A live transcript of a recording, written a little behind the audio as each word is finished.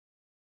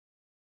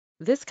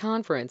This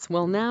conference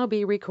will now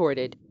be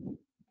recorded.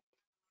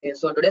 Okay,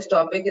 so today's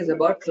topic is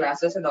about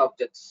classes and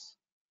objects.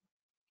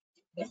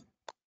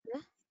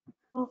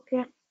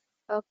 Okay.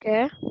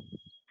 Okay.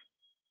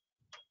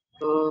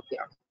 So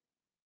yeah.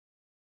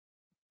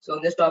 So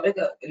in this topic,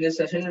 in this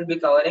session, we'll be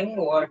covering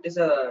what is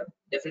a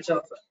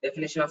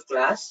definition of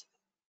class,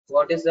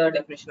 what is the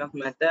definition of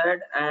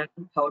method, and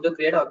how to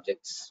create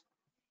objects.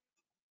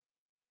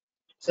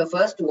 So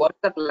first, what's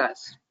a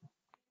class?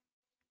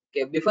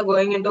 Okay, before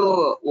going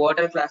into what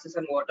are classes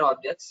and what are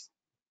objects,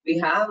 we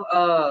have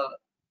uh,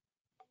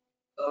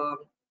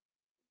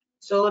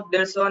 so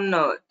there's one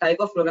type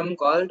of programming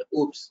called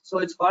OOPS. So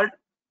it's called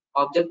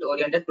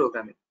object-oriented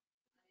programming.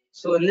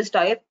 So in this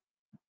type,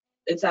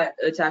 it's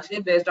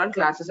actually based on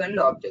classes and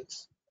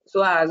objects.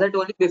 So as I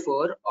told you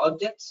before,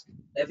 objects,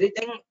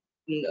 everything,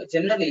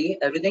 generally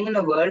everything in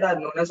the world are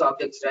known as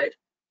objects, right?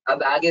 A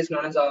bag is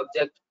known as an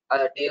object,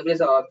 a table is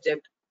an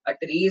object, a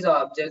tree is an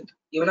object,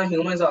 even a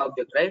human is an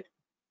object, right?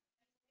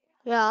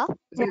 Yeah.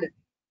 Isn't it?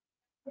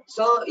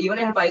 So even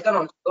in Yeah. Python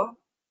also,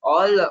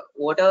 all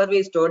whatever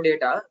we store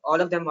data,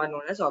 all of them are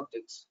known as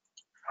objects.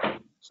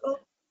 So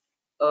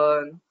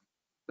uh,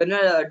 when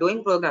we're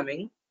doing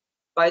programming,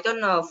 Python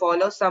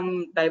follows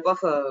some type of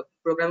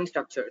programming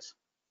structures.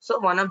 So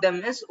one of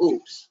them is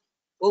OOPS.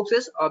 OOPS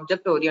is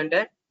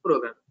object-oriented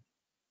programming.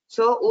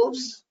 So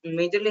OOPS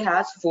majorly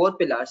has four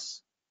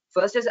pillars.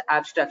 First is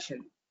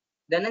abstraction,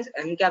 then is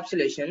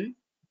encapsulation,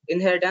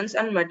 inheritance,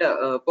 and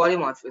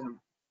polymorphism.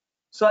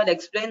 So I'll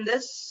explain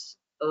this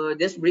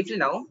just briefly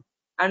now,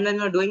 and when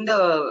you're doing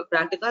the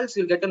practicals,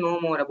 you'll get to know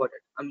more about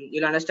it.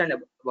 You'll understand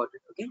about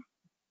it. Okay.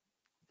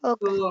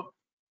 Okay. So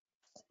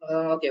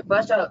okay,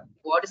 first,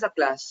 what is a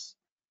class?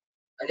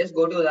 I'll just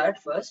go to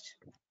that first.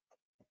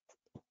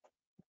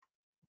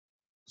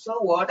 So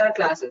what are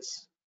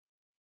classes?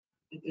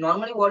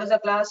 Normally, what is a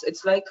class?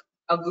 It's like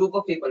a group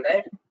of people,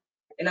 right?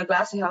 In a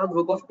class, you have a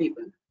group of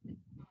people,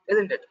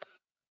 isn't it?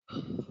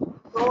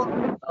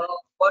 So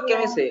what can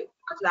we say?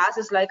 A class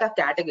is like a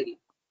category.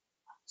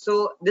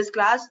 So this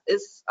class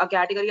is a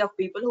category of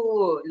people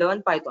who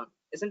learn Python,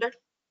 isn't it?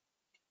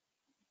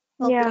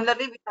 Yeah.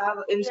 Similarly, we have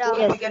in school,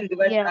 Yeah. we can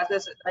divide Yeah.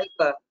 classes like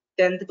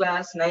 10th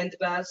class, 9th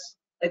class,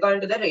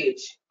 according to their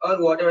age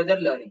or whatever they're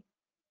learning,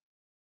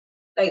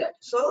 like that.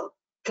 So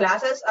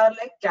classes are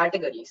like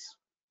categories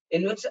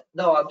in which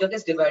the object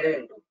is divided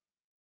into.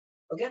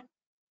 Okay.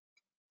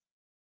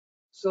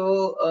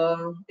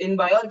 So in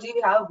biology,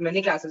 we have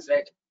many classes,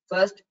 right?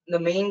 First, the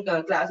main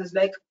class is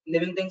like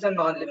living things and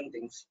non-living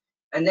things.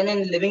 And then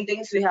in living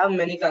things, we have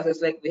many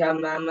classes, like we have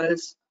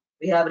mammals,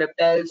 we have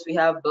reptiles, we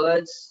have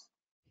birds,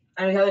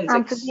 and we have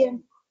insects.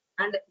 Amphibian.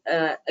 And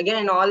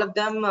again, in all of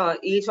them,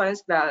 each one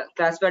is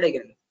classified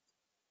again.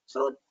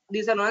 So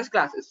these are known as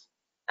classes.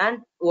 And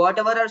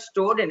whatever are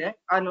stored in it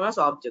are known as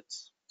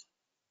objects.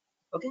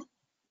 Okay.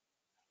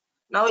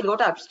 Now we'll go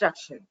to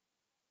abstraction.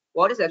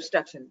 What is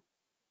abstraction?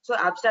 So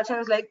abstraction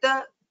is like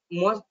the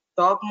most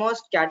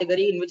topmost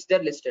category in which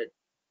they're listed.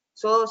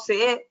 So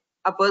say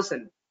a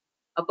person.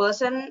 A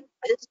person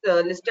is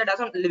listed as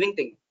a living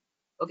thing.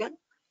 Okay.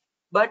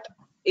 But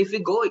if we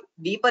go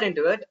deeper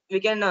into it, we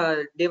can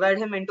divide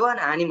him into an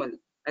animal.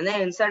 And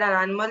then inside an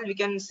animal, we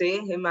can say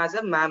him as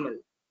a mammal.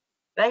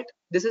 Right?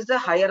 This is the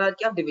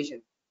hierarchy of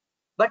division.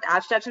 But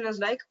abstraction is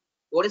like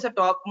what is the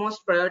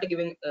topmost priority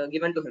given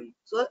to him.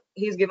 So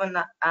he's given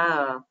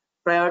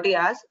priority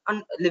as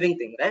a living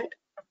thing, right?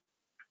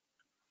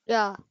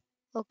 Yeah.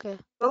 Okay.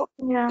 So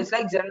Yeah. it's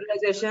like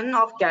generalization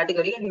of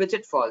category in which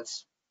it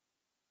falls.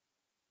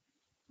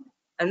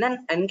 And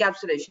then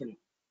encapsulation.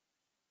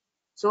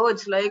 So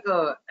it's like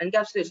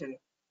encapsulation.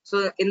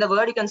 So in the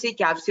word you can see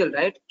capsule,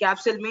 right?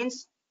 Capsule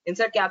means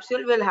inside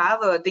capsule we'll have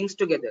things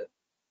together.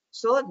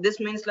 So this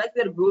means like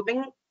we're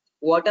grouping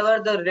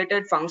whatever the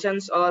related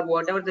functions or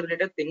whatever the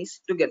related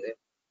things together.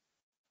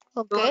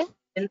 Okay. So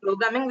in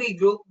programming we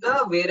group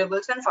the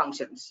variables and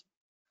functions.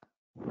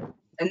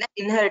 And then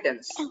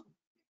inheritance.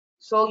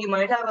 So you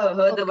might have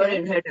heard the word Okay.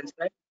 inheritance,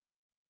 right?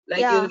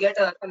 Like Yeah. you'll get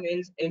some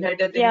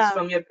inherited things Yeah.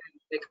 from your parents.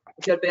 Like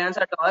if your parents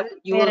are tall,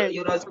 Parents.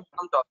 you'll also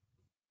become tall.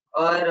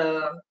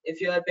 Or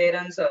if your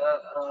parents,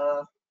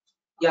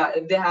 yeah,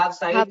 if they have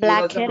sight, Have you'll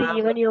black also hair, have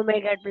even you may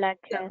get black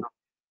yeah, hair.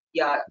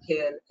 yeah,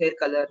 hair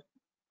color,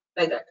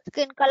 like that.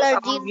 Skin So color, some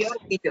of jeans. your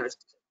features,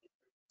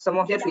 some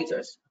of your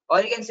features.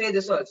 Or you can say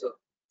this also.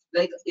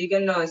 Like you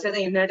can say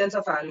the inheritance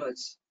of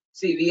animals.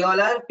 See, we all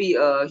are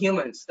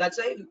humans. That's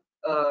why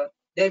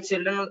their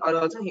children are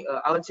also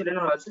our children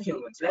are also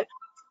humans, right?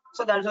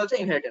 So that's also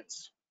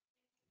inheritance.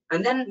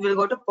 And then we'll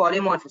go to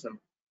polymorphism.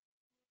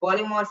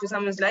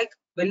 Polymorphism is like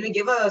when we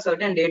give a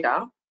certain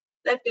data,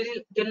 like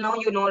till now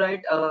you know,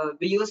 right?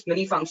 We use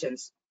many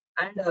functions,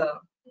 and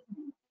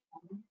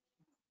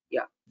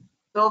yeah,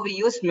 so we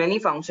use many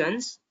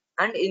functions,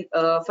 and in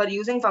for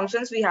using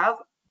functions we have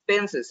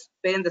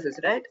parentheses,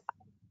 right?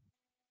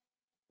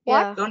 What?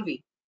 Yeah. Don't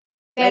we?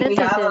 Like we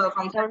have Parentheses. a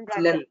function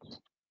Don't length. brackets.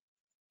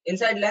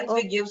 Inside length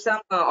we Oh. give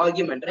some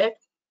argument, right?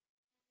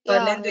 For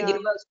Yeah. length we Yeah.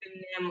 give a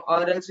string name, or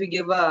else we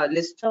give a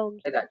list,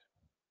 Sounds. like that.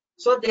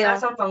 So there are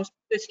Yeah. some functions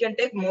which can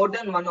take more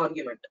than one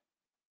argument.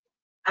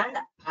 and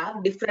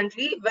act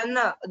differently when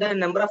the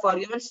number of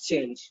arguments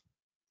change.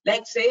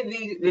 Like say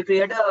we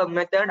create a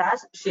method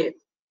as shape,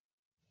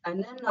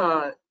 and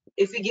then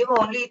if we give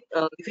only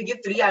if we give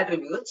 3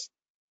 attributes,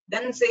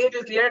 then say it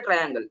will create a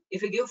triangle.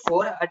 If we give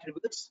 4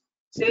 attributes,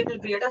 say it will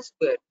create a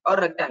square or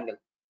rectangle.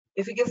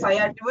 If we give 5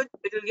 attributes,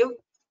 it will give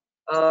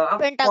a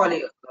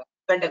Pentagon.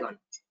 pentagon.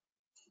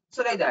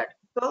 So like that.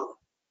 So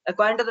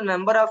according to the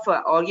number of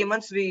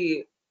arguments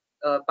we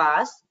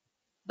pass,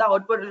 the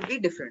output will be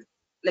different,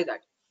 like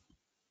that.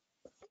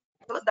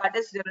 So that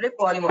is generally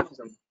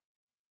polymorphism.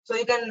 So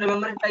you can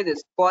remember it like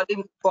this.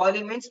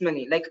 Poly means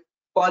many, like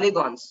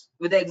polygons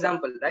with the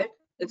example, right?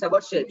 It's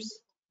about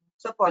shapes.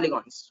 So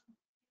polygons.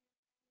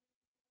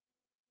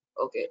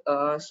 Okay.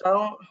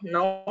 So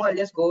now I'll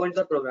just go into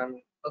the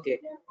programming. Okay.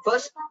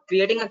 First,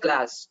 creating a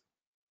class.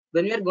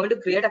 When we are going to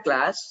create a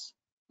class,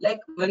 like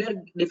when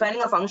you're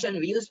defining a function,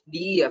 we use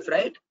def,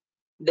 right?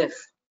 Def.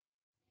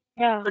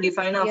 Yeah. To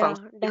define a Yeah.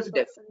 function, we use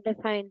def.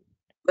 Define.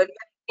 When we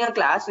are creating a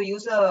class, we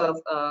use a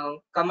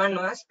command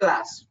known as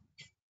class.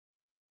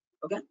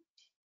 Okay.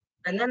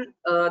 And then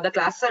the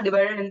classes are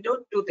divided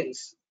into two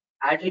things: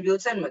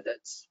 attributes and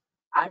methods.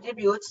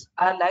 Attributes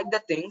are like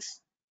the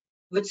things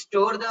which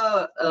store the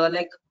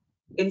like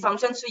in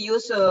functions we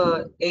use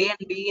a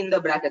and b in the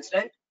brackets,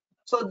 right?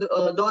 So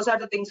those are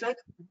the things like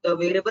the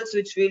variables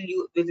which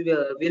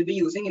we'll be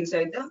using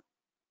inside the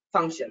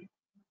function.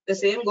 The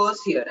same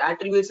goes here.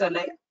 Attributes are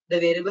like the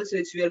variables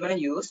which we are going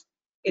to use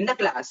in the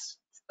class,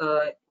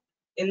 uh,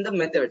 in the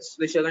methods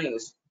which we are going to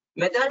use.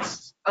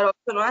 Methods are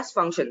also known as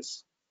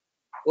functions.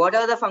 What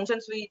are the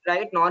functions we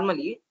write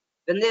normally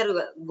when they're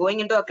going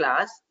into a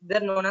class?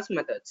 They're known as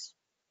methods.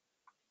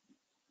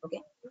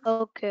 Okay.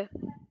 Okay.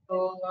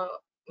 So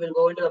we'll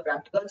go into the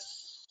practicals.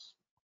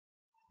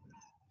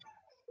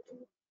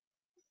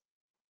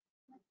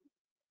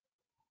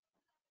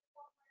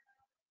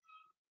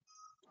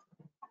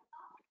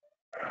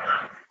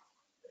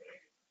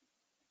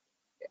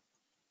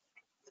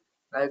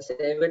 I'll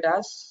save it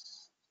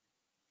as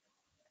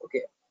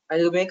okay.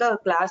 I'll make a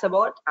class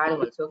about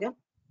animals. Okay,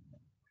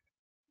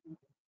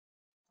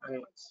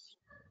 animals.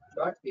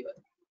 Dot py.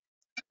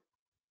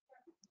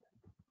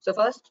 So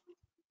first,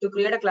 to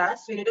create a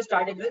class, we need to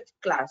start it with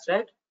class,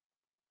 right? And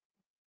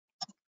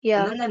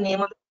Yeah. then the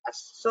name of the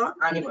class. So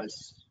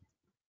animals.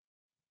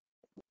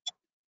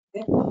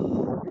 Okay.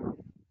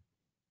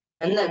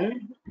 And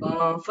then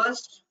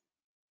first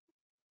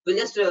we'll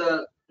just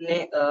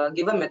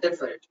give a method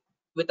for it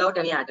without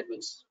any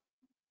attributes.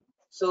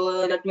 So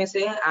let me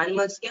say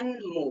animals can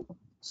move.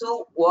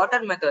 So what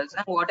are methods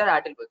and what are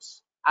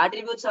attributes?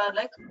 Attributes are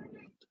like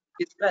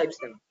describes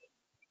them.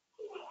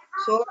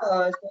 So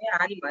say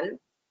animal.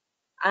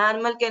 An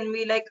animal can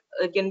be like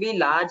it can be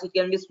large, it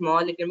can be small,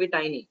 it can be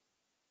tiny.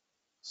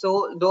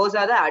 So those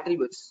are the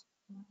attributes.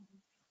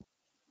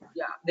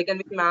 Yeah, they can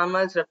be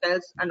mammals,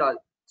 reptiles, and all.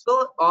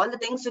 So all the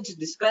things which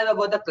describe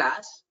about the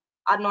class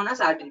are known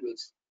as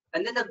attributes.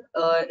 And then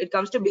it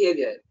comes to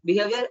behavior.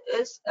 Behavior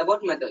is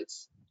about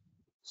methods.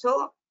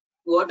 So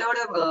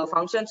whatever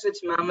functions which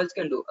mammals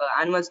can do,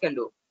 animals can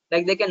do,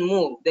 like they can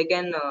move, they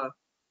can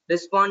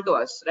respond to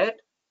us, right?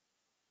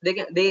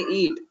 They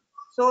eat.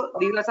 So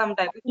these are some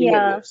type of Yeah.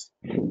 behaviors.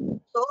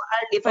 So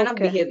I'll define a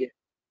Okay. behavior.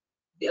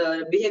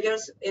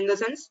 Behaviors in the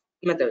sense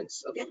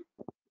methods. Okay.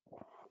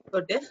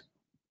 So def,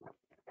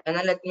 and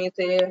then let me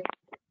say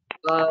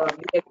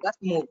behavior as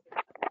move.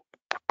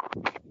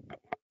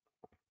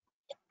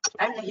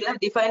 And here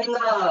defining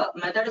a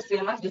method is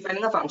same as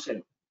defining a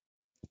function.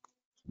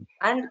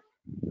 And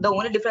the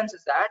only difference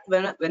is that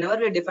whenever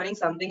we're defining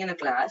something in a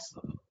class,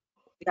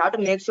 we have to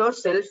make sure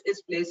self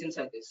is placed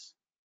inside this.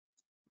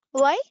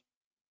 Why?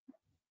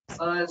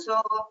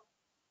 So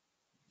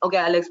okay,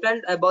 I'll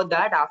explain about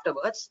that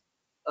afterwards.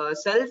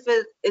 Self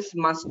is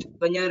must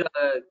when you're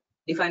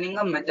defining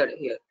a method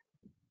here.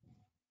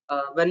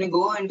 When we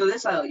go into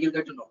this, you'll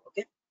get to know.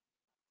 Okay.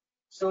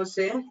 So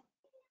say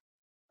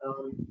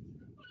um,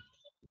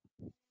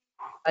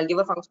 I'll give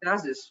a function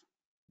as this.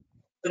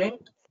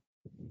 Print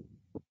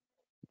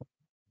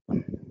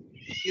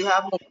you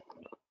have move.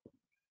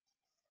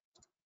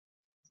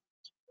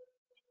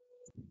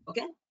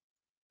 Okay.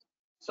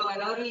 So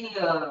whenever we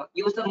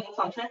use the move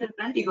function in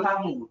print, you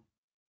have move.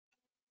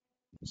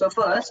 So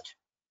first,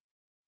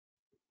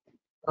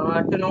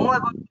 to know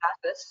about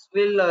classes,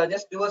 we'll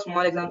just do a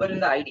small example in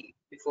the ID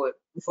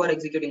before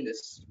executing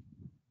this.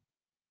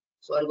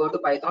 So I'll go to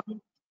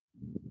Python,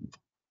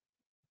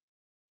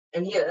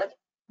 and here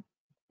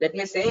let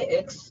me say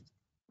x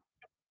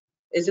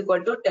is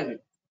equal to 10.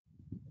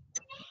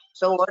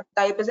 So what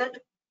type is it?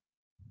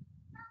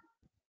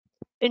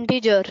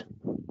 Integer.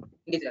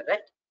 Integer, right?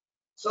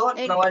 So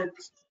now Int.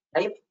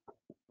 I'll type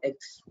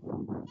x.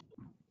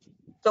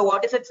 So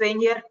what is it saying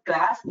here?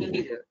 Class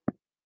integer.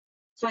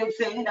 So it's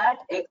saying that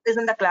x is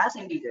in the class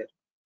integer.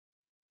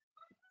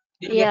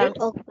 Did you get Yeah. it?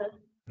 Okay.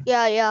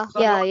 Yeah. Yeah. So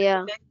now Yeah. let me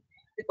Yeah. say x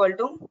is equal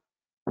to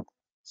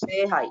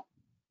say hi.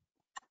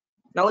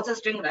 Now it's a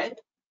string, right?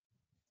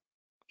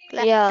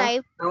 Yeah.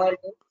 Type. Now I'll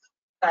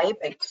type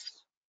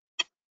x.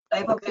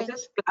 Type of Okay. x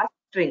is class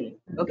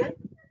string. Okay.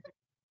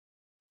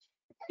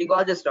 You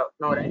got this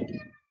now, right?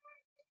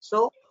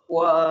 So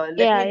let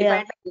me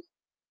define like this.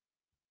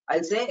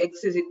 I'll say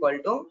x is equal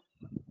to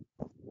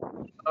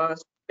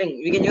string.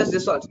 We can use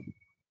this also.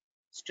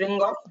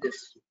 String of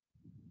this.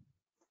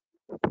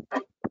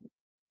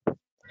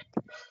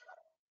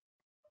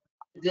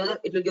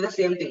 It will give the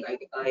same thing,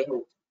 I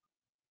hope.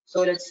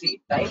 So let's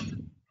see. Type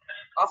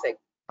of x.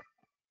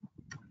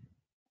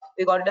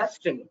 We got the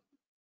string.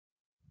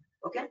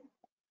 Okay.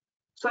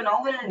 So now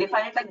we'll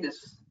define it like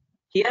this.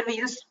 Here we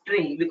use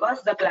string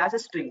because the class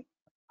is string.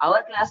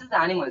 Our class is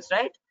animals,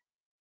 right?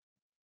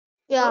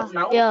 So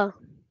now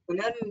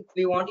whenever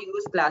we want to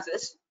use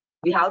classes,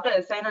 we have to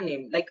assign a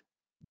name. Like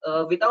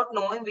without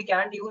knowing, we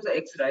can't use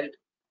x, right?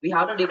 We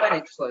have to define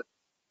x first.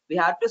 We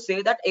have to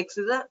say that x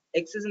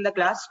is in the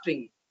class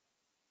string.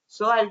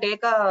 So I'll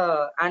take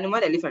a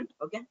animal elephant.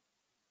 Okay,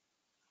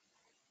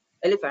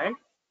 elephant.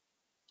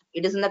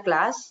 It is in the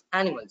class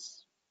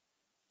animals.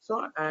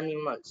 So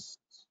animals.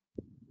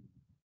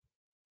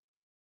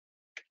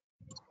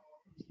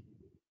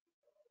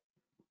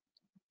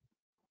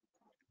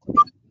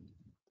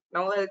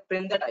 Now I'll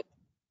print the type.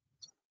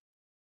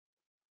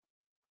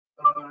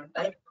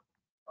 Type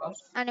of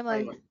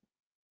Animal.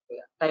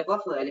 Yeah, type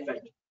of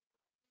elephant.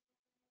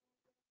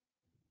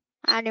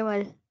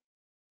 Animal.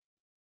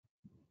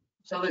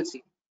 So we'll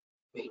see.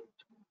 Wait.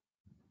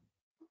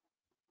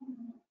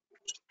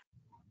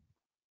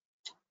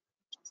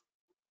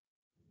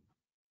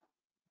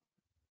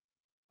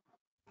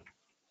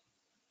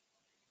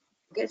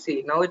 Okay,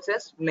 see now it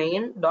says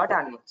main dot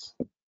animals.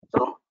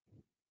 So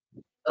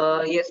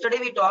yesterday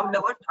we talked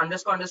about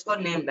underscore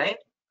name, right?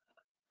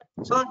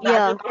 So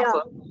that will come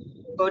first.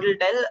 So it will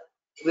tell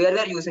where we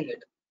are using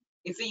it.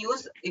 If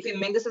we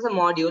make this as a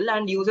module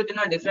and use it in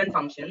a different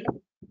function,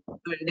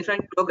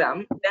 different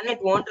program, then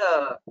it won't.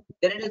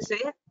 Then it will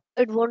say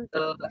It won't.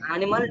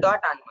 animal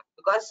dot animal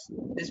because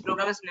this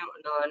program is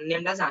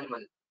named as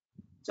animal.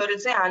 So it will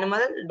say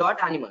animal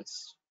dot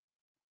animals.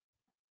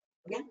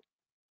 Okay.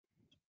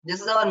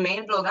 This is our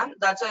main program.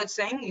 That's why it's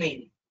saying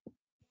main.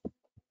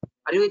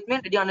 Are you with me?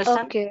 Did you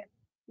understand? Okay.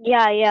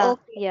 Yeah.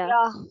 Okay.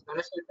 Yeah.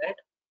 Understood,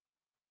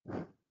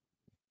 right?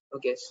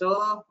 Okay.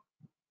 So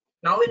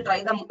now we'll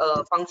try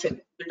the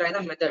function. We'll try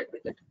the method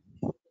with it.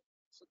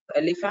 So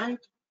elephant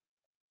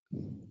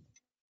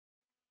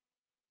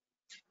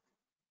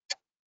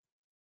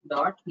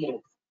dot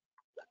move.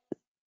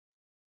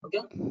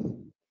 Okay.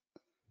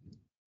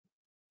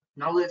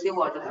 Now we'll see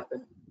what will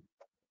happen.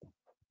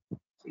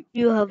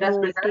 You have It has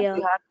moved. printed Yeah.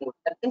 we have moved.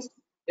 That means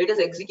it is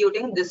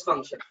executing this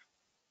function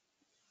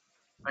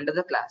under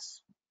the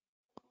class.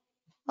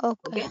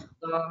 Okay. Okay.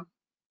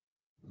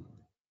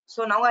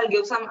 So now I'll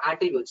give some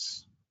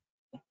attributes.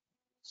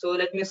 So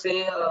let me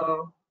say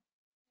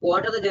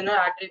what are the general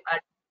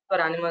attributes for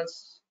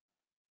animals?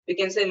 We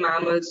can say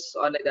mammals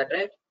or like that,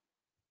 right?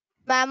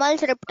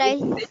 Mammals,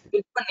 reptiles. We'll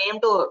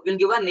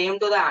give a name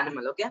to the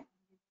animal. Okay.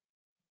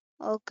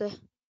 Okay.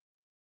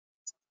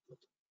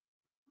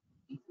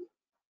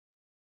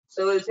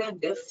 So we'll say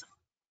diff,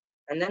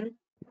 and then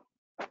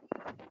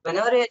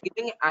whenever we are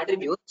giving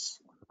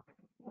attributes,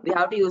 we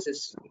have to use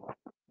this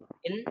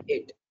in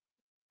it.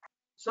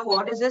 So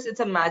what is this? It's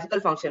a magical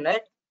function,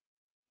 right?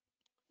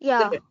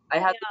 Yeah. Isn't it? I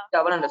have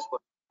double underscore.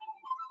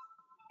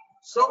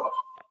 So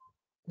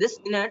this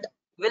init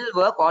will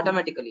work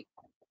automatically,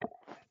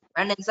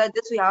 and inside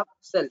this we have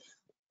self.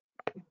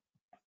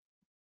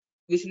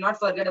 We should not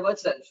forget about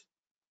self.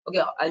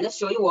 Okay, I'll just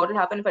show you what will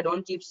happen if I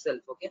don't keep self.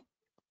 Okay.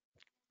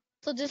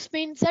 So this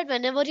means that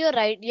whenever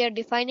you're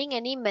defining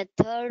any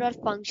method or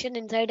function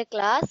inside a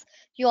class,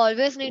 you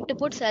always need to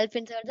put self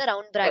inside the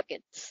round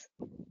brackets.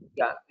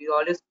 Yeah, we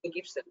always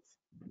keep self.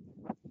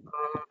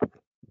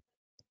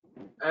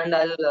 And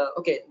I'll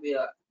okay.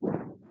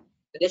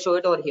 Let's show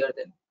it over here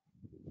then.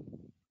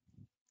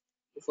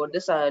 Before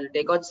this, I'll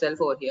take out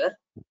self over here.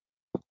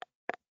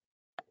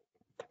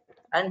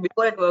 And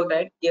before it worked,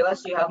 right? Give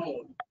us you have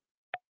moved.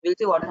 We'll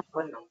see what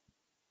happened now.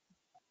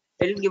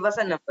 It will give us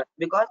a number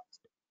because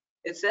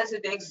it says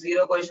it takes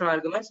 0 position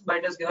arguments, but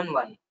it is given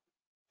 1.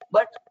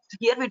 But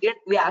here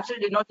we actually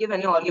did not give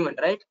any argument,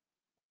 right?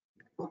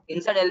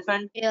 Inside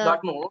elephant Yeah.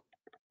 dot move,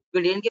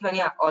 we didn't give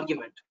any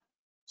argument.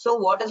 So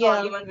what is the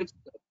argument which?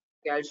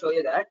 Okay, I'll show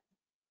you that.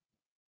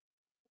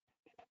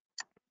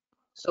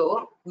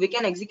 So we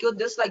can execute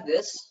this like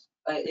this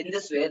in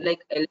this way,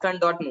 like elephant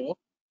dot move,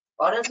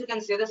 or else we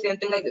can say the same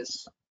thing like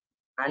this: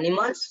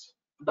 animals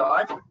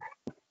dot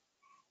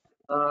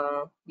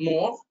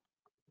move.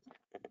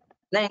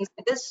 Then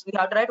inside this we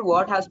have to write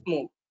what has to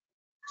move.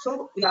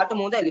 So we have to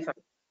move the elephant.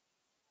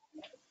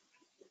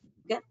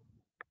 Okay.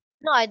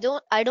 No,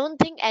 I don't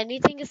think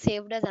anything is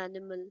saved as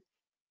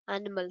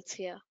animals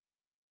here.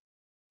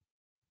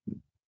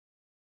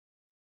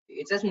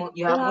 It says move,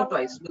 you have moved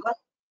twice because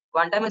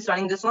one time it's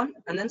running this one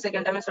and then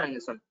second time it's running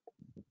this one.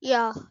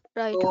 Yeah.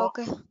 Right. So,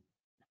 Okay.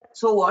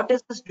 so what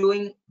is this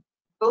doing?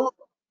 So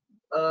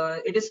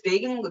it is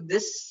taking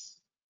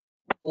this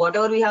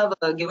whatever we have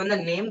given the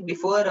name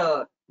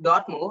before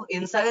dot move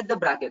inside the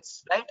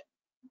brackets, right?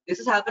 This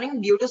is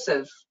happening due to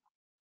self.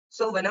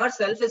 So whenever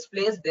self is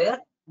placed there,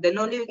 then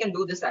only we can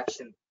do this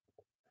action.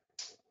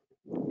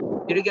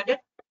 Did you get it?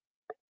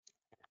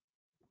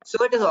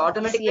 So it is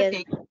automatically Yes.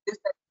 taking this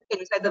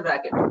inside the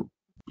bracket.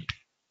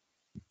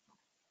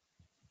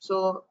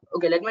 So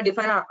okay, let me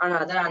define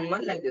another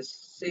animal like this.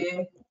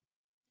 Say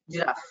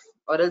giraffe,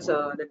 or else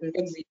let me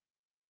take zebra.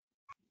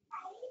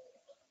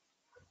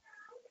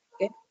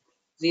 Okay,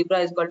 zebra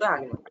is called to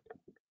animal.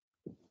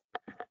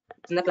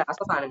 It's in the class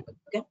of animal.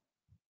 Okay,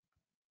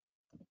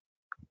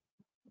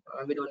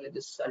 we don't need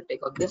this. I'll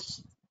take out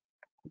this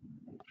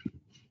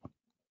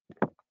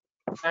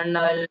and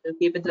I'll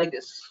keep it like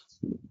this.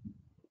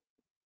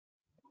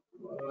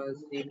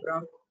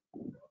 Zebra.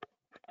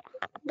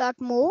 Dot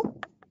move.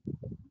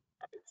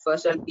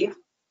 First, I'll keep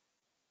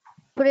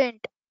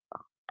Print.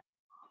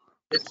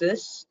 this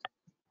is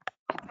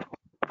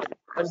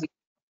for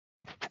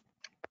zebra.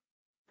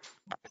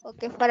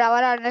 Okay, for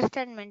our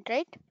understanding,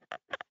 right?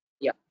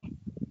 Yeah.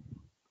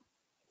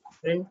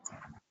 Print.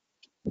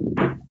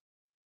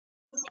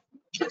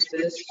 This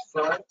is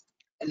for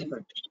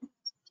elephant.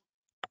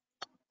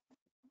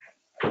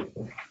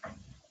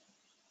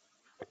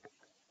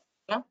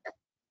 Yeah.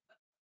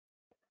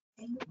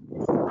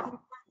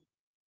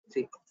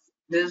 See,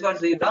 this is for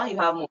zebra. You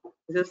have move.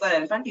 This is for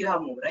elephant. You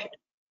have move, right?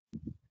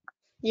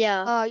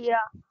 Yeah.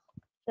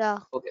 Yeah.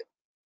 Okay.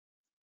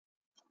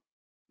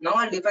 Now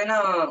I'll define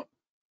a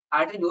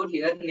attribute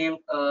here name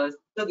to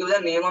give the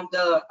name of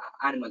the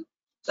animal.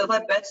 So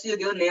for pets you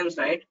give names,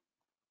 right?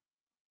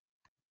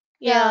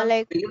 Yeah, Yeah.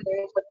 like You give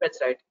names for pets,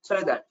 right? So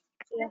like that.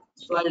 yeah.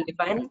 So I'll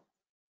define.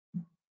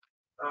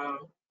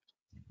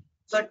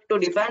 So to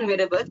define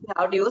variables, you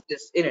have to use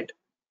this in it.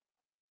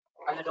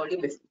 I told you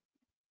before.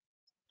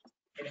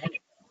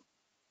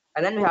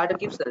 And then we have to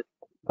keep self.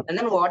 And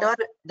then whatever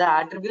the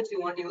attributes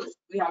you want to use,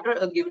 we have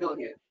to give it over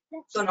here.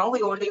 So now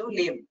we want to use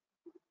name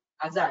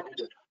as the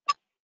attribute.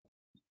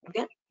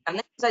 Okay. And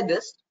then inside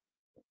this,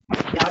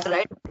 we have to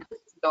write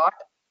dot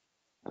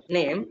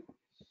name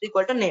is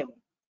equal to name.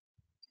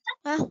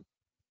 Huh?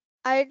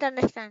 I didn't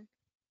understand.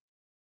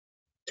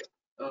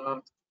 Uh,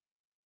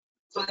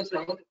 so it's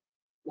like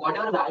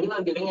whatever value you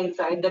are giving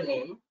inside the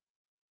name,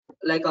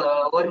 like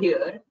over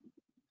here,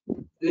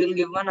 we will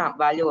give one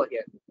value over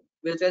here.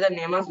 We'll say the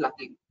name is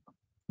Lucky.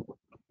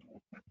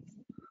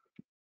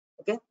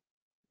 Okay.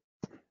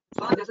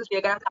 So this is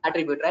taken as an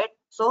attribute, right?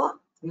 So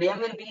name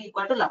will be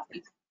equal to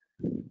Lucky.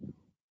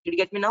 Did you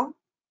get me now?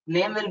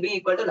 Name will be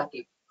equal to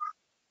Lucky.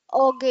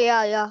 Okay,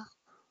 yeah.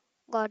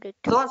 Got it.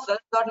 So self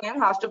dot name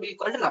has to be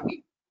equal to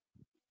Lucky.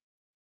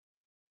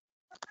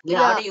 We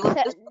have Yeah. to use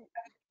this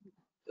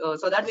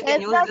so that we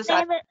can Self use dot this.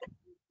 name.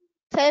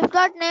 Self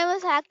dot name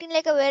is acting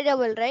like a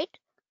variable, right?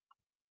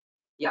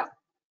 Yeah.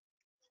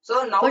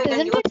 So now But we can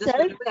isn't use it this self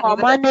variable anywhere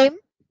comma else. name?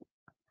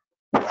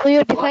 So you're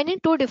What? defining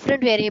two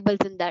different variables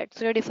in that.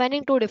 So you're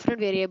defining two different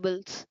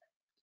variables.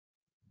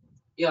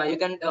 Yeah, you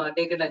can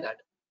take it like that.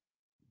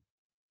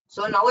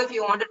 So now if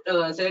you want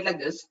to say it like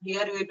this,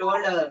 here we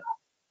told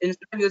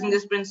instead of using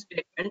this print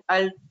statement,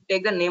 I'll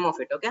take the name of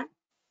it, okay?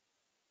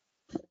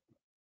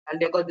 I'll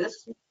take out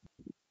this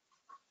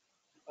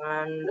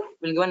and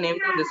we'll give a name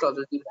to this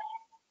also.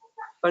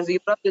 For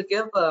zebra, we'll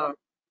give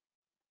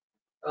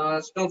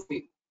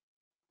Snoopy,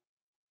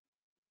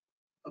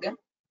 okay?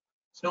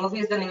 Snoopy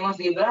is the name of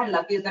zebra and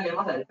Lucky is the name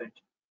of elephant,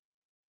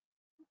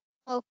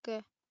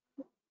 Okay.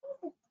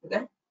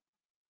 okay?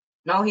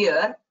 Now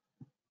here,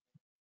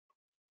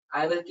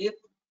 I will keep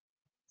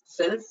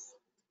self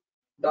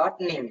dot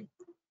name.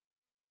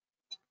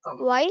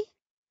 Why?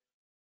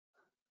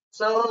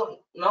 So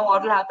now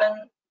what will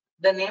happen?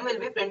 The name will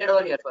be printed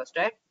over here first,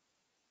 right?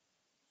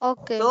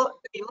 Okay. So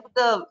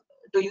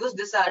to use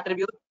this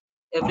attribute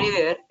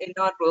everywhere in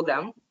our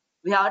program,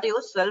 we have to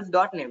use self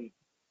dot name.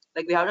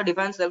 Like we have to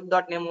define self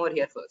dot name over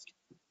here first.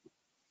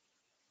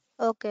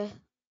 Okay.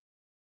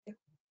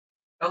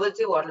 Now we'll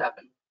see what will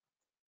happen.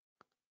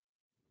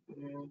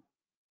 Mm,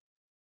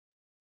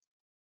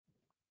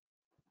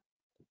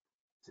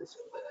 this is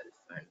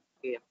fine.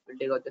 Okay, we'll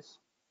take out this.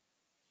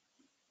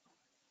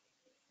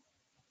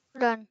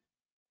 Done.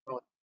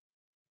 Oh,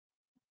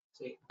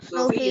 see,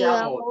 Sophie, Snoopy, you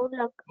have more. more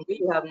luck. Sophie,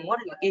 you have more.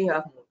 Lucky, you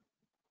have more.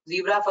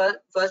 Zebra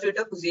first we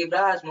took zebra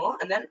has more,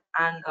 and then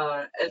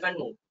elephant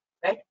more,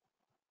 right?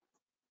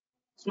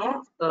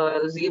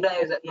 Zebra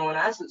is known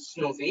as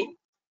Snoopy,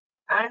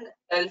 and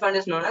elephant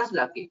is known as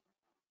Lucky.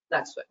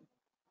 That's why.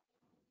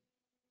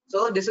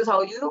 So this is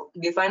how you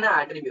define an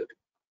attribute,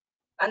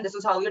 and this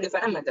is how you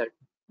define a method.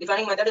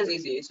 Defining method is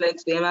easy. It's like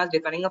same as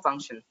defining a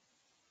function.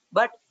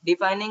 But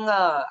defining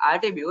a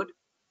attribute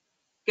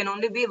can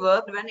only be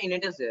worked when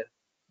init is there.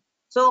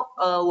 So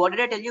what did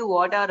I tell you?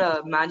 What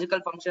are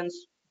magical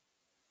functions?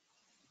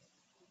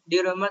 Do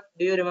you remember?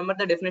 Do you remember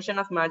the definition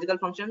of magical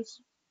functions?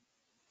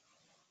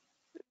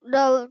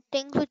 The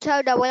things which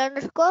have double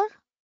underscore.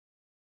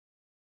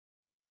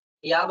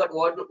 Yeah, but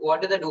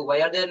what do they do?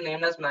 Why are they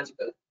named as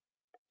magical?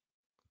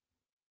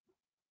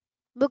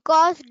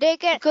 Because Because they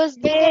can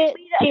they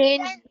be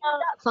change written the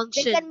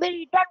they can function. be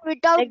written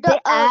without Like the they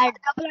add.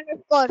 double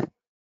underscore.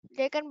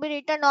 They can be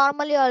written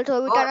normally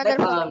also with So another like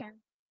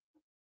function.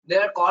 they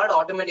are called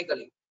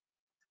automatically,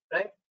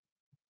 right?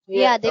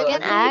 Yeah, they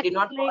can Here we act did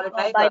not call it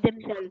like by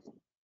themselves.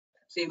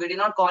 see, we did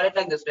not call it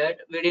like this, right?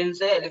 We didn't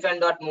say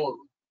elephant dot move.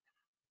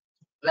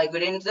 Like we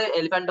didn't say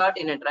elephant dot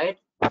init, right?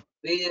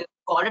 We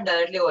called it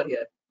directly over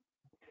here.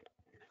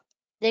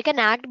 They can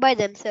act by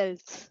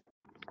themselves.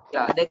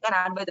 Yeah, they can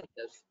add by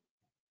themselves.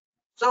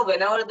 So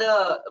whenever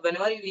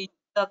we use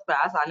the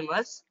class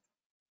animals,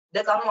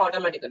 they come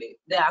automatically.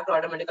 They act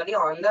automatically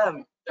on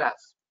the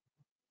class.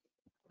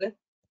 Okay.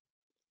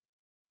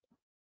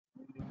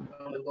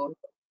 Now we'll go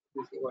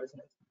to see what is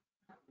next.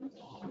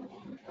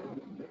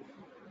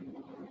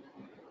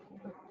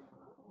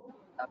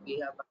 We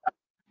have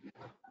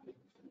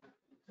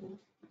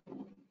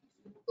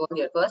over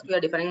here. First, we are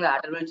defining the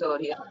attributes over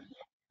here,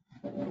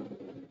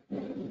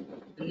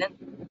 and then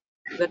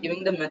we are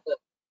giving the method,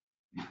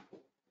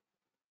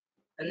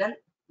 and then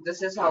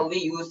this is how we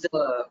use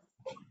the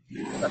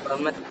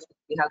methods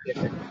we have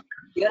given.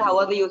 Here, how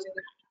are we using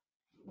it?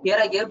 Here,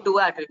 I gave two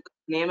attributes,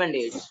 name and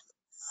age.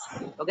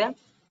 Okay.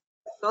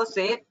 So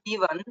say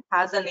P1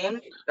 has a name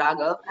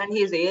Raghav and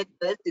his age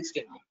is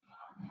 16.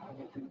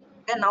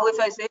 Okay. Now, if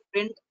I say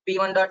print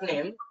P1 dot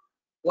name,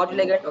 what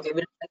will I get? Okay,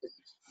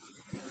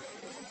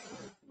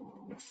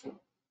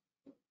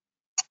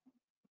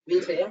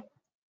 we'll say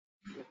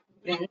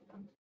print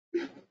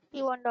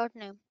P1 dot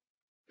name.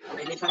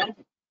 elephant.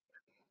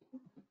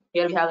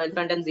 Here we have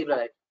elephant and zebra,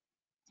 right?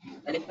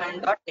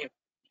 Elephant dot name.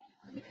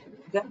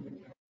 Okay.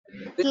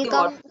 We'll Will see what.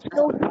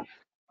 come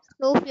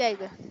Snoopy, I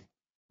guess.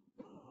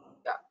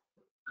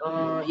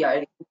 Yeah. Yeah,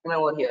 it came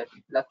over here.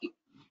 Lucky.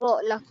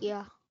 Oh, lucky,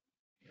 yeah.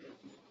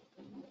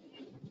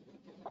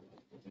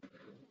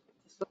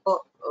 So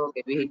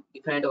okay, we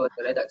defined over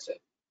here, right? That's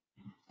right.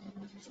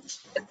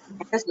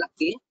 It's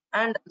lucky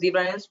and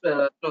zebra is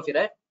Snoopy,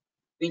 right?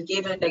 We'll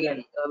keep it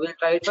again. We'll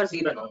try it for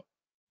zebra now.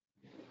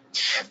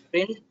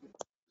 Print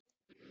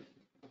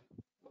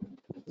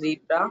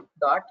zebra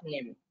dot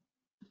name.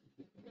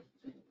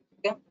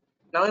 Okay.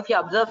 Now, if you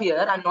observe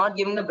here, I'm not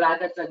giving the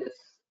brackets like this,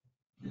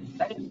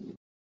 right?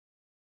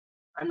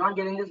 I'm not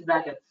giving this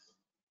brackets.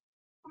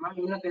 I'm not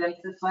giving the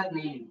parentheses for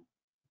name.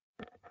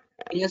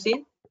 Can you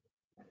see?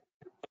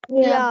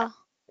 Yeah. Yeah.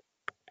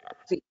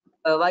 See,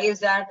 why is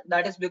that?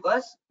 That is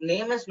because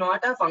name is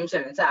not a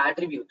function; it's an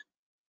attribute,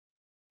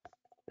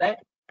 right?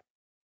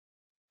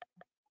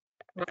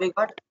 Now we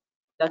got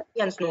lucky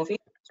and Snoopy.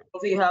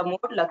 Snoopy, you have more.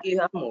 Lucky, you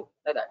have more.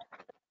 Like that.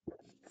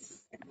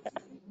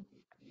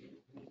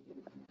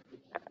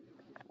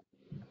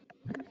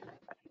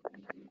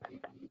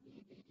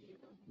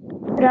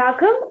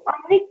 Raghav, on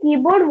the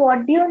keyboard,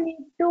 what do you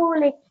need to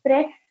like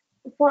press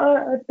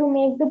for to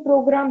make the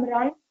program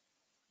run?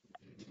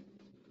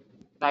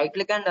 Right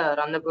click and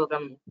run the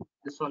program.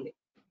 This only.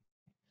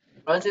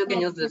 Also, you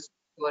can use Okay. this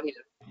over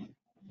here.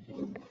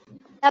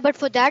 Yeah, but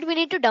for that we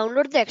need to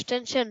download the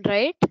extension,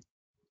 right?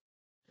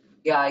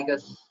 Yeah, I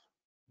guess.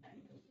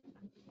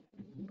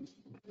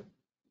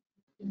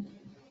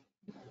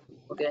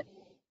 Okay.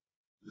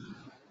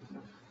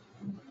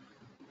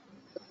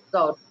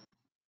 So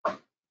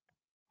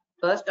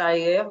first, I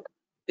gave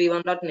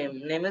P1 dot name.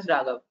 Name is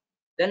Raghav.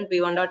 Then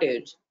P1 dot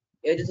age.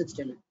 Age is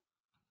 16.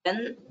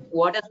 Then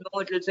what is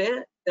move? It will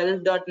say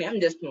self dot name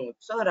just move.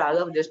 So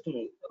Raghav just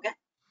move. Okay.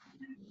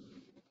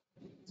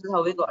 This is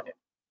how we got it.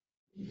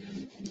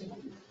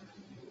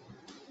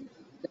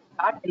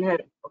 Start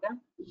inherit. Okay.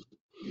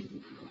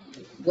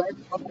 You guys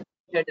know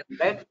inheritance,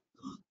 right?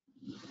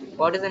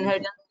 What is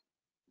inheritance?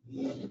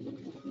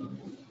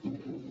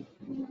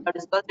 I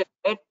discussed it,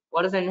 right?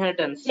 What is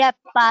inheritance? Yeah,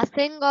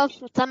 passing of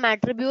some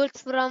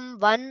attributes from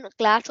one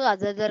class to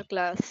another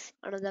class.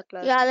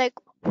 Yeah, like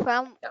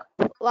from Yeah.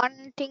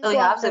 one thing So we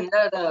to have another.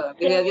 similar Same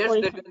behaviors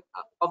position. between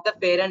of the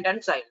parent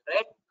and child,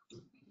 right?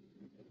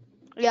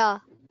 Yeah.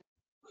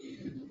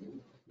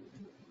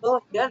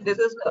 So here this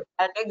is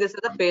I take this is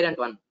the parent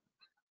one.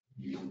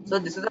 So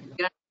this is a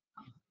parent,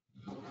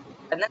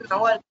 and then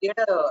now I'll create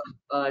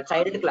a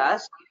child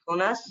class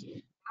known as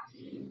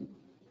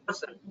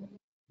person.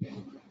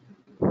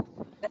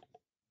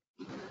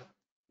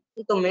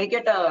 To make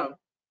it to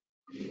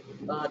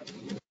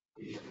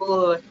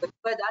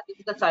specify that this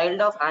is the child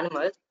of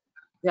animals,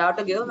 we have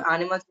to give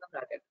animals in the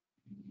bracket.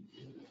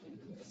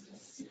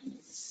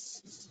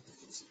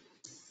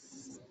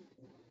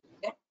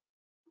 Okay?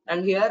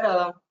 And here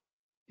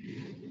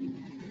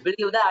we'll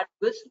give the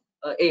attributes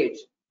age.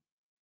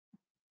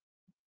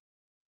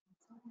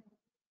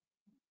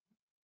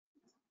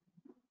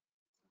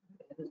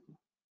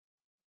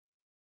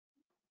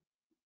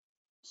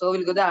 So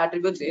we'll give the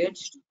attributes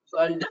age. So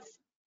I'll just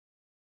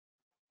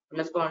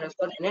underscore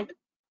init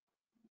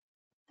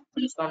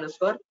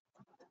underscore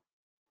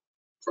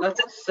search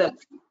as self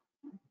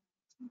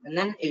and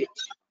then age.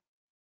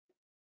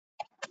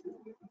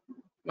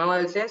 Now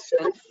I'll say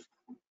self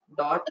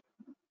dot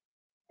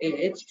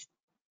age is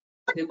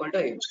equal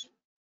to age.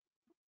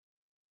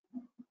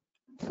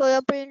 So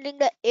you're printing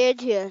the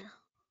age here.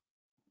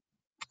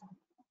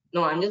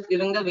 No, I'm just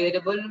giving the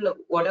variable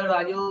whatever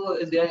value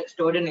is there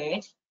stored in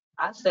age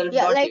as self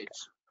Yeah, dot like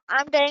age.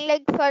 I'm telling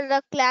like for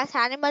the class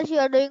animals you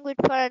are doing it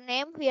for a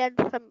name, we are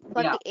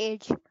for Yeah, the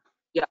age.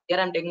 yeah. Here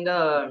I'm taking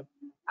the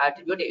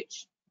attribute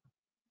age.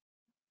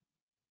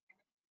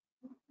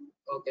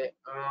 Okay.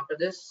 After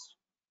this,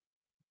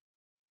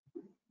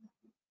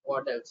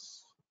 what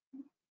else?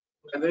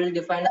 I will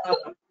define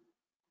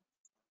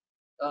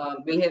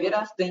behavior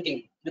as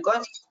thinking,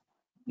 because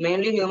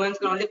mainly humans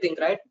can only think,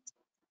 right?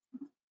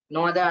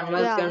 No other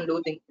animals Yeah. can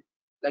do things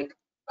like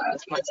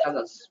as much as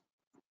us.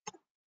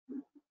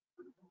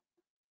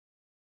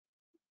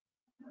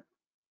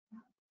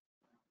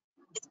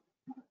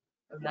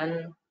 And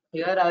then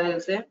here I will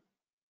say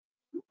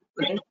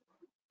when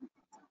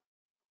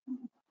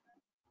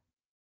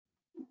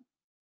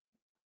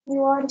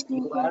You are you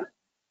thinking. are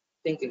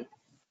thinking.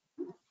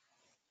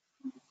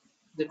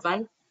 Is it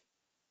fine?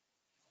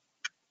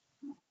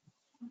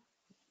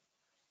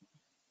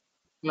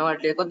 Now I'll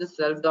take out this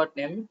self dot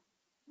name.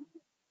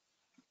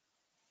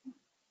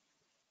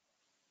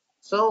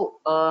 So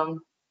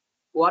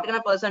what can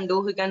a person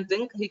do? He can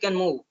think, he can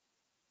move.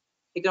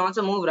 He can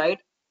also move, right?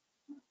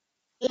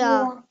 Yeah.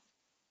 Yeah.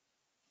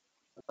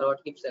 Or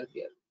what keep self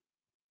here.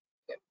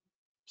 Okay.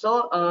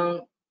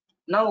 So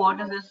now what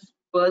is this?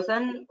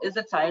 Person is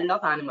a child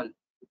of animal.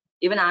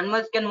 Even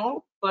animals can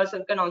move,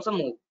 person can also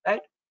move,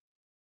 right?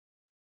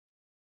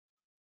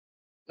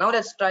 Now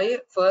let's try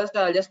first.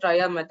 I'll just try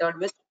a method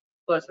with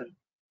person.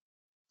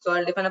 So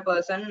I'll define a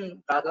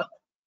person, Raghav.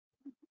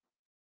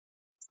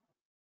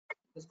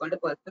 It's called a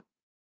person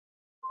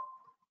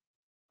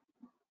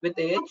with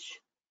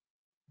age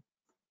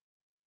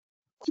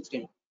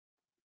 16.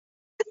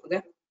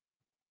 Okay,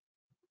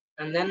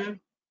 and then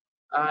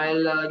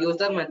I'll use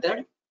the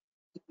method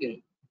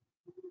thinking.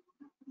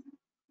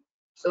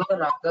 So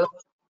Raghav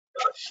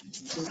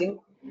thinking.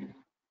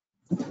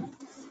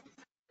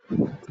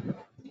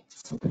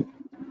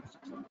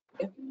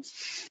 Okay.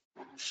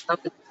 Now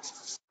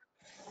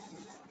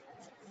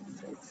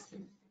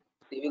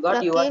we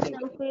got you are Lucky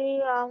thinking.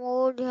 selfie,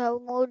 moved, you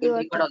have moved We'll your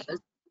take out all thinking. this.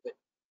 Okay.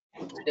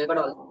 We'll take out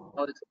all.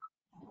 Now this.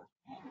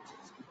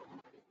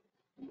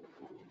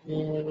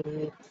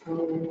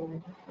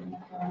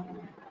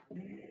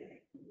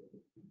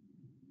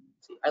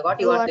 See, I got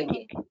you You are are thinking.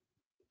 thinking.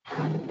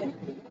 Okay.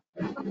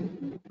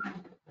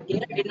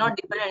 Here I did not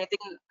define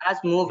anything as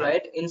move,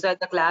 right? Inside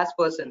the class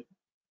person.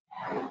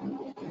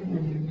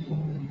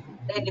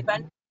 I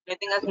define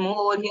anything as move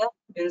over here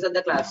inside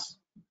the class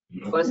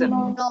person.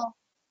 No. No.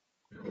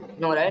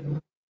 No, right?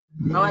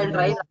 Now I'll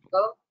try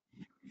Raghav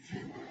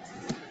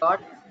dot.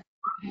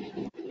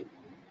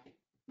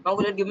 Now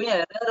will it give me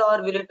an error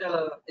or will it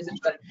is it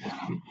correct?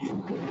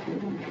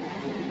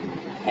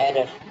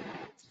 Error.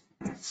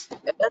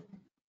 Error.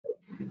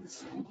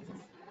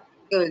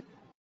 Okay,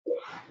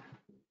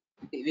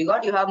 we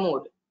got you have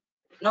moved.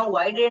 Now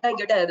why did I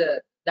get an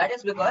error? That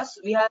is because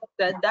we have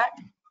said that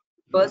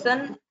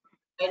person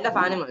kind of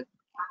animal.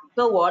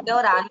 So whatever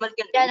animal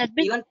can Yeah, do, that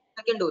means even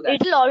person can do that.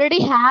 it will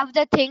already have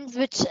the things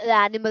which the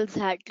animals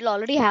had. It will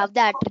already have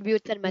the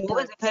attributes and Move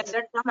is methods.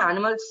 inherited from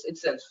animals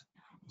itself.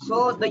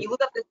 So the use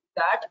of this is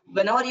that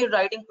whenever you're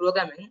writing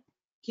programming,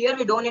 here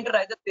we don't need to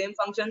write the same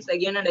functions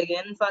again and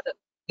again for the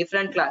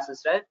different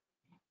classes, right?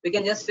 We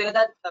can just say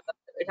that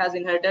it has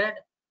inherited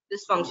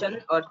this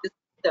function or this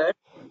method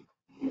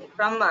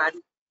from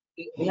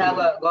we have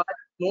got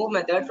move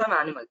method from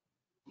animal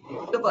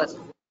to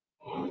person,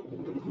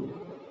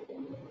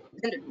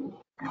 isn't it?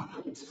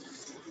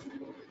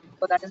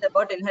 So that is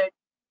about inherit.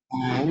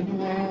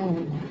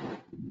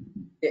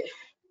 Okay.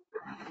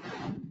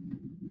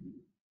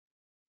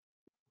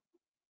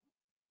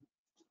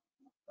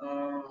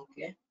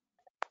 Okay.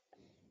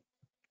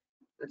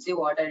 Let's see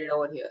what I did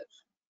over here.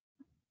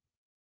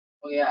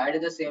 Oh yeah, I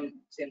did the same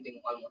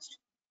thing almost.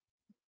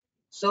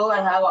 So I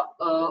have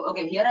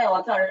okay. Here I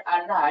also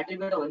added the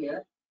attribute over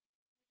here.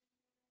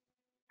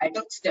 I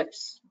took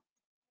steps.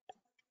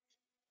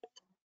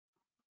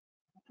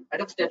 I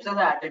took steps as an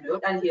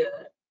attribute, and here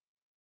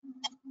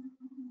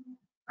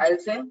I'll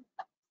say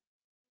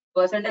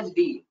percentage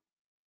D.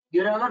 Do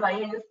you remember why I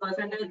used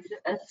percentage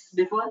S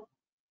before?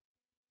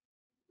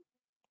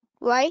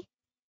 Why?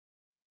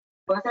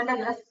 Percentage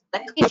S,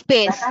 like Empty that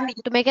space time we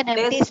to make an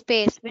empty place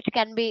space which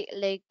can be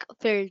like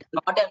filled.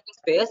 not empty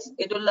space.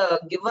 It will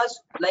give us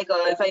like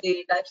if I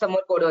type some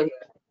more code over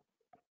here.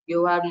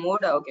 You have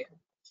mode okay.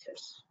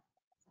 Steps.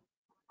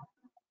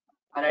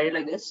 I write it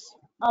like this.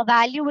 A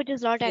value which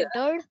is not Here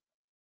entered.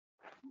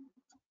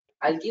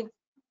 I'll give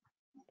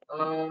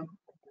uh,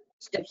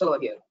 steps over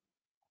here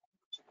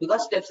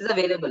because steps is a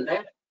variable,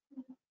 right?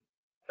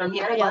 From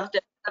here I got Yeah.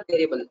 steps as a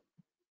variable,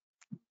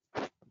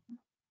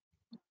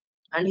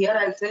 and here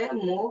I'll say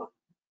move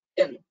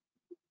 10.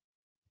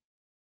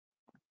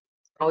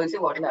 Now we'll see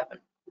what will happen.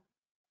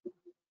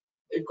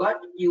 It got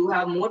you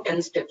have more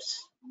 10 steps.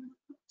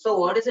 So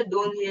what is it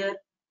doing here?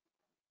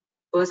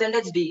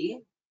 Percentage D.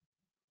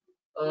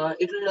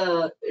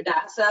 It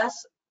acts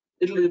as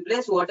it will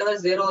replace whatever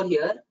is there over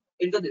here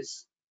into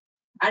this,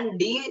 and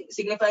D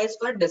signifies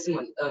for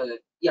decimal.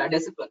 Yeah,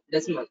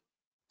 decimal.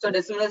 So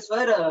decimal is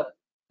for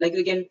like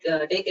we can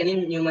take any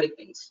numeric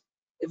things.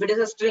 If it is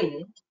a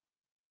string,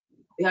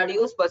 we had to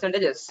use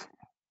percentages.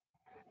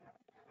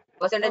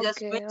 Percentages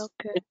Okay, means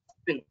okay. it's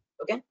string,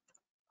 okay?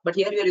 But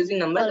here we are using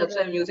number, that's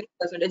why Alright. I'm using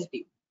percentage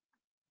D.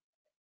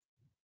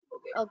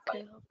 Okay, Okay,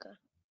 fine. okay.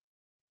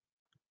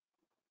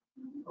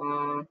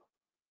 Uh,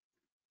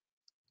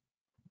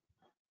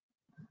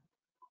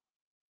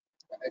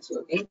 it's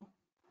working.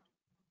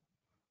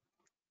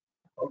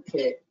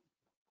 Okay,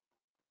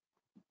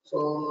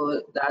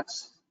 so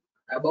that's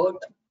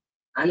about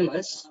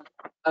animals.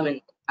 I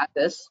mean,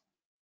 classes.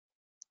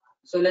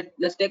 So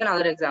let's take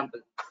another example.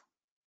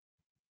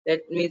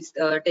 Let me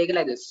take it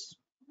like this.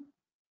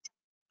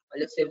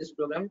 Let's save this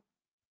program.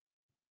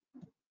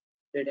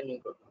 Create a new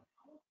program.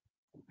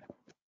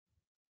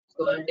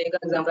 So I'll take an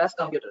example as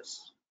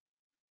computers.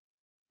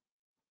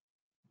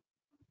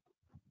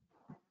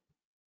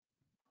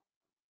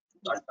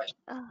 Dot py.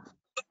 Ah,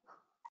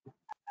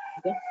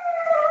 Okay.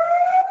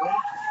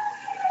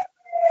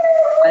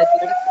 So I'll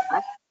create a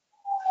class.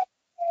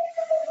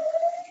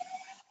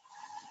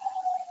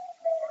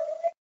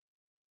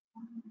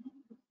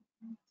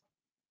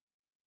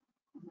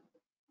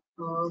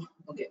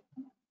 Okay.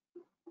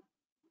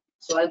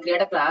 So I'll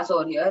create a class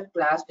over here.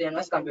 Class name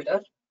as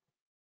computer.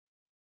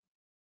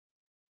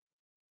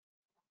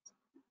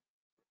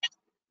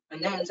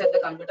 And then inside the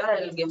computer,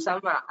 I will give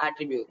some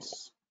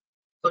attributes.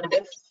 So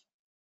def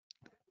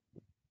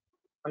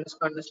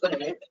underscore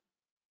init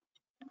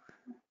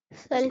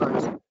self.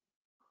 underscore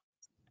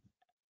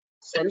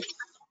self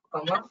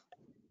comma.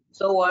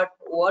 So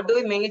what do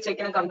we mainly check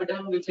in a computer?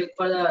 We check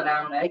for the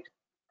RAM, right?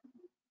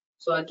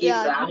 So I keep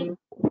Yeah, RAM,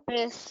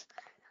 space.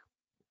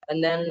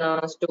 and then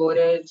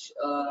storage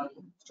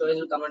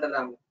will come under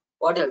RAM.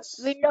 What else?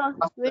 Software.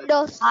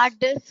 Windows. Hard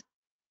disk,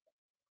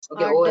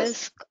 Okay, hard OS.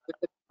 disk,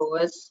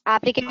 OS hard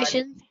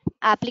applications.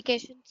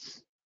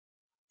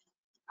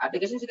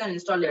 applications you can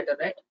install later,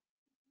 right?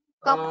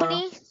 Uh,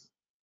 Company.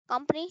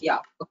 Company. yeah,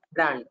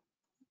 brand.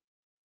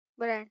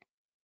 Brand.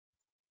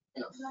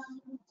 Enough.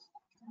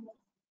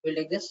 We'll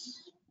take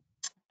this,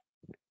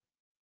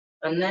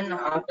 and then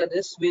after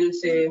this we'll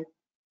say,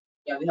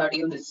 yeah, we have to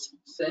use this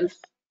self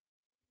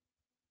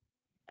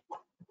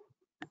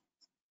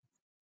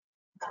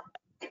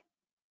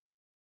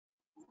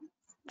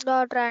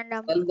Dot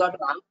random. self dot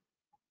RAM.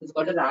 It's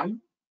got a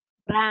RAM,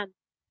 RAM.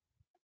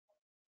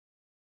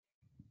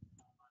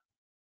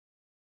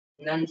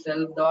 and then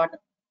self dot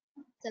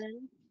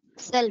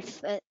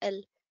Self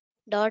L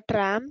dot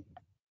RAM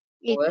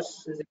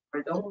OS is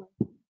equal to equal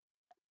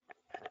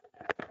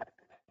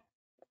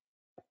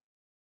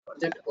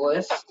what's it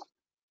OS,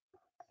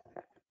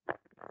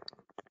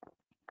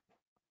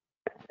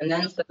 and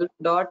then self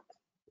dot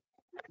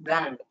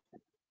brand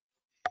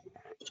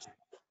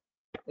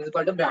is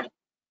equal to brand.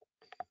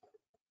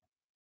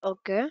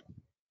 okay.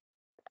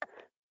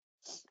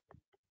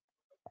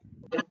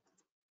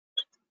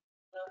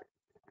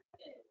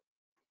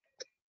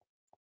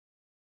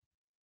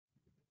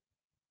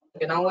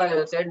 Okay, now I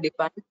will say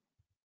define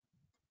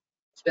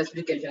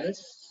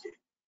specifications.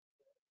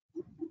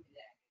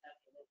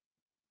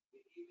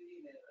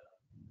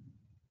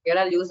 Here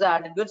I'll use the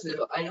attributes.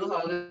 I use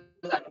all the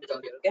attributes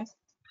over here. Okay.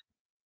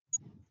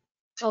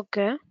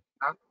 Okay.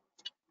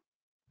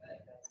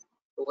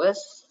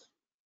 OS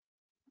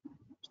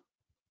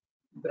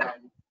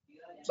brand.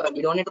 So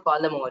we don't need to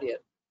call them over here.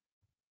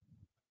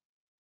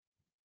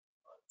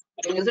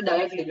 You can use it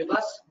directly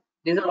because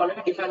these are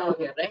already defined over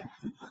here, right?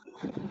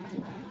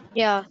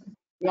 Yeah.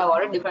 We have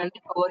already defined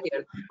it over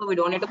here, so we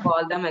don't need to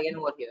call them again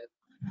over here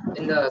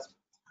in the.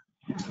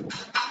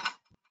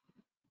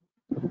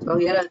 So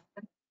here I'll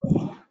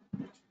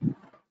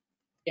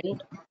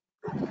int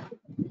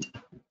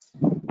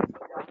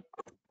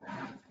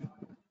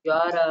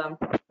your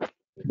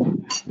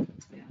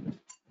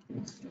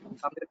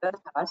computer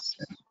has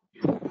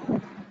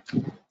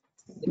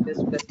this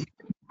specific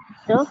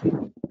So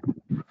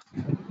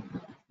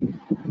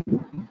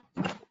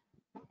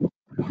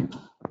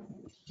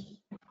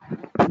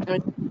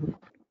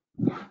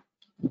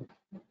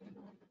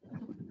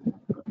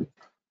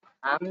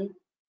am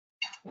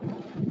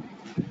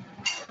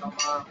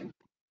comma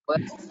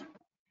was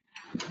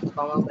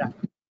comma brand.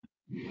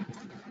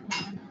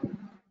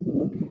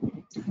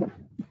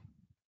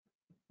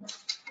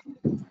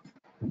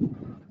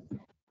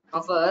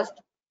 Now first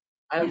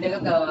I will take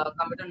a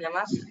computer name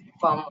as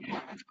common.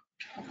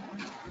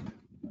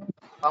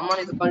 Common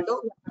is equal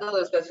to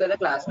the specify the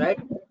class, right?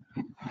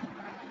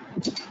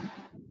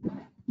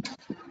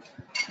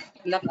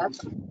 In the class,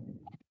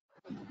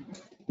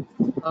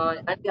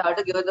 and we have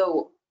to give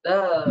the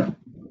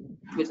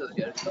bits over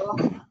here. So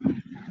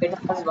it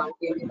has 1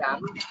 KB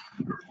RAM,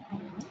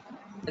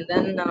 and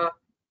then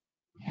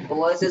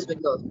OS is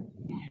Windows,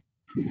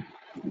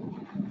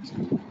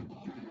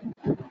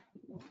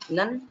 and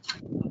then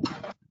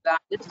brand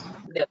is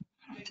Dell.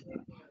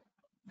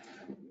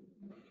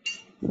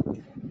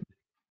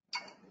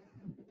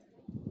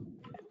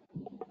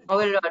 Now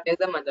we'll take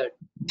the method.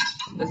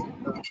 This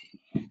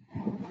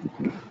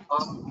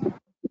com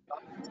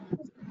dot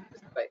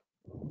specify.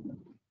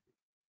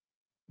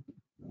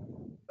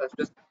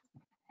 First,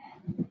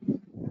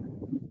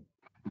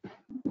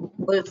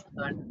 Suppose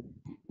oh,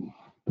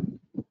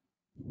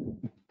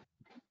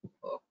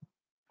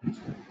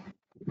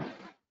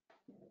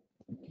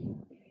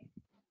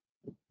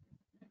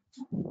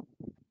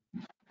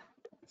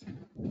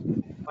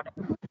 what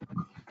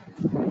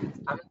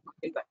I'm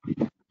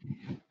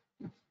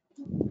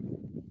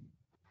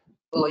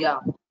oh yeah,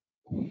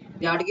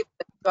 we have to give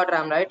dot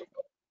RAM, right?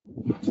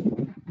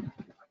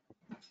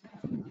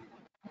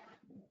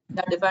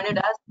 That define it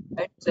as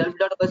right self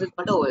dot OS is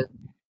not a OS.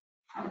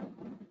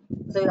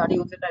 So we have to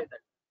use it like that.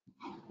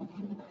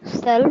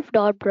 Self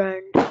dot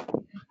brand.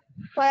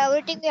 For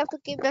everything, we have to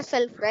keep the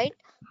self, right?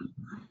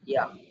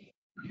 Yeah.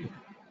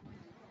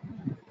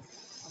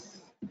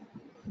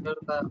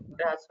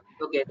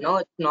 Okay, no,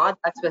 it's not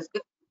that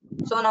specific.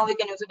 So now we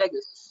can use it like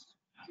this.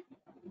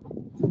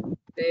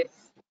 Say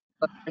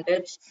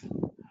percentage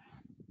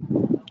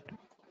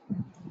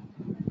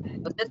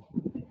process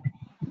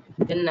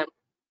in number.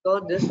 So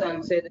this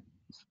I'll say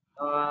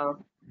uh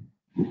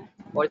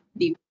what is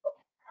TB.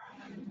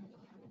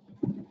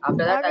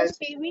 After that What I'll is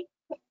say TB?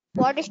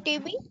 What is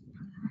TB?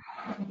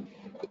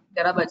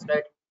 terabytes,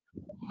 right?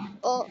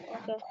 Oh,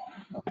 okay.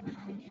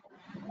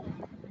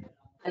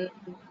 And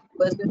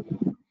first is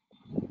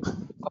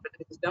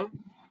operating system,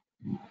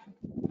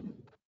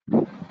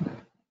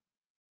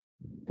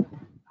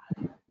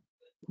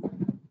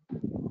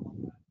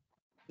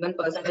 then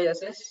percentage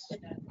SS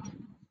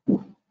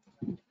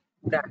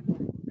brand.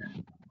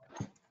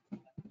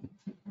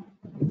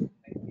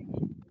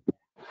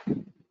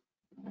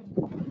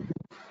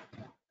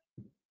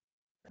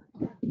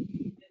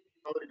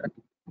 Now we'll try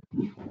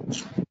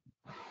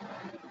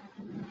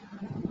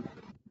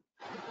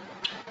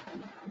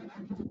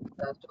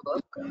that to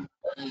work.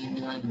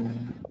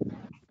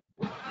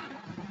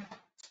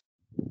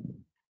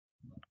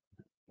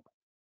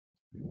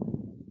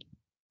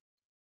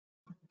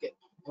 Okay.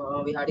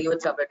 We had to give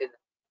it separate.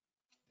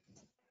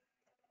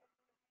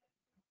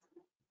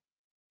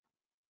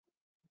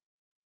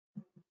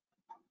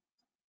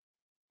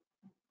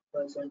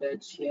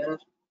 Percentage here,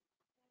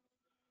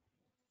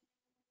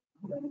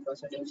 then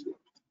percentage here.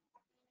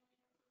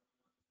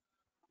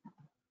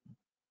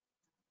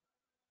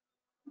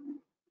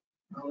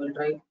 Now we'll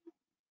try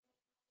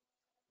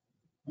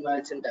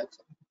wide syntax.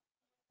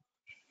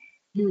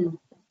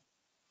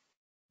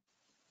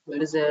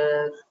 Where is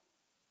there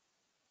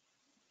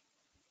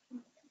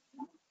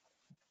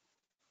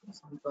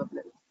some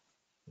problem?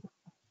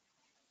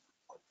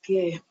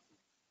 Okay,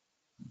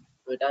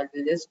 but I'll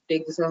just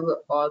take this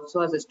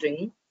also as a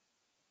string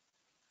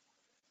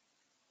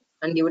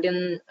and give it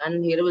in,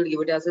 and here we'll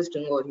give it as a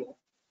string over here.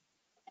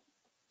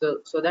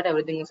 So that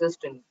everything is a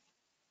string.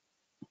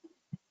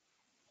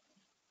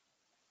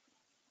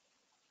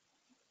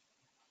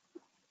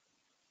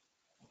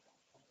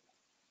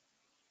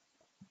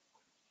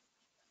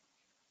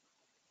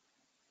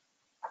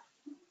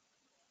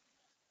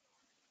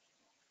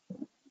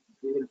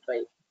 We will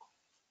try.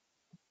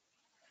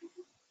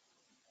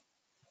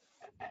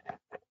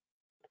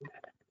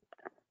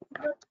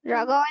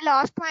 Raghav, I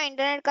lost my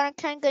internet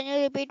connection. Can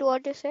you repeat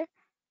what you said?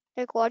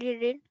 Like what you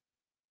did?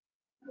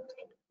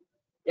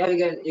 Yeah,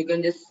 you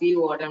can just see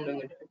what I'm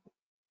doing.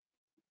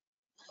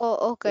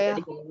 Oh, okay.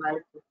 Yeah.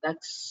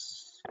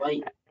 That's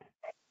why.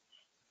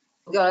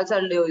 Okay, also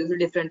I'll use it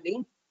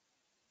differently.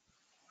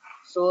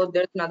 So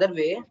there's another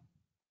way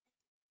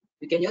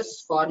we can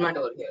use format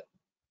over here.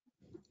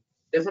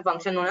 There's a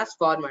function known as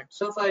format.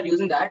 So for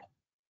using that,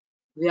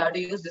 we have to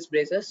use this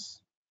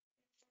braces.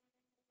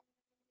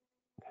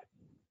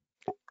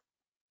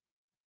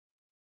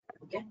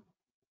 Okay,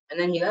 and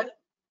then here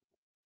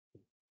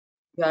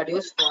we have to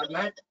use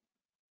format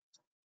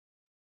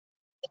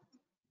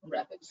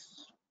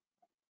brackets.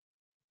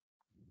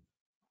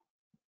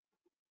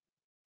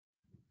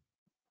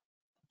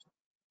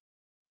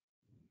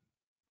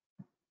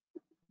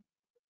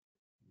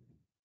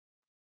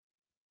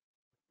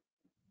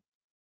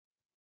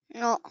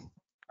 No,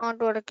 not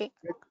working.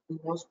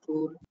 Most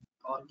two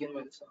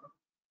arguments.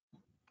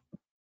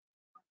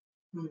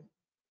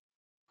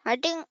 I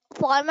think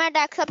format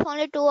accepts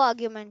only 2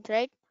 arguments,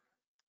 right?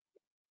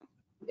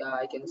 Yeah,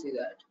 I can see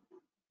that.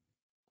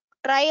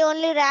 Try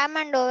only RAM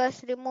and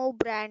OS. Remove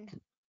brand.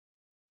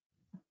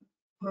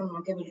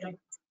 Okay, we'll try.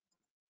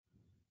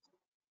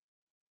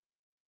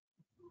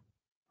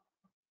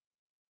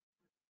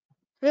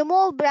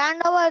 Remove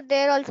brand over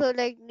there also,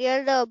 like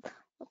near the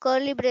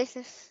curly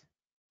braces.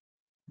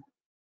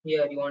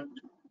 Here you want.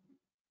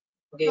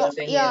 Okay, No, you're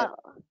saying here.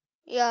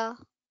 yeah.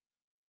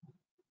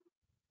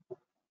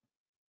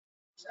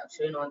 It's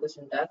actually not the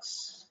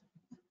syntax.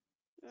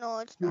 No,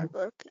 it's not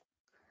working.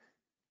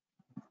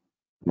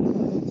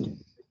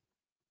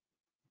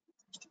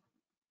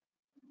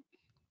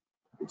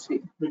 Let's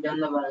see. Return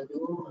the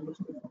value.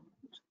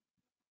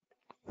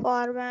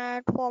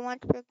 Format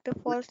spec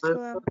defaults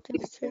to empty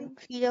string.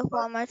 See the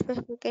format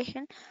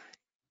specification.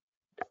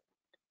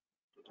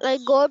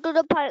 Like go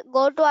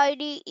to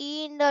IDE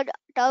in the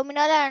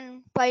terminal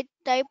and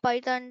type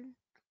Python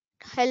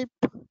help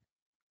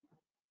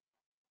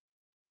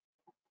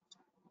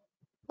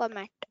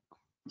format.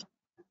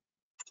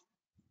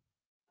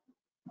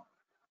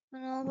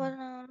 No, but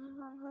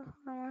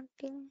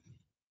formatting.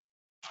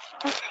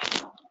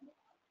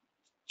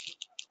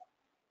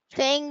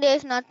 Saying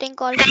there's nothing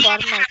called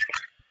format.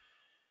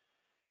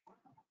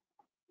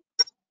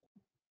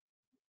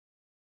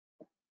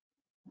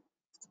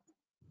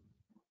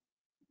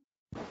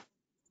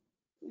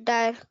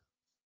 There.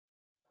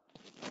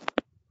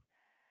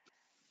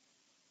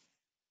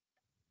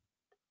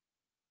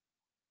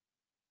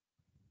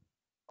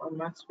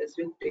 Format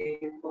specific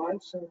data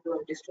points to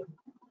register.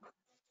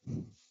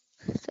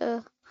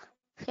 So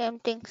same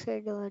thing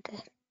said over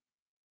there.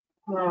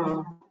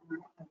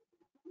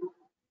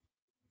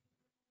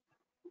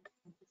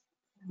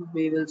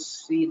 We will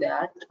see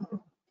that.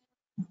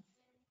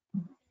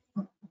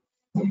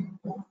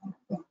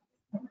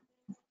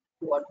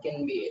 What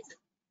can be it?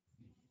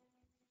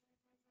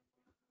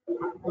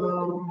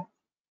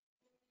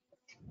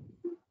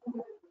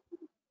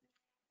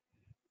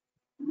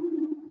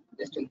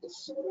 Just take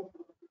this.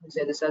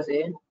 Say this as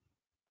A,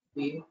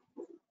 B,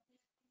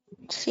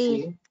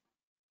 See. C.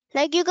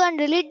 Like you can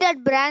delete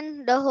that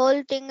brand, the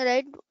whole thing,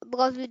 right?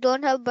 Because we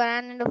don't have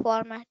brand in the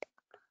format.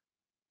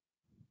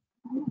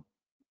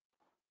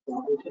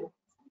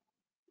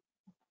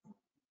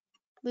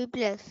 B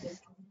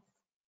plus.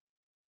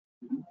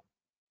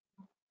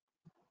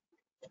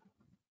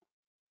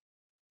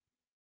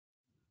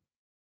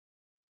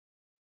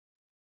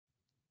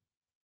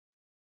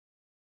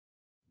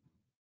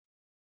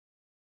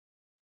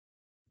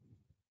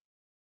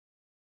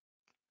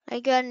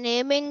 Like you are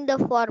naming the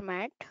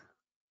format.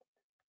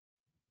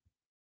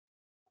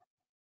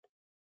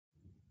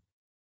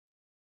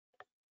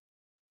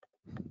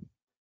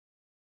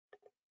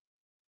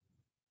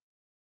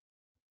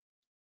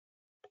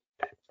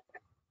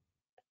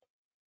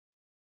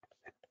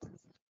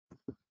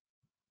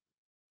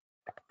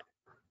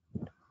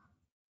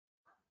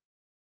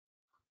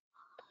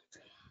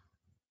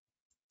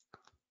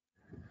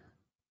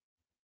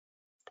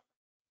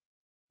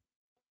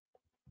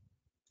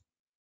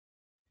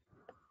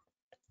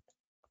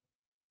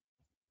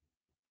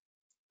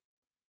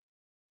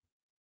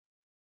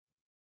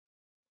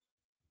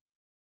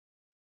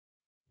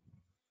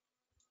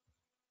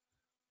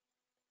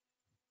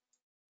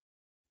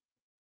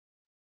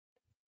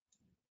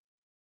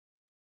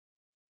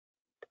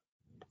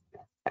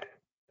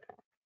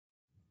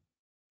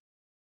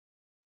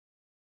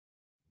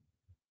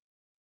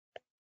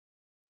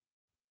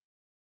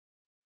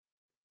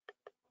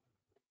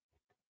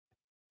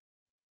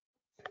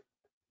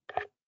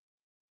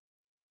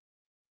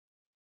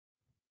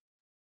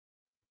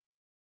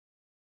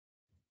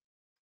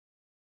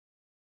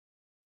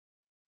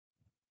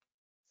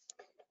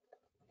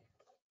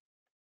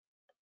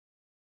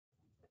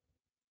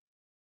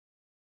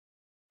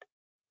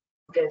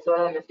 Okay, so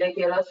the mistake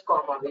here is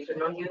comma. We should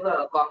not give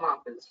a comma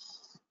after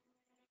this.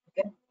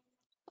 Okay.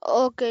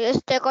 Okay,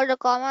 just take out the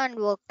comma and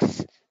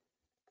works.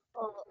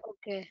 Oh,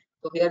 okay.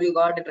 So here you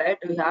got it right.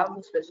 We have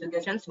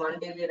specifications: 1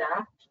 TB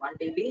RAM, 1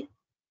 TB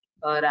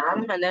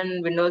RAM, and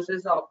then Windows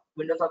is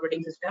Windows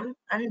operating system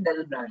and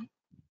Dell brand.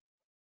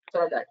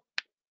 So that.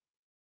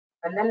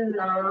 And then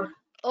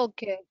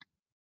Okay.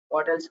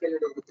 what else can you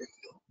do with this?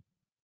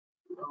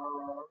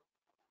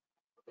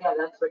 Yeah,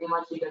 that's pretty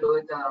much we can do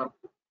with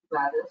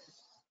classes.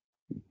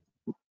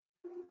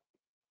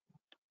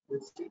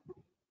 Let's see.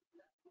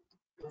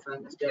 If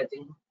I'm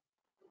mistaken.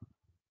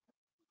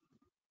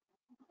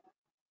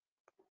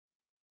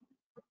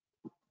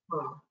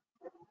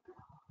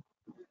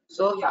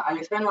 So yeah, I'll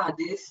explain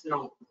this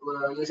now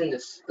using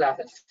this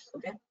classes.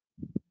 Okay.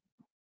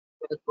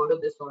 So let's go to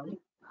this one.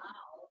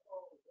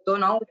 So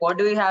now what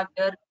do we have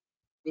here?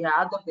 We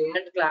have the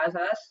parent class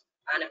as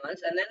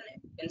animals, and then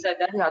inside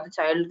that we have the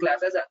child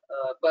class as a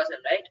person,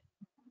 right?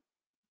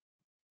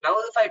 Now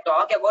if I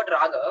talk about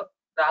Raghav,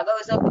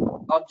 Raghav is a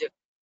object.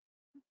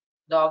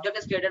 The object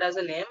is created as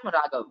a name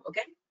Raghav,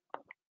 okay?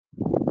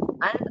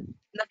 And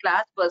the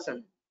class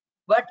person.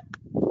 But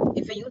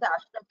if you use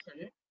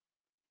abstraction,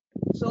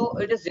 so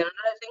it is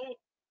generalizing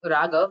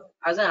Raghav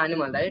as an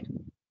animal, right?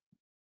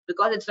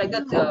 Because it's like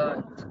the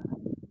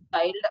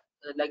child,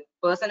 like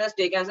person is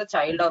taken as a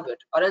child of it,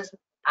 or else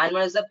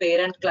animal is the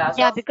parent class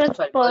Yeah, of, because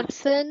sorry,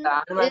 person the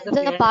animal is is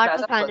the a parent part class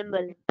of of person.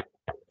 animal.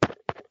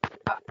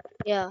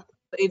 Yeah.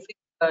 So if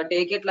you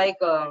take it like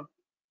uh,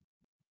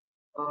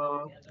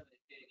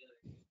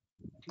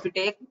 if you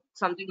take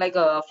something like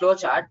a flow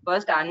chart,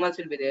 first animals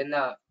will be there in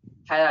the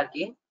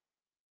hierarchy.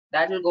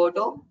 That will go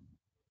to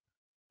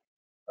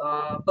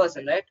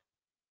person, right?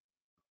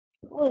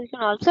 Oh, you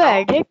can also Now,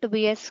 add it to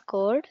VS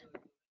Code.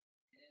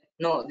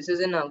 no, this is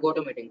in go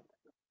to meeting.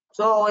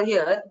 So over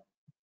here,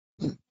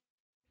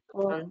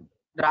 Oh,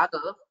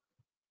 Raghav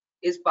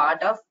is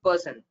part of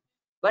person,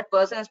 but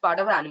person is part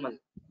of animal.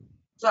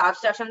 So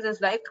abstractions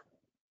is like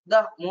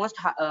the most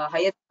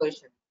highest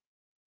position.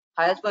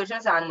 Highest position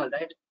is animal,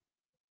 right?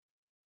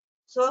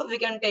 So we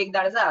can take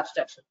that as an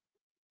abstraction.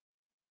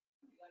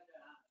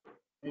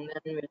 And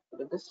then we'll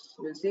do this.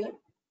 We'll see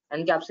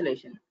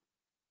encapsulation.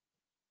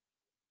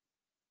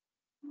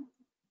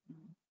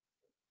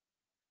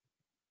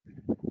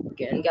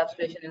 Okay,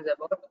 encapsulation is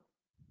about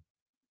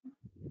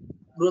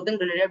grouping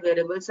related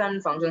variables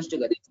and functions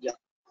together. Yeah.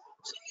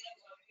 So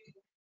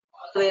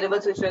all the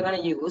variables which we're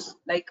gonna use,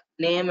 like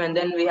name, and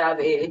then we have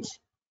age.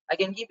 I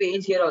can keep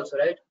age here also,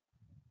 right?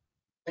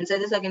 Inside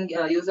this, I can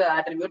use the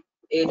attribute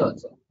age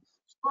also.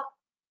 So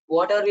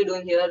what are we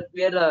doing here?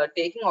 We are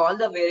taking all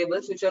the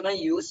variables which are gonna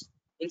use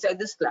inside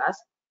this class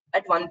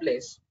at one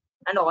place,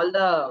 and all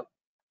the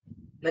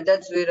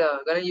methods we're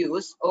gonna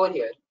use over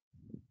here.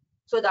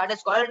 So that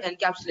is called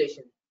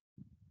encapsulation.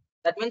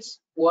 That means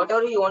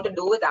whatever you want to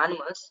do with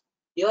animals,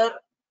 you're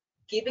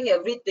keeping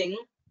everything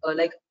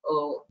like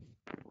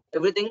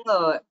everything,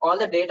 all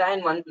the data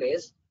in one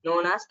place,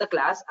 known as the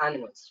class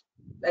animals,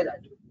 like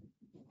that.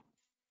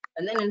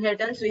 And then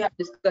inheritance, we have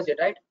discussed it,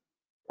 right?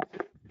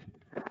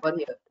 Over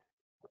here,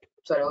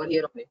 sorry, over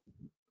here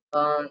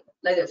only.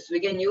 Like this,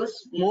 we can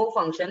use move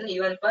function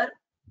even for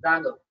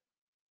Raghav,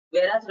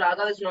 whereas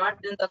Raghav is not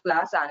in the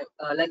class,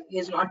 like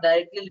he's not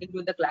directly linked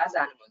with the class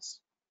animals.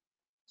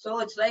 So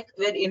it's like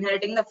we're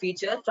inheriting the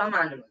feature from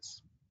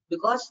animals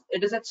because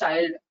it is a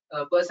child.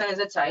 Person is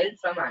a child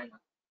from animal.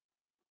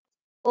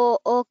 Oh,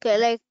 okay.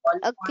 Like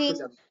a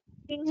Polymorphism.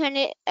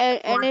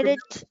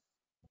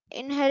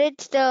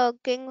 inherits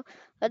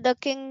the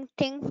king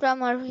thing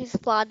from his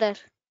father.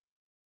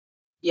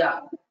 Yeah.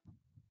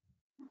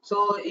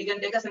 So you can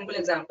take a simple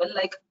example,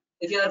 like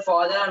if your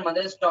father or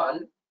mother is tall,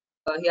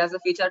 he has a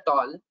feature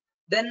tall,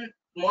 then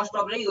most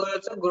probably you will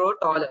also grow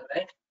taller,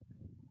 right?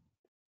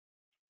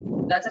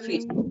 That's a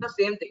feature. Mm. The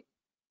same thing.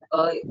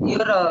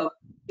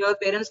 Your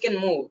parents can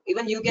move,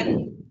 even you can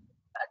move.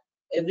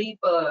 Every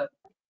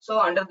so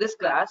under this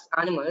class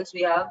animals,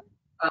 we have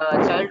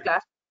child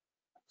class.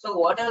 So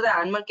whatever the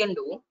animal can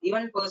do,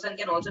 even person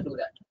can also do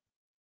that.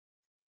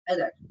 Like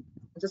that.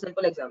 It's a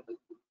simple example.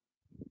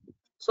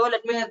 So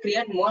let me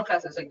create more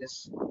classes like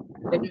this.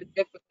 Let me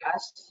create a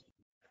class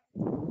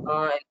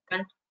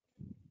elephant,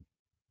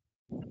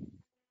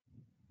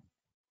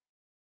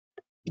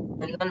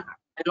 and then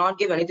I'll not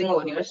give anything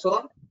over here.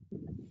 So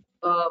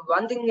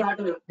one thing you have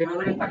to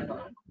remember in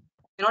Python,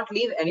 cannot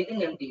leave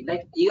anything empty.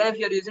 Like even if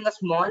you're using a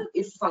small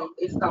if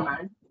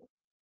command,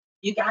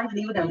 you can't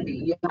leave it empty.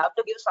 You have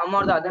to give some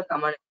or the other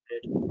command in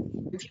it.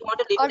 If you want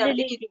to leave Or it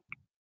empty, delete it.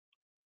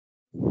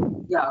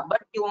 yeah,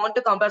 but you want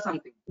to compare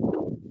something,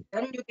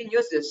 then you can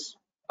use this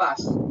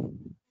pass.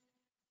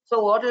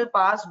 So what will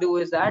pass do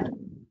is that,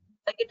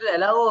 like it will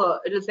allow,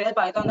 it will say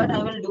Python that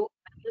I will do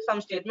some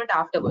statement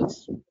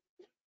afterwards,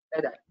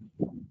 like that.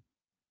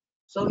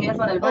 So here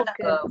for elephant,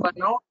 Okay. for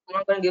now, I'm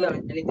not going to give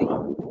anything.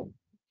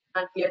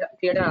 I'll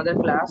create another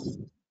class,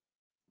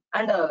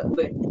 and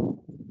wait,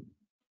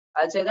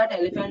 I'll say that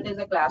elephant is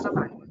a class of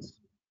animals.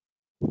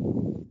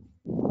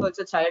 So it's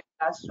a child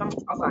class from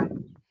of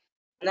animals.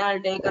 And then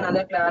I'll take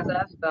another class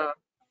as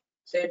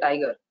say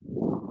tiger.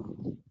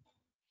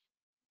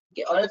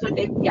 Okay, or else I'll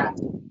take cat.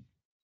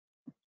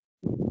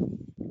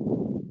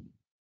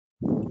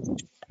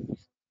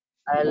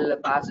 I'll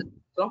pass it.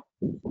 So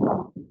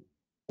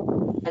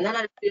and then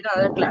I'll create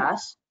another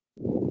class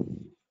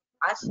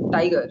as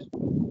tiger.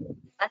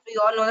 And we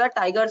all know that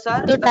tigers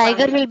are So the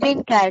tiger family of will be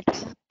in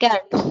cats.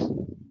 Cats.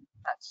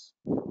 cats.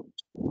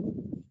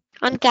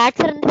 And cats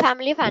are in the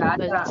family of Cats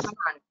are animals. some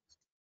animals.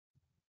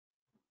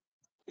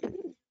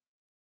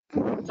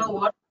 So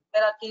what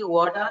hierarchy,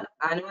 what are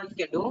animals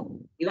can do,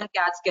 even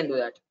cats can do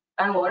that.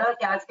 And what are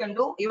cats can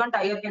do, even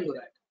tiger can do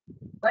that.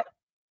 But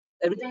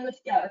everything which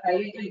tiger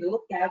can do,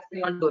 cats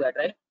cannot do that,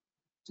 right?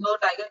 So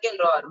tiger can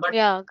roar, but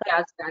Yeah, correct.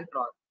 cats can't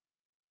roar.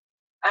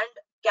 And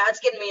cats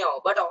can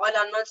meow, but all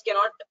animals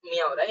cannot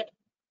meow, right?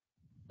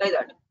 Like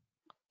that.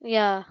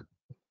 Yeah.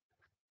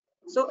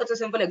 So it's a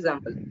simple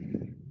example.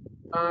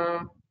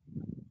 Uh,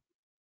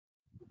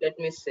 Let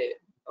me say.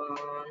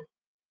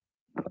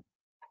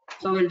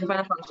 So we'll define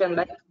a function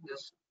like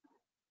this.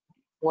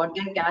 What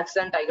can cats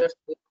and tigers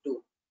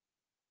do?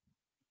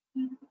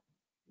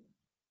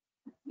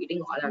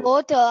 Eating all animals.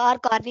 Both are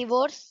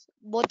carnivores.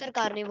 Both are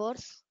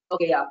carnivores.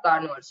 Okay, yeah,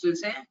 carnivores. We'll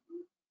say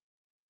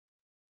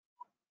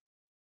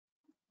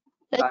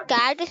Like carnivores.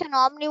 cat is an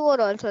omnivore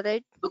also,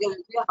 right? Okay, we'll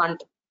say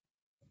hunt.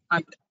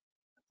 Hunt.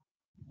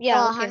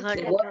 Yeah, okay, Hunt.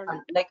 They hunt. both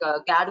hunt. Like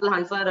cat will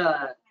hunt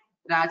for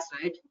rats,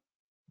 right?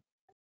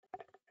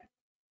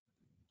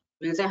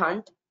 We'll say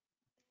hunt,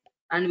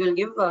 and we'll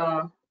give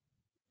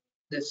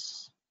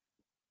this.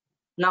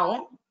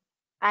 Now,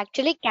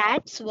 Actually,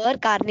 cats were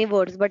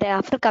carnivores, but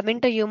after coming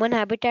to human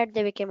habitat,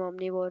 they became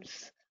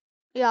omnivores.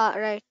 Yeah,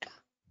 right.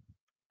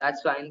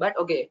 that's fine. But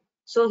okay.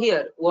 So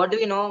here, what do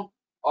we know?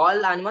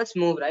 All animals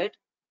move, right?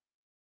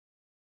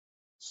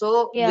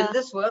 So will Yeah.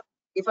 this work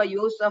if I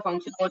use a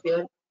function over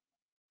here?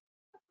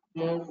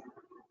 Move.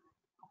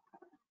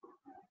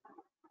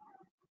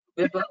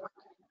 Will it work?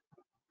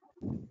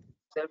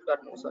 Self dot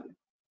move. Sorry.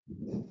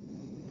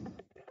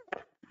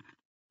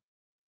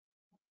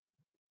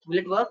 Will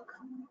it work?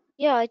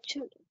 Yeah, it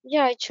should.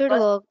 Yeah, it should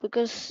Because work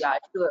because yeah,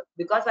 sure.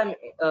 Because I'm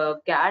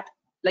cat,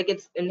 like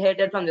it's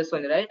inherited from this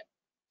one, right?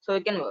 So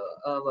it can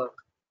work.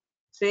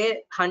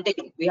 Say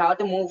hunting, we have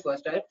to move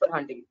first, right? For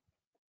hunting.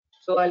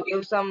 So I'll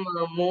give some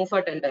move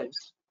for 10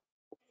 times.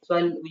 So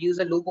I'll use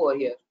a loop over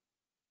here.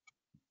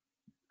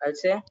 I'll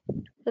say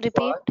Repeat.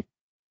 for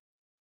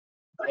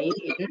I in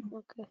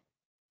Okay.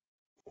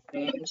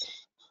 range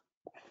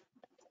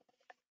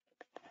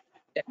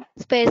 10.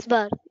 Space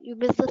bar. You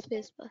missed the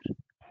space bar.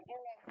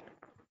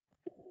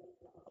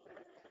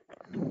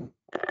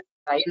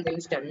 I in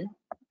range 10.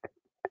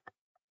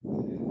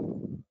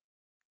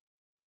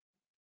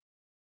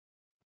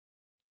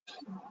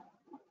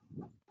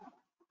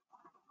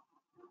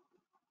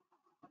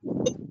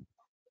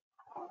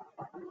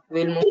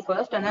 We'll move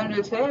first and then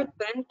we'll say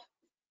print.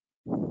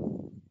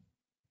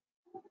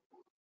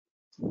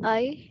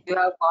 I. You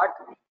have got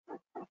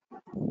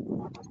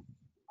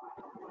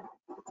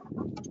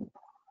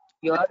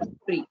your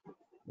tree.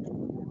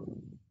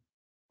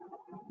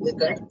 Is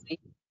that tree?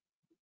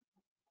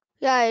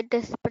 Yeah, it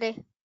is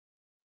spray.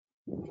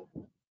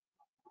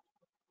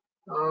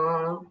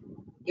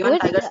 Even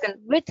tigers can.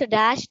 With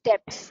dash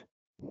steps.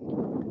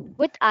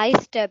 With I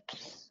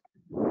steps.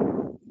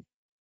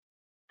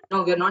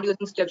 No, we're not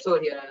using steps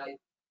over here.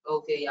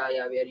 Okay,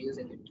 yeah, we are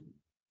using it.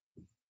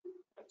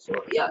 So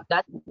yeah,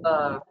 that's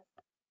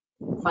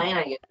fine,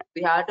 I guess.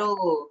 We have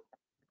to.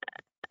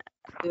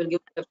 We will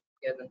give steps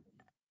here then.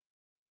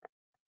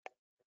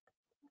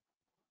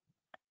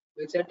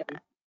 We'll say 10.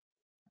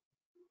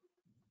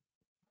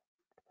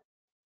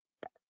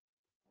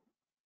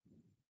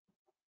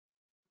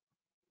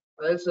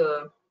 Else,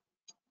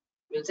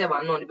 we'll say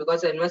 1 only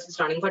because the inverse is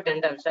running for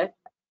 10 times, right?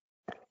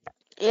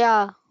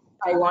 Yeah.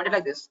 I want it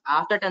like this.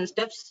 After 10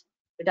 steps,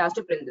 it has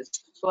to print this.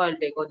 So I'll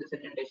take out this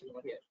indentation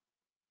over here.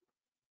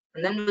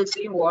 And then we'll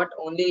see what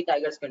only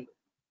tigers can do.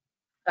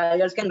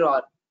 Tigers can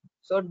roar.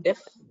 So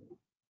diff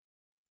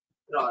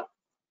roar.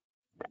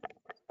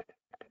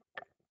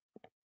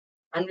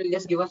 And we'll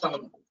just give a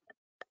sound.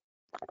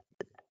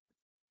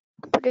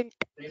 Print.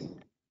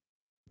 Print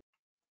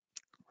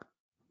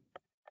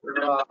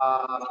roar.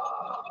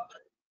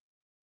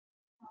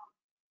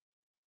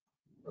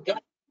 Okay.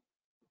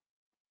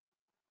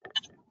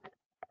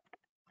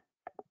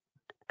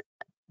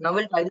 Now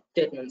we'll try the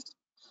statements.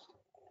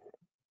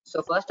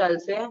 So first I'll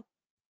say,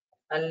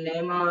 I'll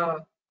name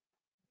a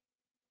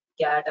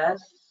cat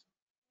as,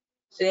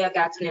 say a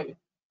cat's name.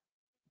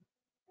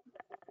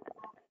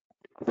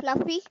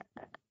 Fluffy.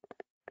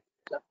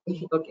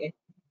 Fluffy. Okay.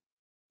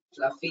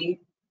 Fluffy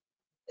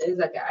is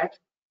a cat.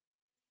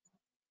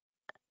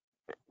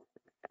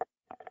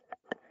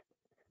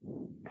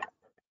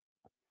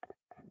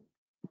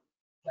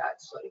 Cat,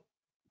 sorry.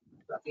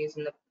 Fluffy is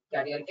in the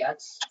carrier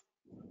cats.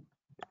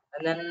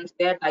 And then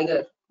say a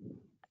tiger.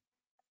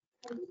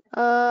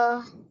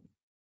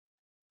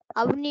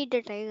 Avni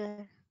the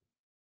tiger.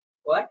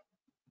 What?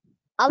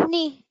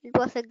 Avni. It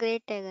was a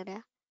great tiger.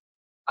 Yeah.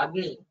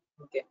 Agni.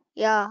 Okay.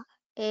 Yeah.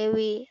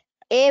 AVNI.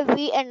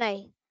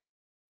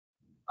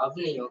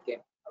 Avni. Okay.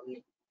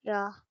 Avni.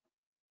 Yeah.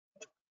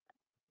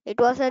 It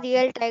was a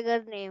real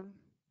tiger name.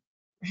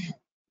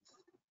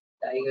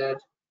 Tiger.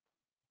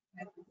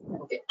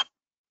 Okay.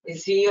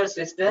 Is she your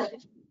sister?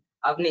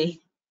 Avni.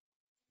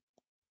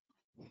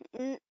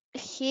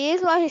 She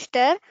is my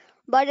sister,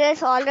 but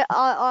there's also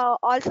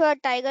a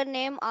tiger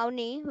named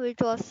Avni,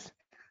 which was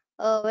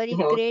a very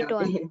Okay, great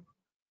one. okay.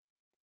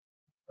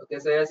 Okay,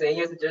 so you're saying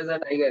your sister is a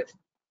tiger.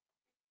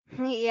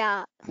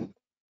 Yeah.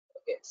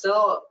 Okay,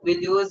 so we'll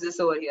use this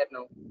over here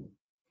now.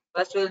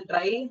 First, we'll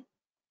try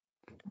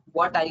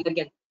what tiger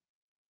can.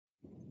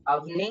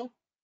 Avni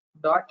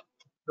dot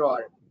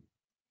roar.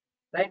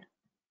 Right?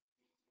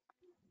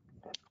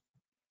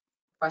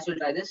 First, we'll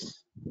try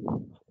this.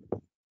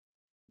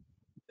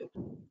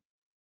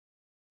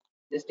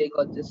 Just take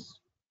out this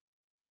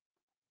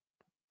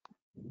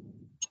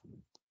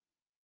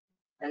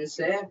and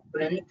say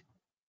print.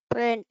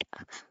 Print.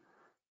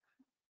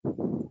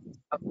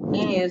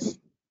 Avni is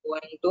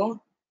going to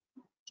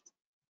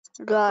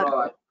Roar.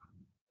 roar.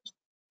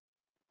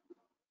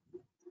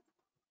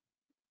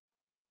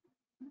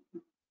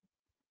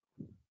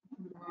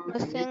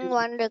 Missing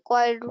one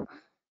required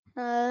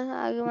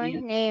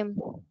argument name.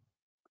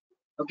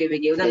 Okay, we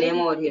gave the See? name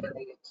over here,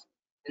 I guess.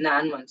 In the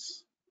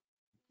animals.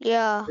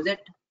 Yeah. Is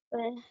it?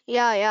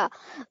 Yeah.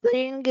 We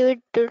didn't give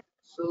it to.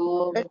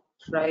 So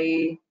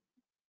try.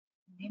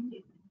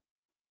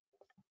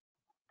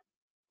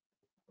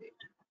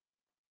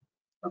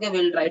 Okay,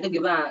 we'll try to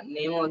give a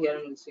name over here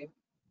and we'll see.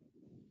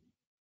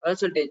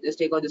 Also, just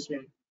take out this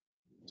name.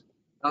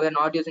 Now we're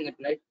not using it,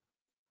 right?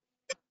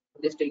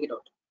 Just take it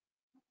out.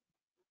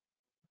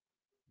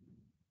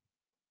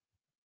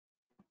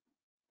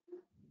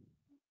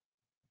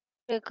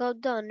 Take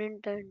out the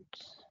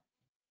unintents.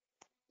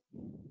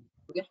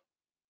 Okay.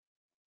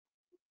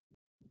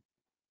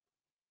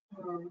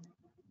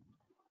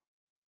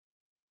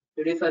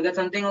 Did we forget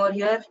something over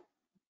here?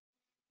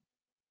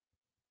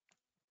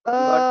 We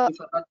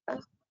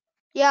forgot.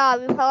 Yeah,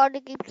 we forgot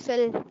to keep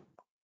self.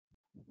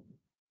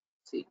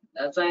 See,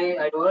 that's why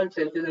I told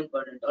self is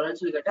important, or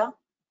else we get a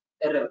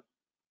error.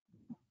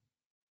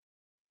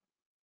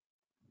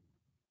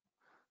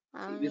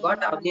 See, we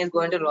got Avni is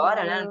going to roar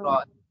and then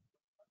roar.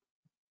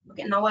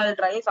 Okay, now I'll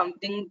try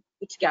something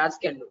which cats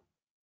can do.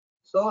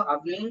 So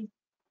Avni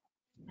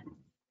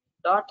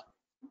dot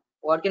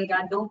what can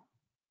cat do?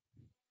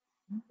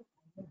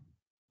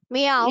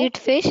 Meow. Eat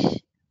fish.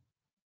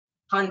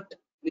 Hunt.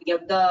 We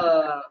kept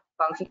the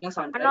function as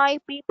hunt, right? Annoy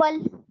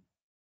people.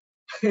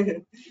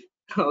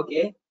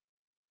 Okay.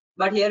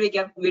 But here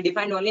we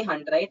defined only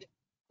hunt, right?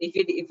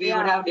 If we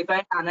would Yeah. have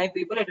defined annoy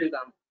people, it will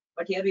come.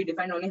 But here we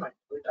defined only hunt.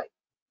 We'll try.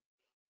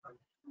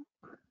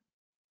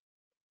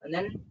 And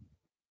then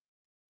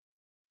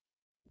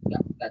yeah,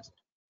 that's it.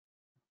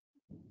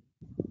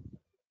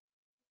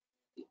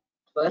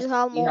 You First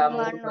have you moved have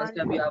moved one one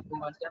step, one. you have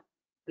moved one step,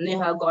 and you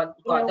have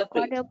You got have the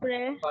caught prey. your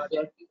prey. Got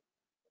your prey.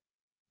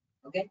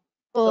 Okay.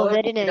 Oh, So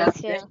very it has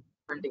nice. Yeah. finished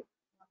hunting.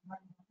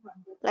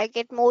 Like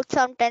it moved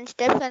some 10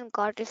 steps and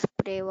caught his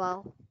prey.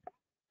 Wow.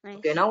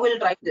 Okay, Nice. now we'll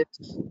try this.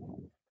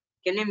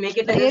 Can you make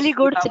it like Really this?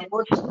 You good have sense.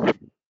 moved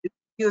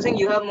using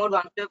you have moved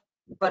one step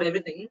for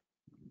everything.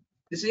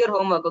 This is your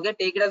homework, okay?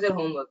 Take it as your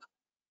homework.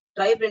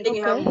 Try printing,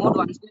 you have Okay. moved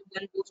one step,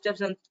 then two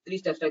steps and three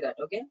steps like that,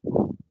 okay?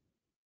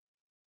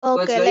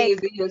 So it's Okay, very like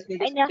easy, you just need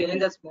to in a, change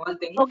the small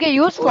thing Okay.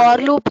 Use over for here.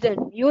 loop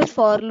then. Use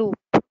for loop.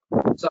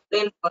 So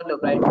plain for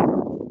loop, right?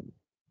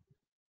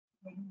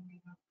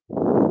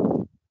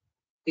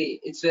 See,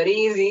 it's very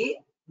easy.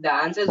 The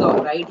answers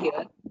are right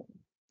here.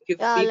 If you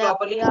yeah, see like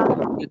properly, yeah,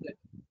 you get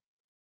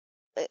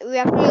we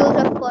have to use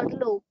a for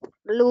loop.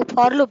 Loop.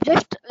 For loop.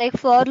 Just like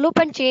for loop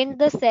and change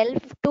the self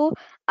to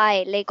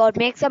I. Like or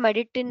make some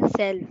edit in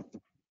self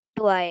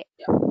to I.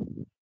 yeah,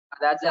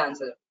 that's the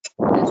answer.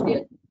 Just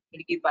get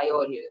it keep I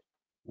over here.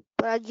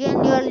 But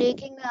again, you are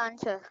leaking the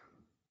answer.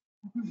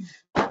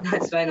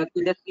 That's fine.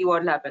 Okay, just see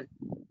what happened.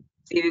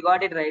 See, we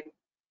got it right.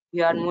 We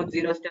had moved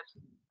zero steps.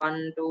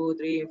 1, 2,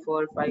 3,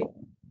 4, 5,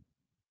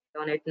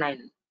 7, 8,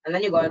 9. And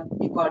then you got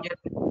your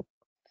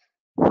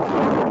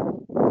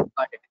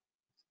got it.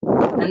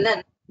 And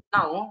then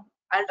now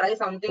I'll try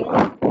something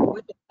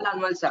which all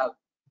animals have.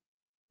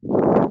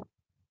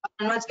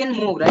 Animals can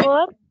move, right?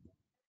 For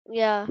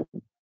yeah.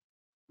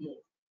 Move.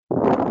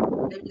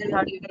 Then we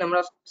have to use the number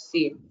of steps.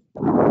 See,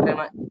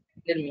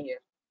 tell me here.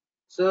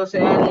 So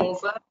say I'll move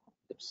for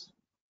steps.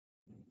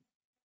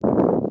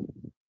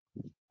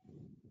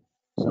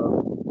 So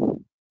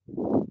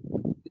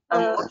I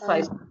moved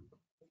 5 steps.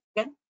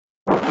 Okay.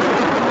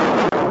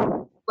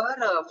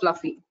 For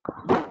Fluffy.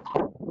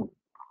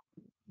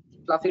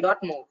 Fluffy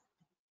dot move.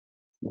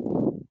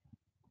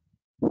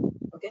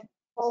 Okay.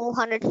 Oh,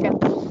 100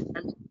 steps.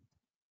 And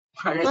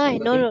 100 Ay, steps.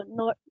 no, Okay. no,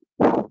 no.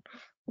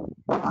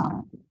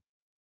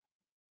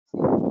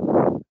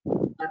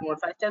 You have more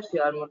 5 steps.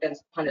 You have more 10,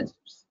 100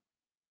 steps.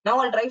 Now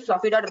I'll try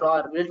Fluffy dot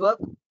roar. Will it work?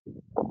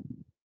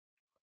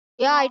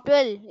 Yeah, it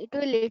will.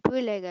 It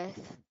will, I guess.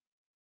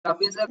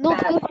 Fluffy is a No,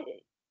 cat. because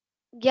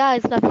yeah,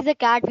 Snuffy is a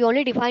cat. We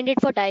only defined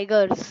it for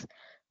tigers.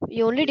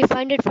 We only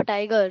defined it for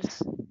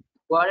tigers.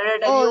 What did I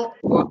tell Oh, you?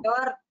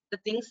 Whatever the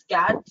things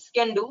cats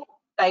can do,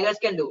 tigers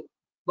can do.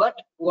 But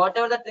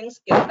whatever the things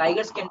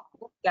tigers can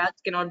do,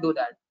 cats cannot do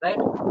that, right?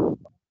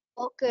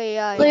 okay,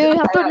 yeah, So If yeah. you you're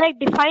have to tiger, like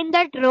define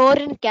that roar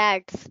in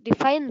cats.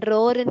 Define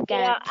roar in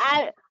Yeah, cats.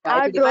 yeah,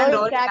 if you add define roaring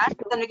roaring cats cat,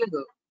 too. then we can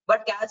do.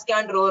 But cats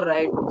can't roar,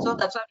 right? So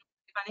that's why I'm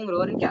defining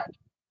roaring cat.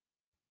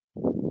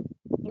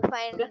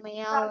 Okay? Define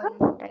meow Raghav,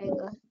 and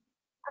tiger.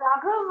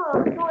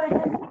 So it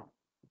is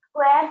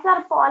squares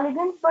are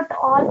polygons, but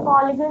all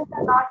polygons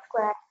are not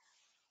squares.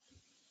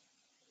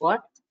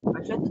 What?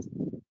 Ashwin?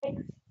 Like,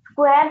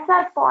 squares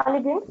are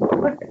polygons,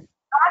 but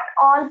not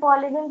all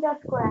polygons are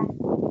squares.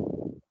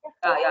 Just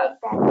Yeah, go yeah. with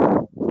that.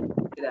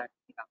 See that.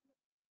 Yeah.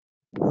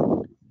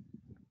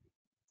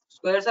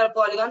 Squares are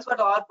polygons, but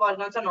all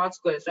polygons are not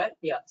squares, right?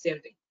 Yeah,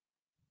 same thing.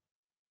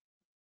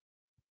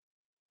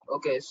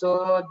 Okay,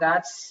 so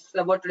that's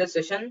about today's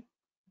session.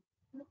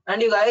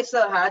 And you guys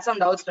had some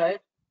doubts, right?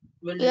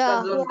 We'll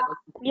discuss Yeah, those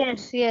doubts.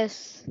 Yes,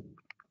 yes.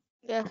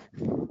 yeah.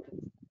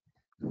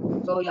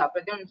 So yeah,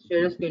 Pratyam, share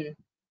your screen.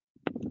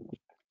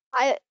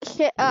 I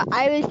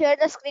will share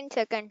the screen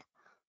second.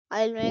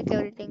 I'll make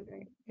everything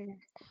ready.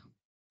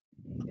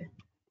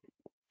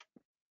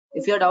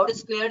 If your doubt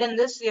is cleared in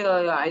this,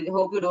 I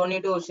hope you don't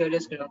need to share your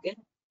screen, okay?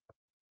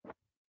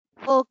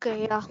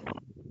 Okay, yeah.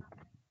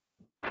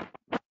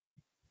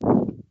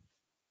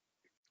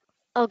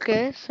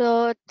 Okay,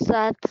 so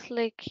that's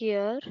like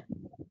here.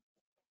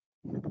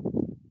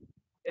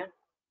 Okay.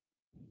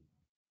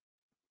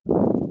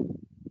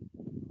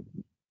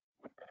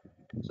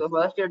 So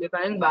first you're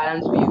defining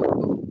balance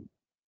view.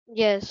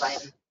 Fine.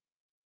 Yes.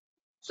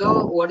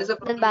 So what is the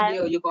Then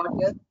problem you got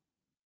here?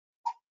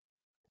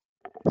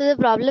 so the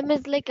problem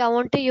is like I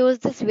want to use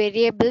this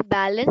variable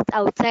balance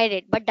outside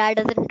it, but that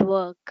doesn't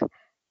work.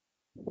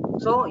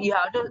 So you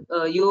have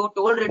to, you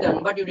told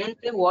return, but you didn't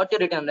say what you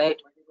return, right?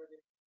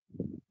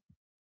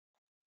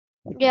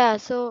 Yeah,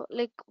 so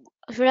like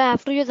should I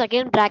have to use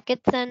again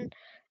brackets and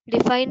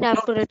define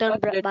No, after just return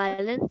write return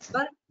balance?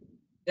 bar,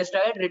 just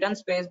write return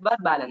space bar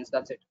balance.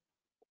 That's it.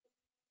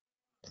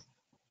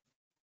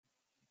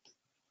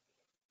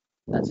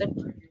 That's it.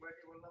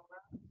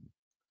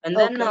 And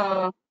then,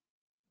 Okay.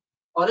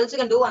 or else you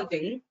can do one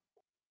thing.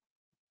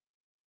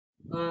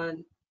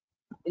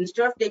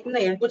 Instead of taking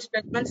the input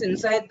statements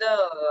inside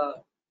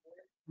the,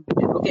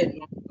 okay,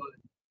 no,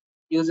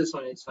 use this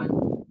one. It's fine.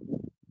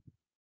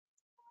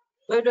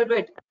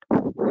 Wait.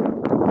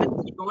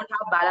 You don't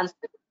have balance.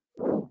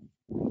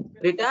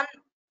 Return,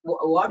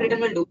 what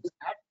return will do is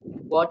that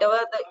whatever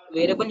the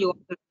variable you want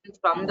to return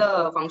from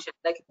the function,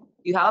 like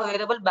you have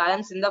variable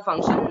balance in the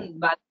function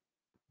balance.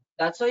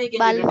 That's why you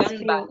can Balance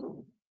return balance.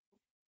 view.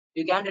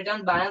 You can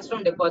return balance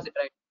from deposit,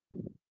 right?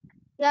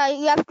 Yeah,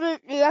 you have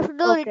to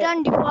do Okay.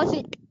 return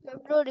deposit. You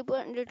have to do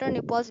return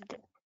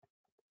deposit.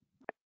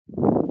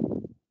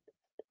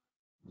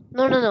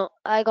 No.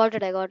 I got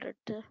it.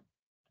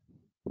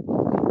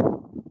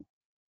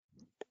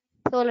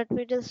 So let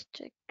me just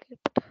check it.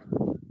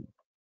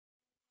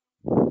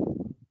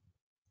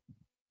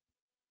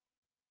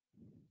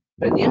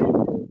 Pradyan?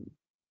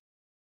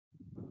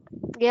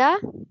 Yeah,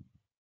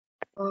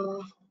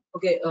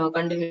 Okay,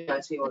 continue.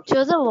 I'll see it what.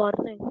 shows a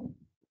warning.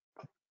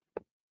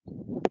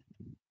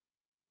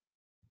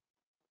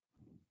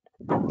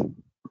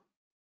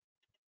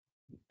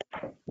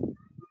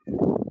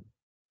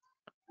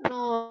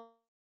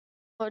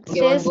 No, it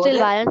Okay, says once go still there.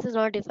 balance is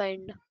not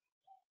defined.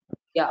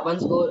 Yeah,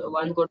 once go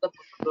to the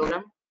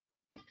program.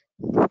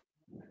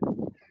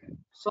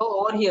 So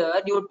over here,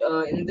 you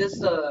in this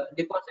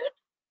deposit,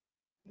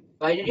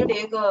 why did you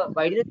take a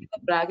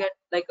bracket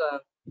like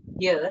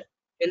here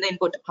in the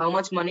input? How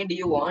much money do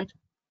you want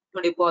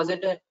to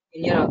deposit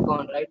in your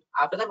account, right?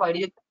 After that, why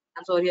did you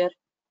answer over here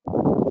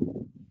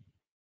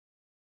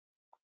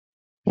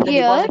in the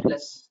Here, deposit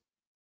plus?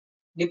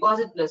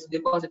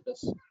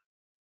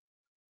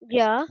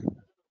 yeah,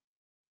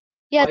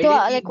 yeah. Why So do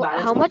you like, keep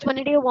balance how over much there?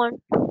 money do you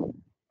want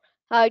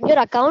in your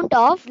account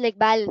of like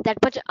balance that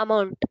much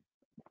amount?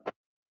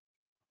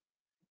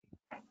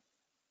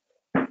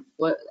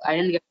 Well, I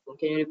didn't get you.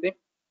 Can you repeat?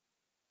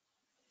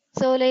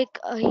 So like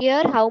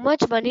here, how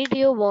much money do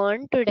you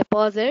want to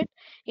deposit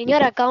in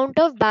your account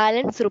of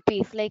balance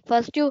rupees? Like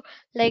first you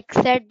like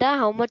set the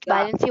how much Yeah,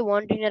 balance you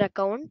want in your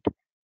account.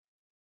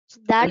 So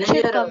and that then should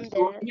you're come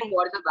there. showing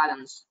what is the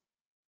balance.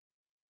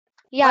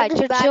 Yeah, What it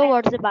is should show balance?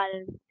 what is the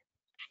balance.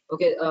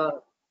 Okay,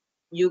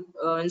 you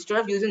instead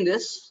of using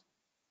this,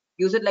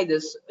 use it like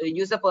this.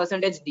 Use the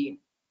percentage D.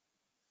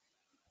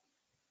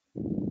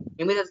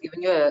 Maybe that's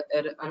giving you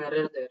an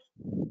error there.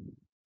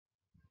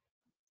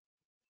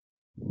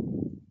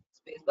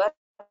 Spacebar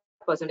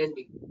percentage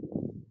D.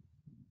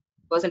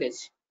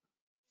 Percentage.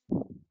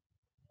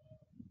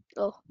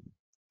 Oh,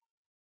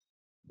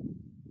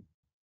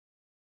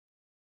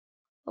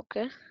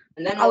 okay.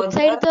 And then over here,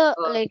 Outside the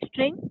like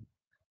string,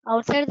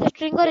 outside the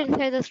string or yeah,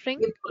 inside the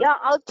string? keep, Yeah,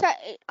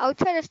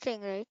 outside the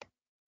string, right?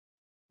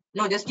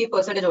 no, just keep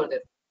percentage over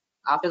there.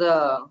 After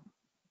the,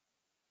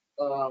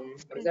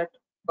 what is String. that?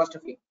 First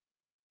of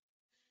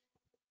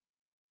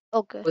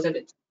Okay.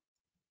 percentage.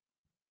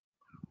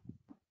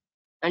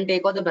 And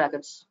take out the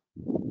brackets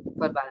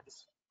for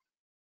balance.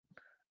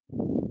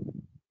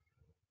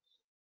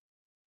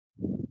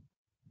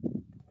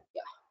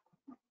 Yeah.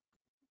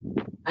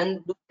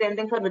 And do the same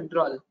thing for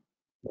withdrawal.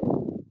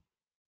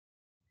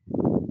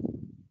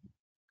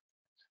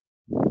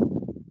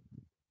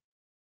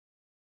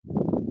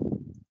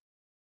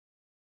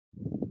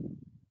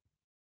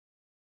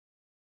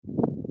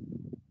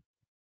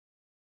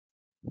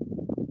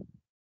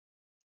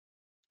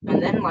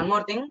 And then one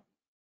more thing.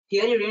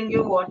 Here you didn't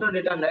give what to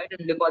return, right?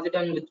 And deposit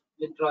and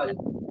withdrawal.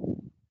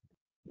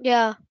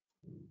 Yeah.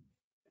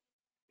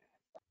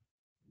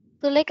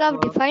 So like I've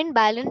Uh, defined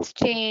balance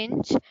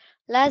change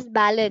last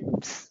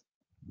balance.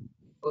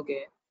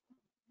 okay.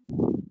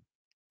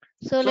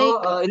 So So like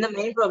in the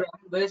main program,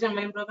 where is your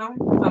main program?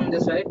 From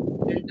this, right?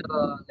 And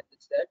like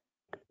it's there.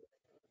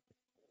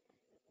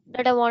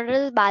 that I wanted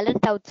is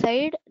balanced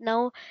outside.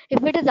 Now,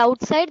 if it is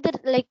outside, then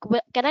like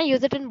can I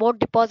use it in both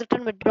deposit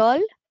and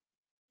withdrawal?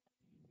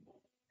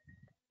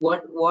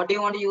 What do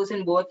you want to use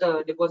in both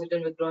deposit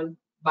and withdrawal?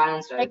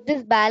 Balance, right? Like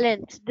this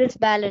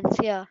balance,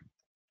 yeah.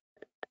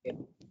 Okay.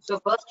 So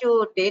first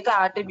you take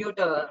a attribute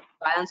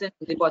balance and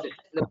deposit.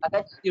 In the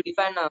brackets, you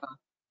define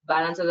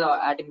balance as a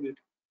attribute.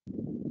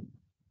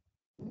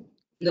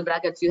 In the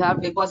brackets, you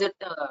have deposit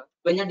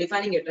when you're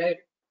defining it, right?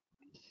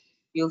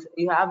 You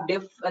have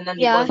diff and then Yeah,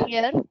 deposit.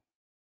 here.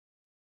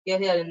 Here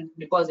in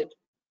deposit,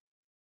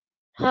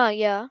 Huh,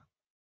 yeah.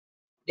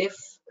 diff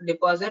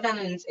deposit,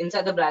 and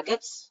inside the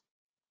brackets,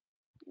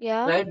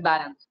 Yeah. right,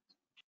 balance.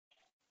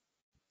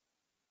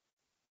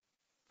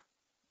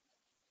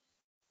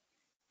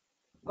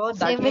 So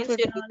that Same with means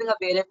you're withdrawal. using a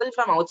variable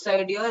from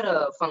outside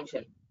your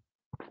function.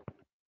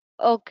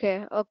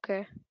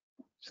 Okay.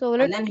 So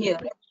And let then here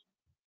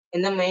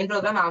in the main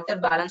program after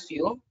balance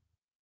view,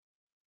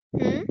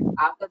 hmm?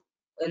 after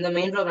in the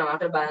main program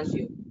after balance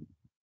view,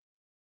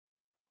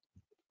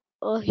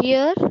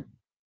 Here.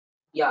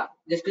 yeah,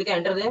 just click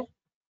enter there.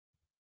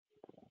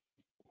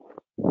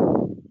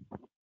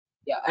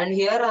 Yeah, and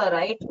here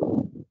right.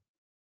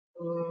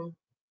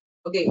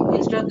 Okay,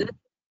 instead of this,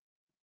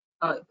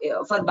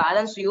 yeah, for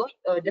balance view,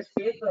 just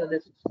take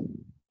this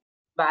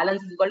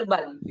balance is equal to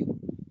balance view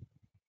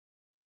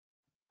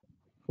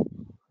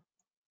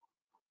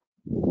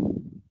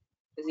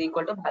is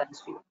equal to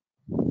balance view.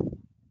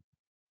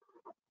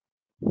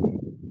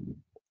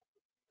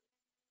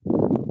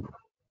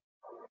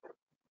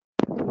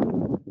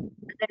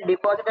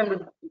 deposit and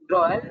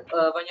withdrawal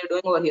when you're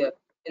doing over here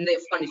in the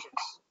if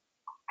conditions.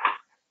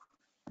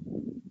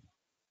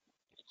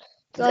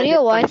 Sorry, Inside the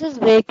your if voice is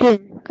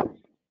breaking.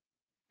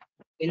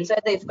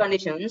 inside the if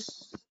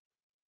conditions,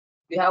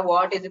 you have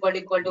what is equal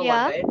to 1,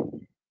 Yeah. right?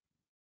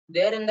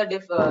 There in the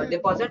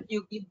deposit,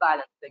 you keep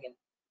balance again.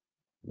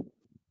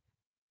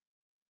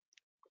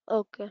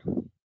 Okay.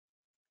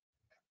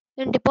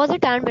 In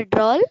deposit and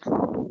withdrawal.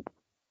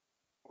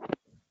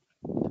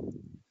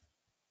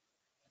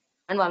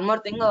 And one more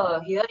thing,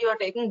 here you are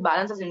taking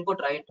balance as input,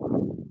 right?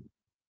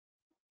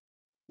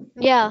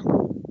 Yeah.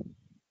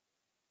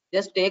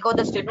 Just take out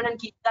the statement and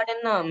keep that in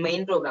the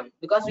main program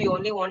because we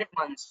only want it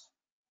once.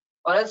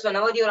 Or else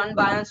whenever you run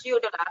balance, you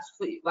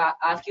will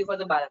ask you for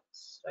the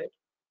balance, right?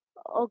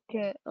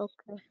 Okay.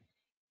 Okay.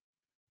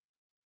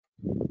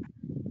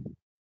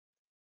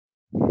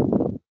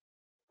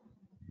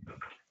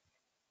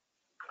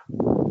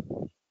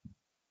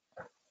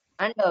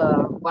 And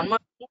one more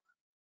thing,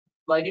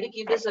 why did you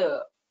keep this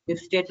if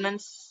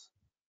statements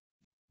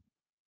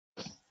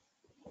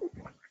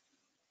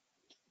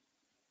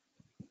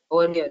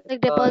over here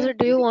Like deposit.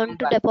 Do in you define want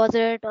to balance?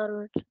 deposit or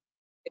what?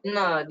 In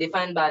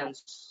define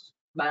balance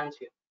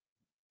here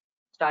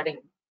starting,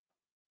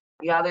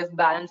 you have if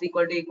balance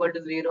equal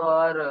to 0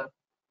 or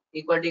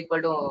equal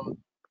to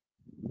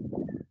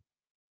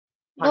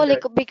No,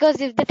 like 100.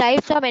 because if the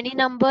types have any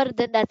number,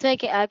 then that's why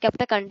I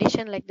kept a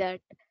condition like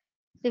that.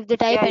 If they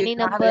type Yeah, you any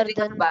can have number,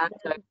 anything on the then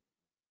balance, right?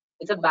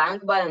 It's a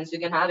bank balance. You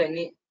can have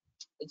any.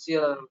 It's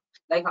your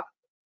like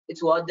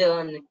it's what they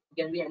earn. It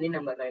can be any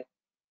number, right?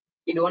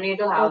 You don't need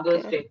to have those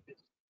okay.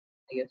 statements,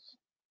 I guess.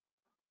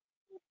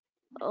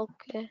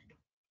 Okay.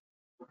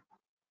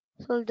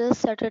 So I'll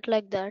just set it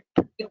like that.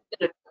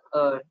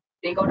 Uh,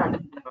 take out under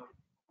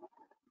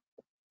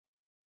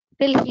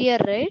Till here,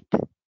 right?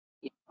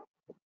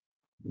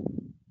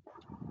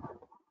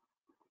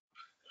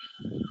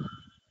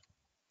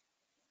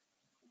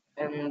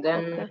 and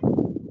then Okay.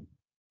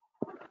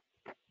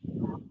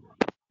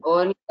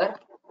 over here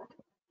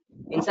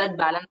inside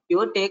balance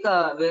you take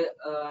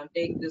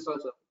this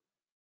also,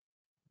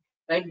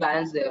 right?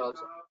 Balance there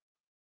also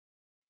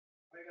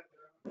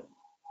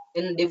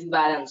in diff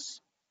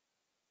balance.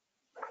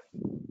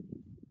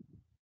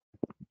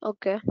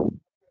 Okay.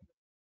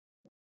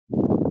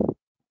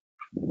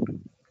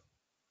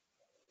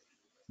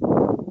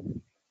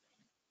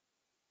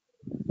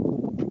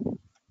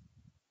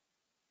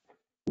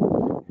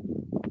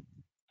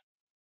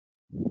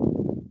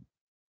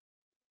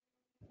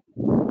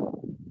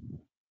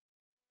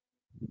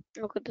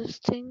 Okay, this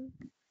thing.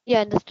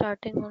 Yeah, in the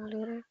starting only,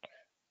 right?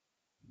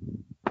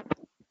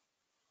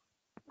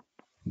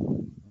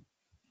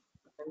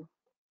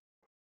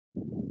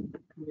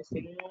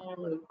 Missing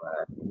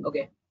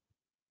okay,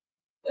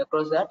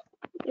 across that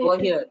over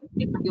It, here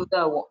it will give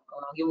the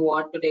give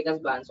what to take as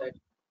balance, right?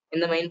 In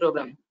the main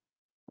program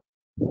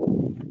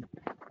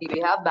if we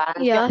have balance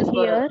yeah,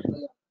 underscore here.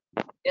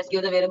 just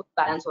give the variable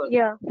balance over there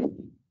Yeah.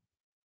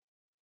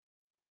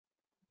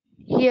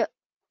 Here.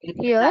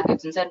 inside Here.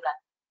 brackets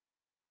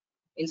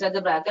inside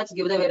the brackets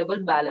give the variable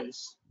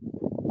balance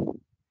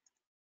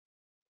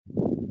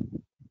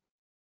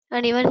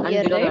And even and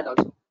here, below right? that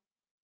also.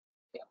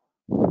 Yeah.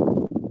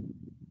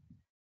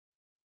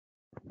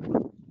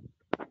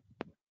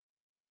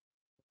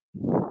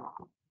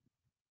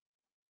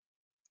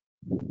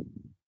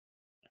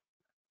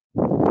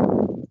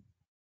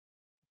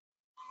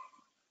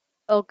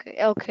 Okay.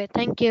 Okay.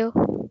 Thank you.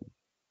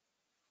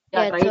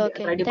 Yeah, Yeah, it's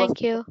okay. try deposit.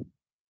 Thank you.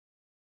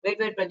 Wait,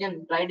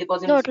 Prajan, try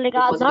No, like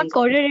I've depositing not something.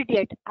 coded it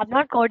yet. I've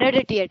not coded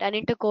it yet. I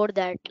need to code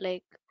that.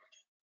 Like,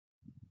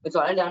 It's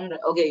already done.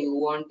 Okay,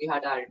 you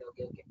had to add it.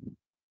 Okay.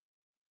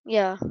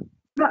 yeah. And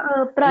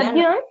then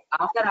Prajun,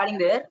 after adding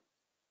there,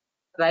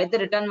 write the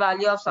return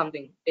value of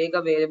something. Take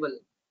a variable.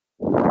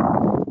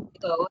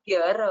 So over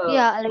here,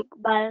 Yeah, like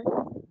balance.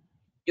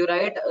 you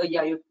write,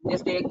 you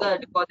just take the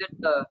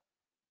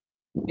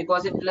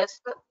deposit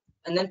plus,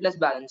 and then plus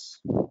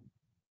balance.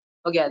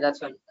 Okay, yeah, that's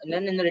fine. And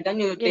then in the return,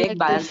 you Yeah, take like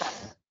balance.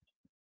 this.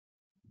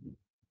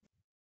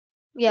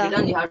 Yeah.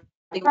 Return, you have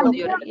to give what Prajun,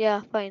 your return.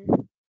 Yeah, fine.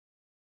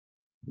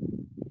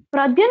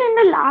 Prajun, in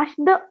the last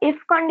the if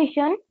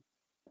condition,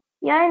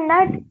 yeah, in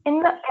that in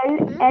the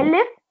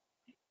elif,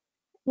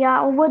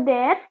 yeah, over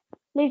there,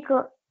 like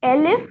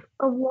elif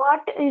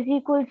what is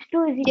equals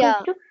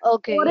Yeah. to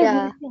Okay. 4 is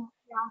Yeah. missing.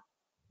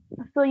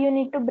 Yeah, so you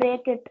need to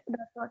break it.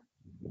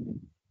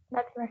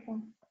 That's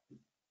missing.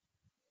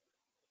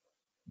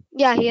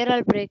 Yeah, here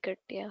I'll break it.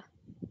 Yeah.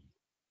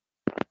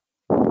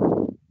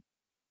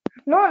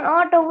 No,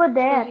 not over So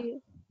there. here.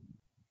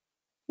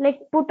 Like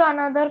put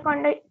another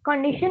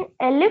condition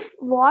elif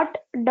what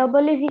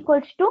double is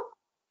equals to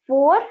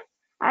 4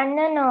 and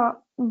then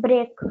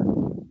break.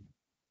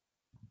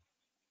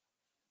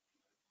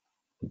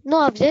 No,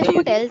 I've Yeah, just you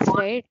put give else,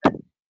 right?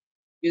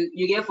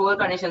 you gave 4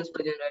 conditions,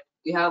 Prajan, right?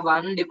 You have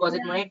one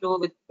deposit money, 2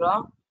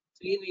 withdraw,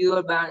 3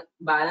 your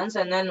balance,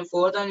 and then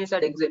fourth one you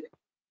said exit.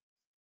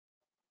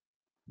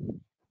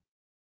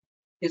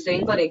 He's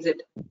saying for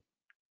exit.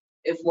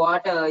 If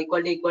what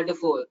equal to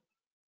 4.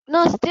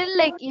 No, still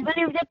like even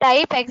if the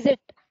type exit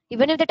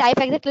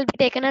will be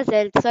taken as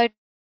else. So I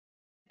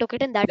took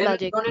it in that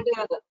logic. Then don't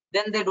need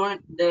then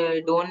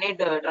they don't need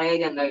try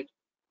again, right?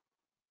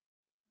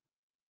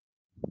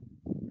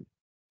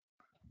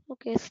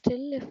 Okay,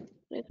 still if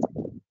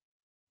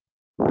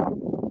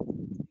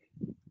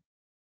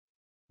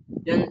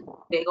Then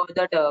take out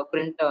that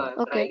print try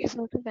okay, again. it's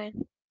also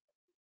fine.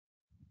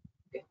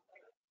 Okay.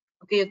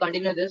 Okay, you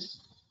continue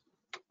this.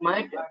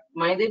 Might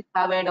it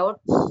have any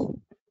doubts?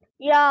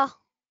 Yeah.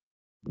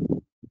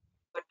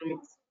 But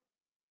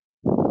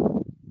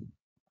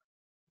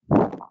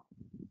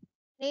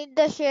Need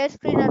the share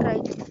screen or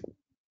right?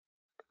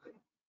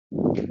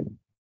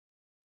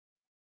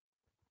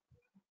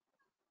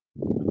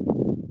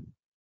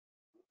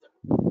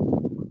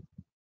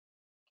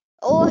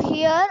 Oh,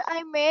 here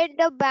I made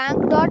the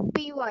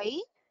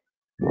bank.py.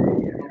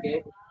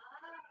 okay.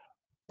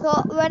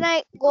 So when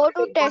I go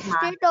to Import test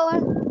math. it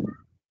or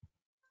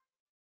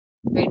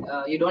Wait,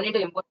 you don't need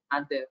to import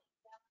math there.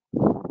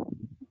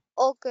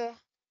 okay.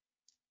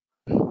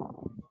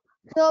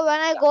 So when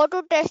I Yeah. go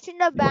to test in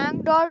the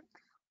bank.test.py,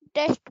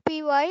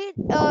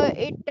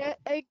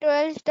 it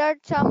tells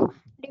that some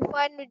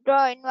define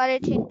withdraw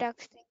invalid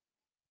syntax thing.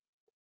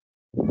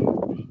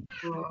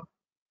 Uh,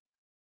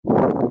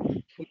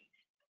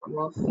 come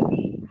off.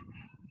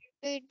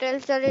 It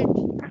tells that it's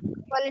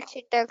invalid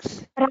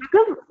syntax.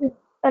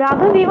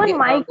 Raghav, even Okay,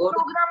 my go to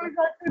program the is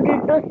also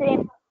did the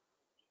same.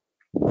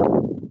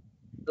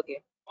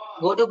 okay.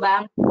 Go to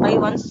BAM try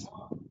once.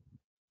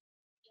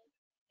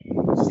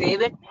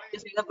 Save it. Did you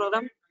save the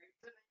program?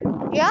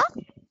 Yeah?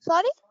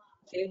 Sorry?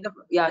 Save the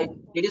yeah.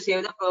 Did you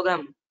save the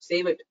program?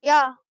 Save it.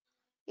 Yeah.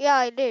 Yeah,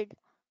 I did.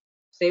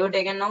 Save it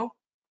again now.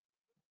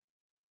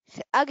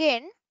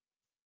 Again.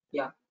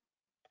 Yeah.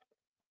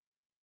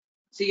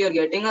 See, you're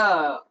getting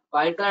a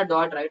white color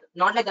dot, right?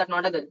 Not like that.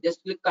 Not like that.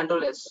 Just click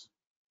Control S.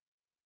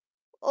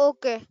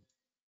 Okay.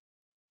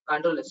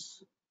 Control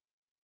S.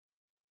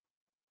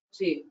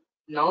 See,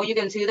 now you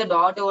can see the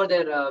dot over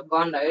there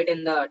gone right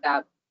in the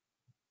tab.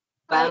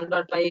 I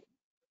Bank.py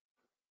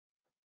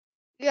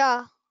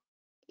yeah.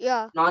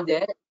 Yeah. not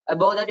there.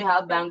 Above that you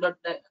have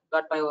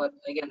bank.py over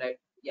again, right?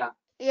 Yeah.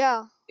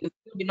 Yeah. If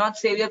you did not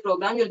save your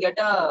program, you'll get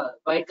a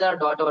white color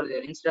dot over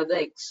there instead of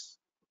the X.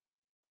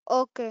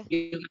 Okay.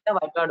 You'll get a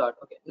white color dot.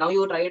 Okay. Now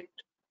you try it.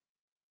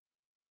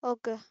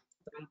 Okay.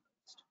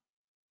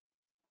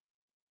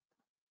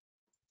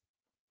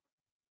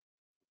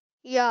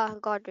 Yeah,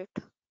 got it.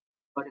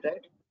 Got it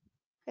right?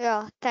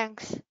 Yeah,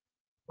 thanks.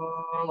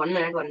 1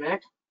 minute, 1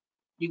 minute.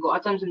 You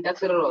got some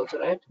syntax error also,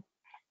 right?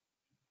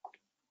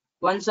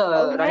 Once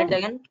run it Where?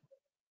 again.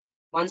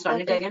 Once run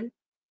it Okay. again.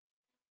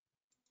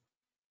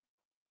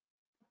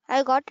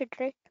 I got it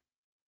right.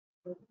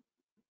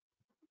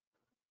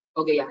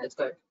 Okay, yeah, it's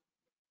good.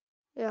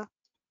 Yeah.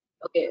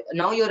 Okay,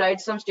 now you write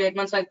some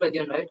statements like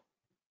Pradyun, right?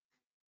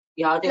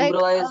 You have to Like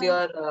improvise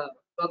your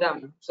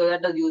program so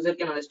that the user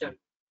can understand.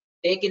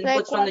 Take like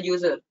inputs from what? the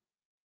user.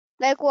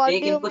 Like what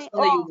Take do you inputs mean?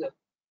 from the Oh, user.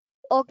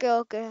 okay,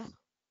 okay.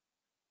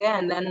 Okay,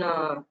 and then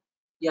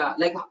yeah,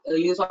 like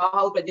you saw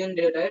how Pradyun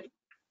did, right?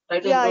 Try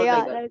to Yeah, improve it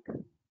like yeah, that. like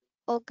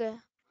okay.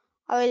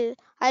 I'll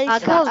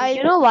start Raghav,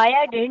 you know why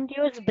I didn't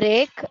use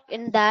break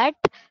in that?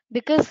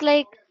 Because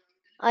like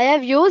I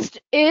have used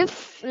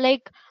if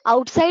like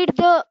outside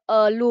the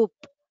loop.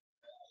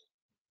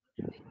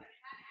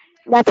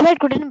 That's why it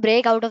couldn't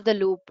break out of the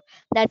loop.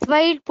 That's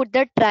why it put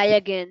the try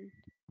again.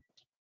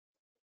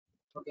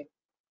 Okay.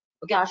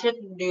 Okay, Ashit,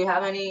 do you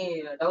have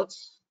any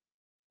doubts?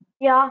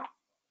 Yeah.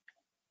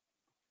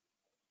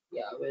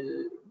 Yeah,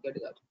 we'll get to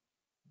that.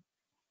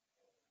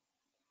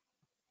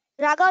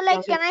 Raghav, Okay, like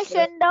Ashit, can I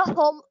send the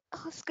home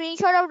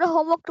screenshot of the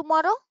homework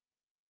tomorrow?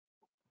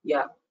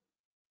 yeah,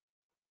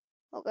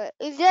 Okay.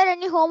 Is there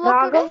any homework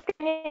today? Raghav,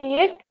 can you see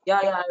it? yeah,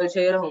 I will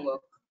share your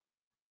homework.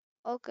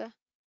 Okay.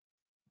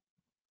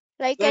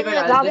 Like Wait, can wait, you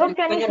I'll just Raghav,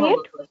 can explain you your see it?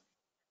 homework first.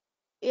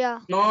 yeah.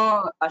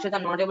 No, Ashit,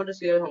 I'm not able to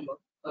see your homework.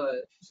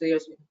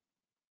 Seriously.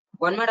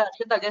 1 minute,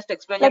 Ashit, I'll just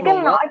explain your Like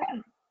I'm homework.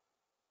 not.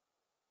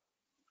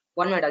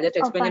 1 minute, I'll just Oh,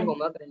 explain your fine.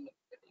 homework.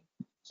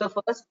 So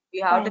first, we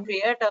have to Fine.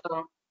 create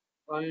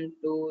 1,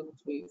 2,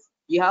 3.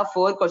 You have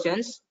 4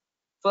 questions.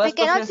 We First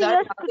question cannot is see that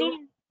your you have to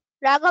screen.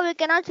 Raghav, we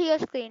cannot see your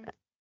screen.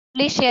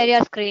 Please share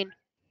your screen.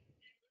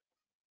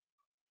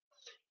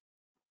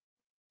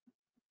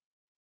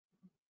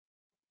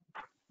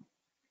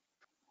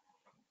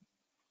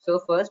 so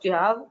first you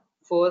have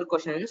 4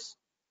 questions.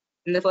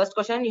 In the first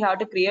question, you have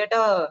to create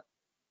a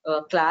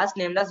class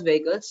named as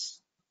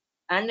vehicles,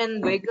 and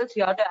in vehicles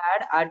you have to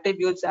add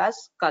attributes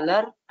as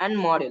color and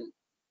model.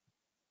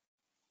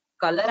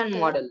 Color and Okay.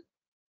 model.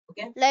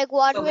 Okay. Like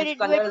what So we which did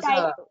with colors?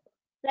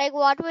 like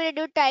what we did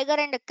with tiger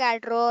and the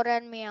cat, roar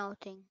and meow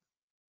thing.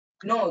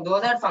 No,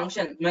 those are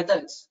function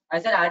methods. I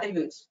said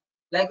attributes.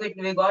 Like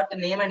we got the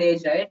name and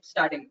age, right?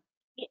 Starting.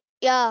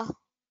 Yeah.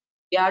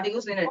 We have to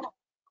use in it.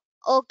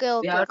 Okay,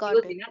 We okay, have to got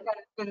use it. inner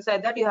and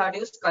inside that you have to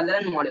use color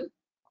and model.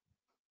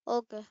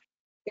 Okay.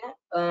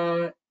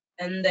 Okay.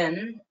 And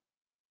then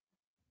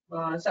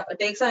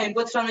take some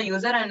inputs from the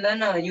user and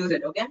then use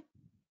it. Okay.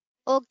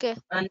 Okay.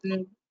 And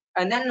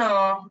then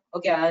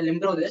okay, I'll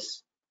improve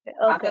this.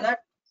 After Okay. that,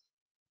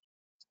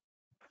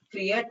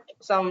 create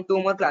some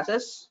 2 more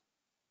classes.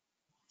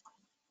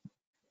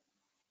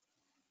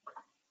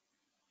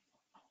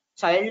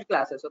 Child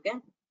classes, okay?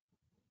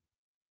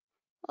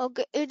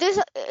 Okay. Is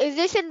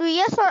this in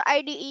VS or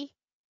IDE?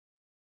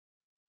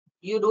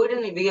 You do it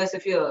in VS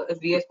if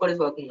VS Code is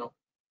working now.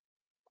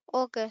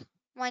 Okay.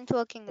 Mine's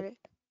working great.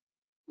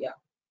 Yeah.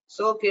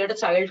 So create a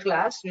child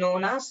class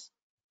known as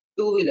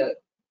two-wheeler.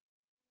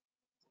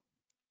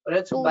 Or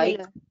it's bike,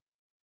 Two-wheeler.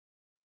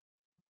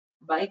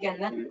 bike,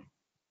 and then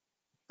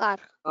Car.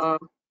 uh,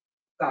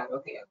 car.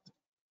 Okay, yeah.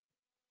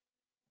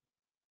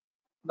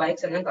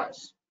 Bikes and then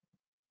cars.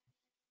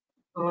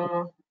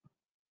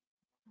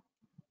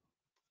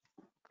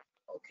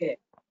 Okay.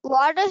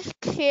 What is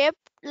shape,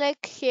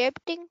 like shape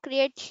thing?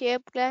 Create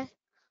shape class.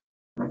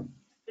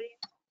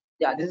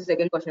 Yeah, this is the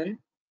second question.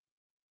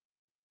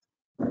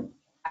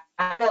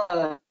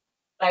 And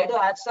try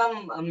to add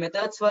some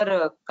methods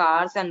for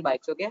cars and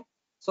bikes. Okay.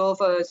 So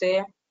for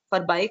say for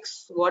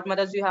bikes, what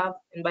methods do you have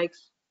in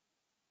bikes?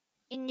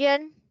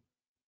 Engine.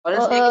 Or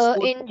else take a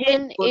scooty.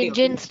 Engine, Scooty. Okay.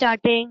 engine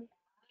starting,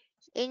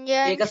 Take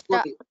Engine. a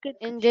scooty.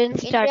 engine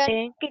Engine.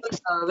 starting, Wait,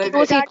 two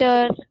wait. Kickstart.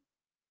 seater,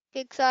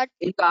 Kickstart.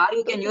 In car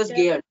you can use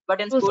two-seater, gears, but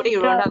in scooty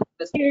you two-seater, don't have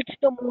this. kids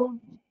to move,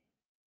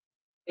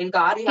 In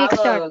car you have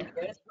kickstart.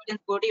 gears, but in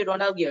scooty you don't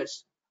have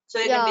gears. So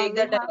you can Yeah, take we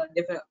that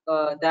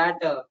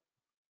have.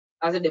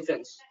 as a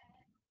difference.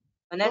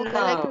 And then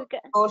Okay, like we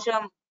can.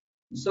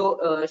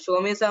 show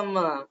me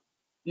some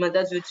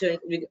methods which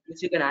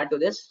you can add to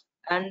this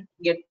and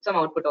get some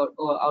output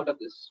out of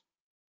this.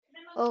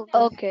 Okay.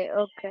 Okay,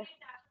 okay.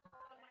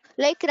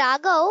 Like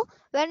Raghav,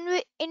 when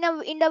we in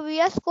the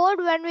VS Code,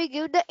 when we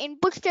give the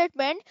input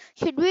statement,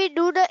 should we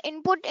do the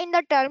input in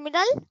the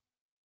terminal?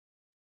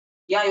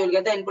 Yeah, you will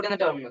get the input in the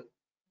terminal.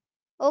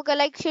 Okay,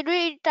 like should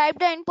we type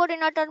the input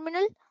in a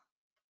terminal?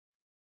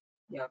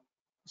 Yeah.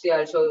 See,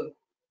 I'll show you.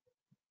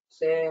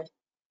 Say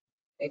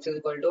x is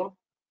equal to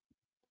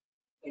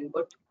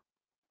input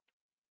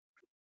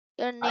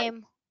Your I.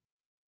 name.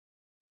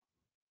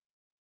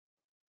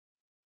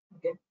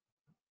 Okay.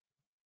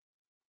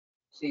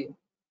 See,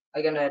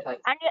 I can write I.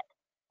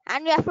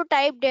 And we have to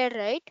type there,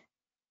 right?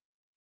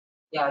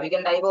 Yeah, we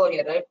can type over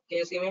here, right? Can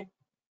you see me?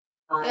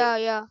 Yeah,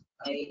 yeah.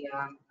 I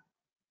am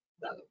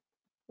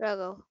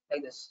Raghav.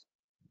 like this.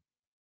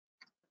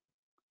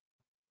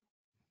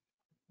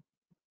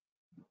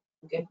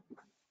 Okay.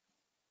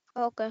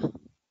 Okay.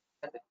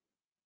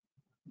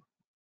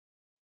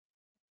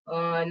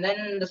 And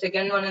then the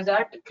second one is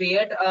that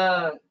create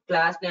a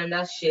class named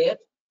as shape,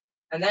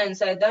 and then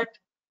inside that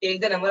take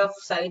the number of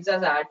sides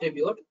as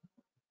attribute,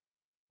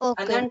 and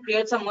Okay. then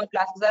create some more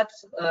classes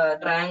as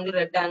triangle,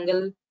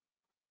 rectangle,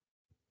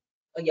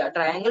 yeah,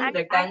 triangle, And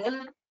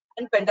rectangle,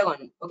 and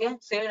pentagon. Okay,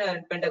 say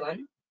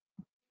pentagon,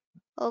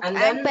 okay. and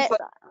then for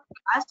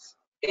class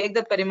take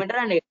the perimeter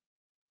and area.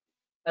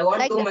 I want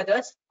Like two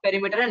methods: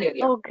 perimeter and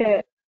area.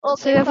 Okay. So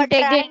okay you have for to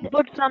take the triangle.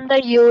 input from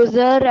the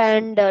user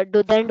and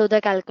do the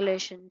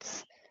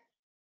calculations.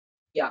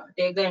 Yeah,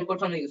 take the input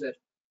from the user.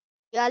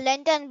 Yeah,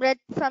 length and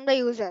breadth from the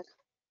user.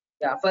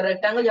 Yeah, for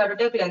rectangle you have to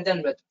take length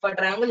and width. For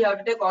triangle you have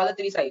to take all the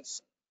three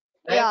sides,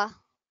 right? Yeah.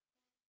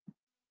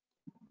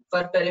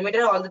 For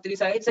perimeter, all the three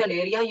sides, and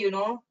area, you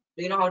know,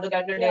 do you know how to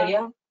calculate Yeah.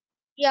 area?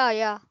 Yeah,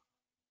 yeah.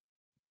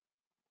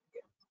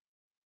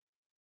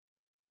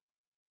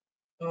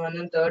 And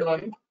then third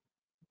one,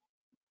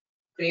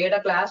 create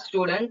a class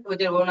student with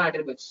your own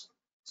attributes.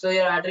 So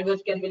your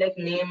attributes can be like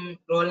name,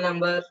 roll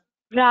number,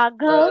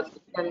 Raghav,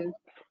 and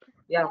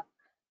yeah,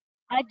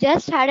 I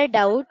just had a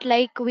doubt.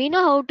 Like we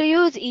know how to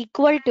use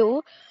equal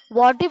to.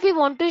 What if we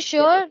want to yeah,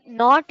 show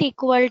not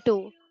equal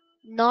to?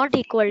 Not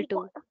equal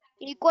Equal, to.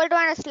 equal to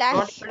and a not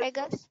slash, equal to, I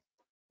guess.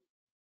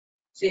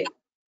 see,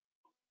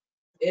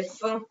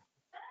 if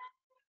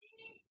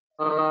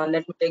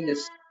let me take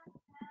this.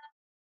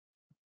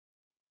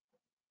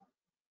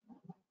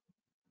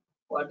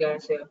 What can I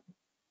say?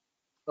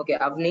 Okay,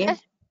 Avni.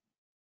 Just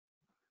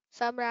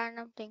some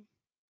random thing.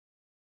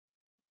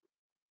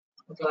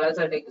 Okay, what else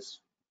I'll take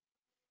this?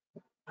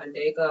 I'll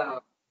take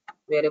a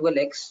variable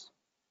x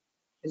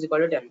is equal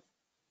to 10.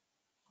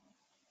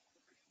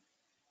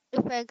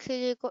 If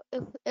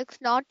x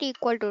not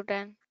equal to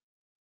 10.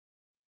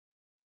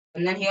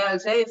 And then here I'll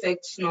say if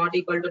x not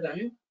equal to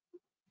 10,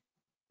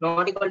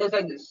 not equal to is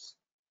like this.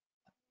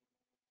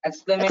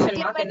 Exclamation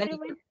mark and then Exclamatory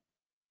equal. mean?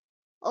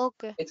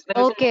 Okay.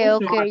 Exclamation Okay,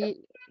 means not. okay,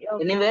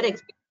 Anywhere, okay.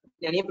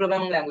 in any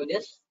programming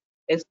languages,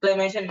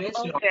 exclamation means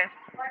not. Okay.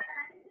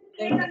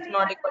 If it's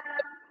not equal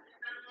to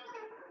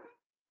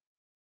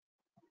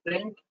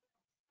print,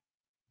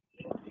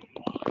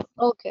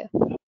 Okay.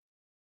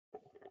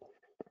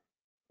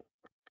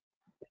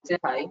 say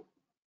hi,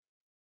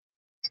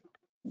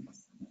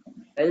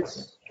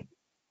 else,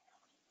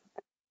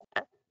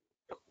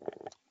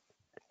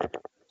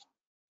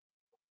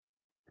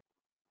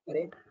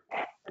 right?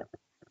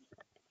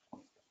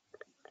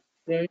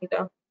 Print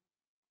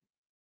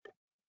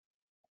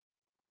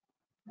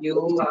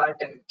you are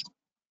 10.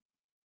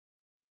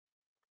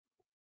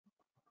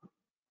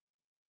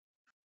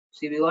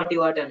 See, we got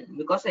U are 10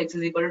 because x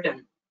is equal to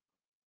 10.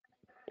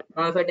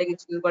 Now if I take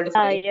x is equal to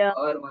 5 yeah.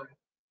 or 1,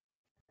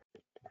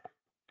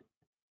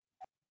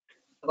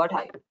 I got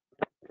high.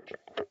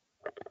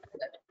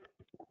 That.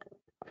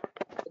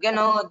 Okay,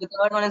 now the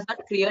third one is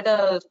that create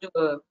a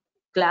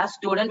class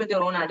student with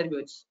your own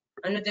attributes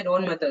and with your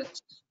own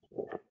methods.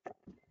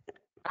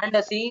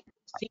 And see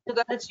to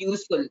that it's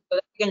useful so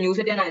that you can use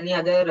it in any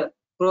other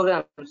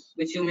programs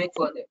which you make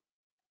further.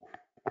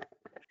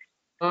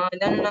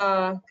 Then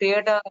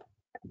create a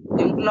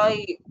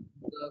employee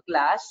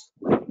class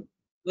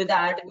with the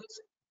attributes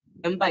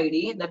emp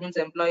id, that means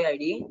employee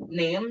id,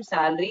 name,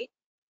 salary,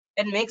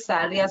 and make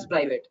salary as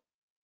private.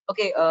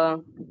 Okay,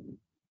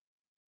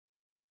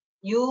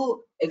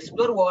 you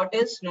explore what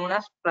is known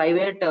as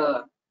private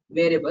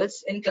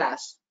variables in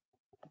class.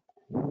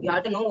 You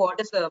have to know what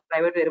is a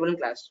private variable in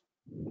class.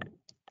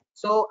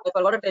 So I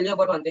forgot to tell you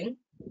about one thing.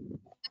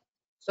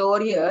 So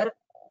over here,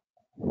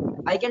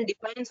 I can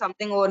define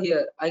something over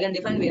here. I can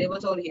define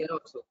variables over here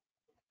also.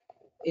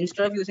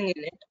 Instead of using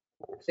init,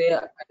 say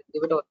I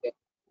give it over here.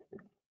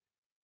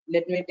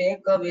 Let me take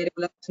a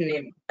variable as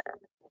name.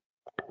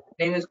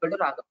 Name is equal to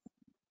Raghav.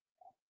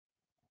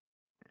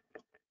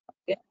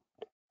 Okay.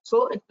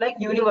 So it's like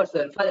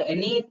universal for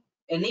any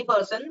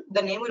person.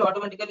 The name will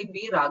automatically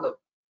be Raghav.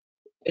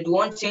 It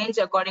won't change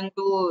uh, according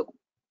to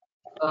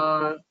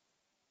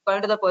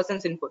the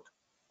person's input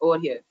over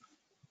here.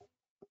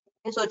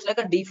 And so it's like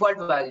a default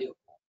value.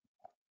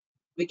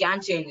 We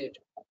can't change it.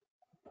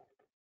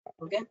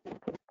 Okay.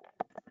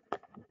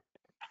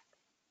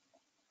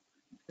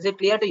 Is it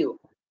clear to you?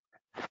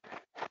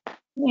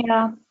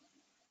 Yeah.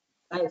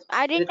 Guys,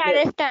 I is didn't it clear?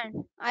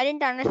 understand. I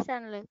didn't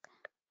understand. Like,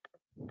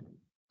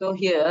 So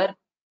here,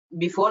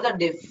 before the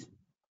diff,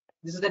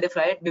 this is the diff,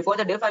 right? Before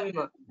the diff, I'm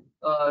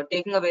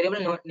taking a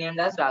variable named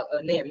as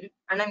name,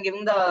 and I'm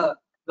giving the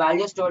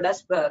value stored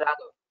as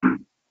Raghav.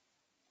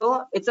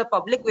 So it's a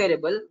public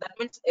variable. That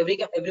means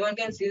everyone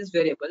can see this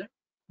variable,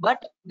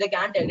 but they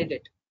can't edit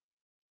it.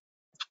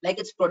 Like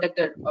it's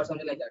protected or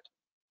something like that.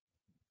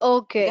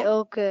 Okay, Okay.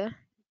 okay.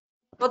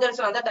 So there's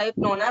another type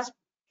known as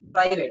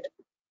private.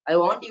 I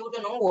want you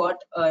to know what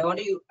I want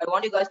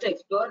you guys to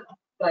explore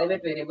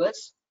private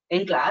variables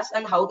in class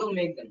and how to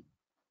make them.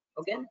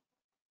 Okay.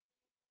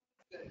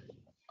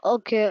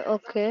 Okay,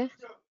 okay.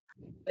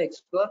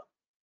 Explore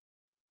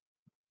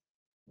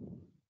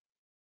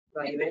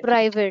private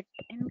Private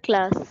in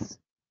class.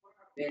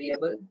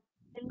 variable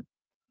In,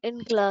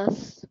 in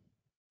class.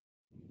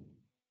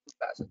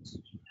 classes.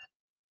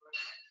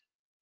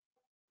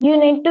 You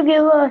need to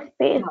give a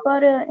space for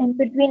in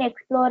between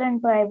explore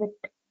and private.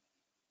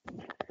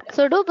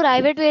 So do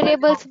private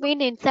variables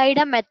mean inside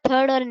a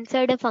method or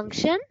inside a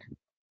function?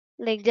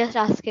 Like just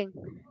asking.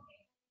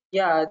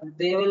 Yeah,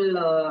 they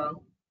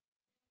will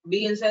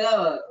be inside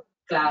a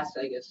class,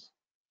 I guess.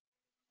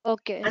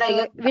 Okay, And I so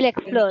guess we'll they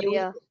can be explore, used.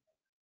 yeah.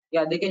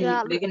 Yeah,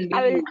 yeah, they can be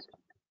I will. used.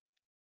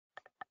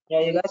 Yeah,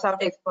 you guys have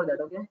to explore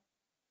that, okay?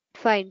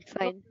 Fine,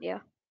 fine, yeah.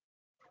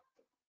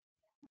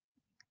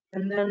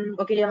 And then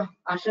okay, yeah,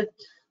 Ashit,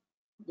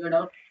 you're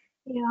out.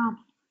 Yeah.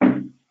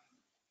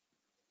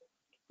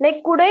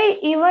 Like, could I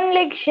even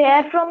like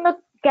share from the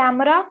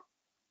camera?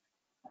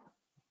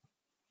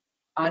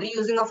 Are you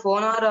using a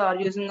phone or are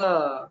you using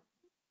a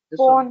this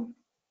one? Phone.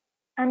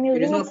 I'm You're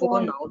using using a a phone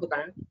phone. now to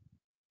connect.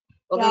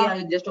 Okay, Yeah. yeah,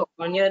 you just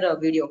open your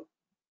video.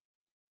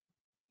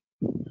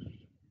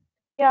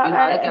 Yeah. You'll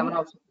have a camera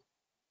also.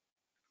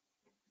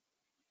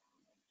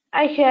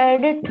 I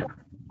shared it.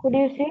 Could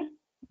you see?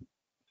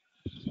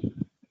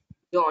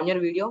 You on your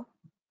video?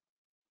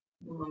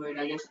 Oh, wait,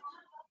 I guess.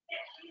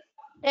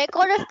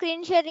 Record a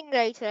screen sharing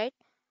rights, right?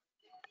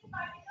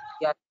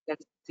 Yeah, you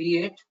can see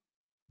it.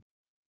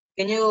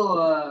 Can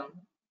you?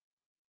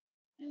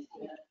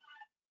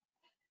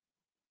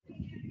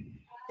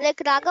 Like,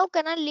 Raghav,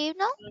 can I leave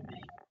now?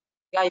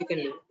 Yeah, you can.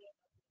 Leave.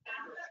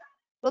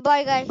 Bye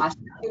bye, guys. Ashit,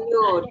 can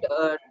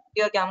you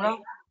your camera?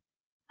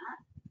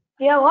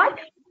 Yeah. What?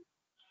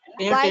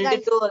 Can you Bye, tilt it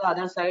guys. to the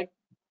other side?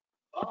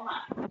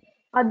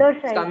 Other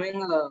It's side.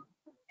 coming.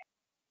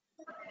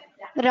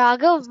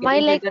 Raghav, It's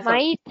getting tilted some.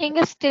 my thing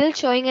is still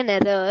showing an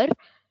error.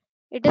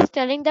 It is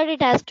telling that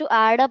it has to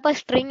add up a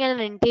string and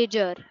an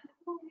integer.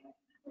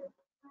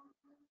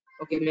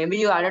 Okay, maybe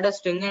you added a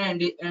string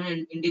and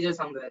an integer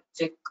somewhere.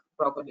 Check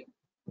properly.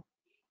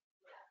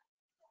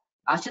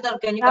 Ashita,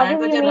 can you connect Raghav,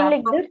 with you your mean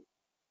like laptop? this?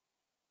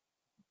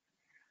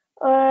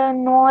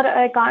 No,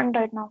 I can't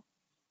right now.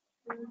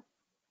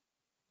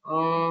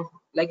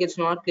 Like it's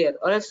not clear.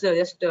 Or else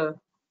just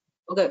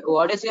okay.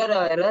 What is your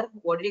error?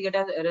 What did you get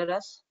as error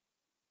as?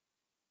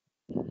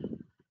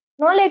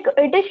 No, like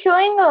it is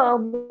showing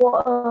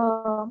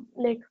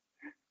like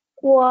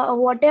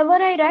whatever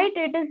I write,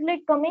 it is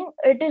like coming.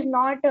 It is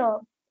not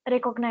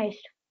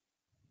recognized.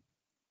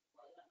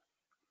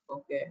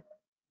 Okay.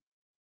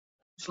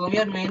 Show me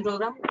your main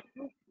program.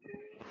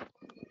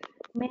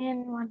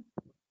 Main one.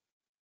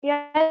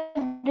 Yeah,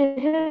 this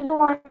is the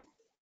one.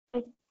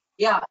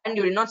 Yeah, and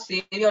you did not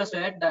save yours,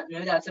 right? That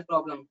maybe that's a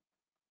problem.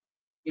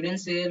 You didn't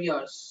save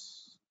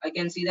yours. I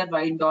can see that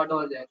white dot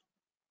over there.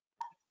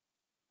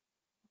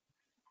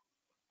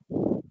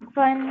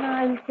 Fine,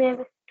 I'll save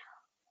it.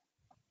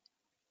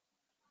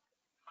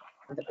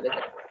 అంత పెద్ద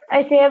I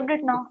saved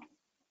it now.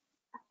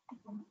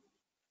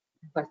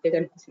 First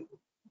కనిపించింది.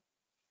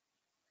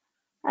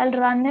 I'll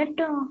run it.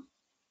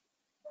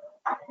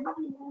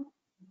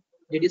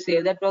 Did you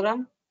save that program?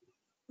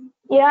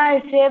 Yeah, I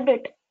saved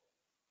it.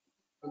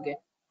 Okay.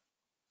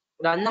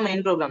 Run the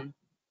main program.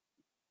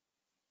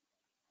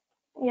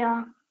 Yeah.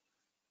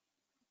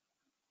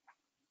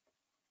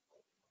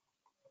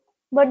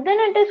 But then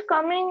it is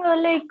coming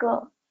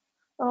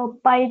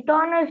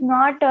Python is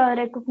not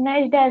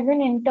recognized as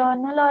an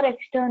internal or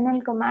external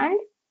command,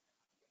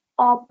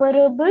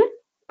 operable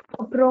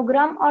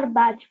program or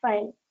batch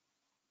file.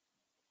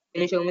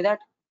 Can you show me that?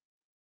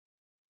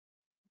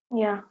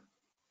 Yeah.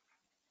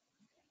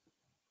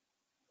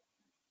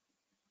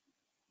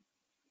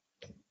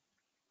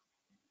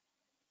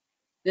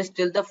 Just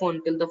tilt the phone.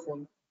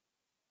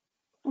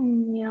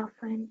 Yeah,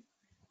 fine.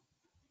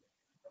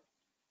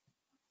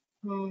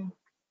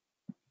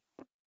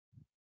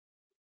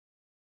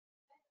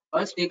 Or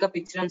just take a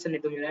picture and send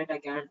it to me, right? I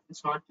can't.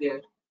 It's not clear.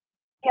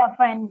 Yeah,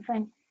 fine.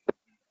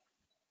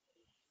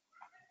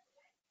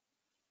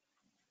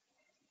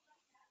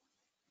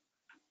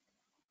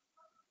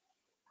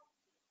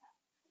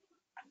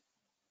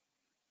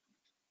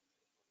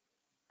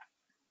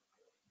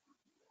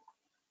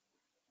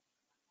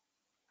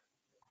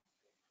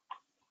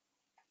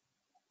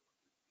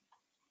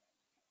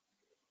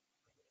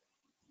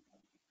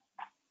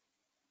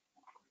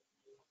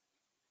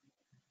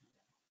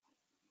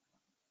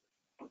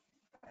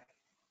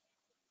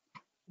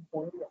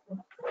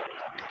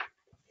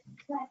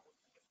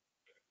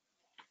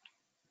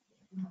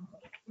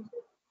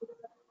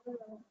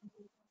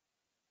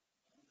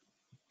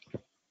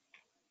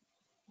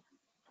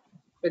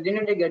 So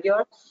didn't you get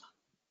yours?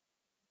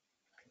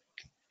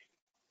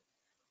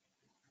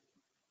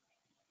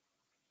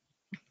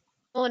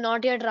 No,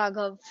 not yet,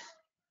 Raghav.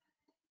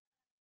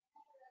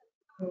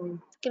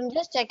 Can you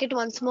just check it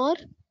once more?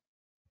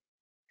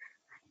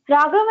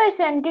 Raghav, I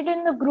sent it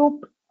in the group.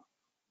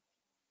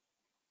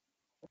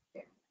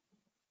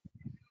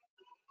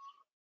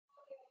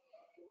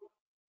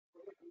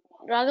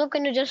 Raghav,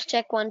 can you just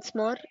check once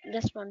more?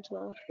 Just once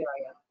more.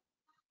 Yeah.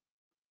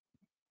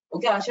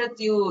 Okay, Ashat,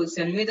 you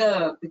send me the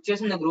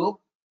pictures in the group.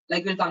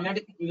 Like we'll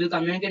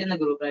communicate in the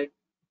group, right?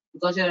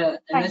 Because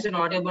unless you're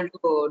not able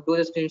to do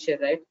the screen share,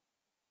 right?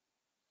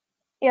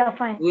 Yeah,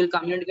 fine. We will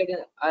communicate.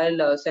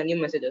 I'll send you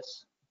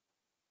messages.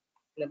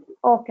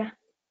 Okay.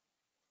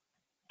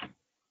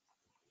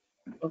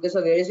 Okay,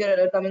 so where is your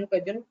error coming,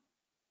 Kajan?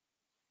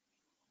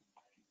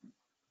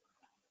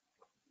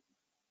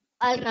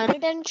 I'll run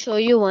it and show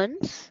you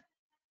once.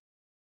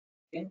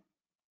 Okay.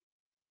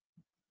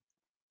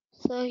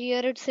 So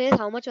here it says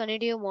how much money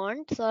do you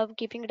want? So I'm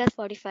keeping it as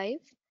 45.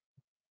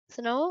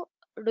 So now,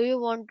 do you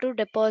want to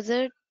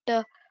deposit,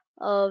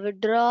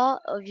 withdraw,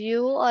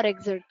 view, or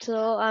exit?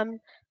 So I'm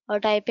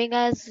typing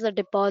as a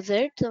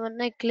deposit. So when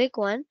I click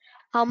one,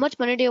 how much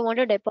money do you want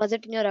to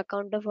deposit in your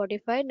account of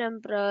 45? And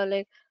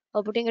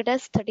I'm putting it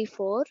as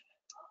 34.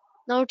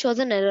 Now it shows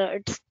an error.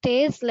 It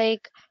stays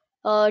like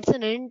it's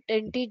an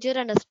integer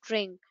and a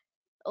string.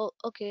 Oh,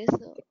 okay.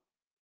 So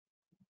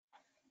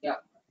Yeah.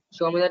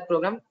 Show me that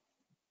program.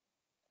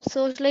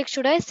 so it's like,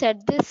 should I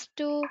set this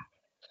to?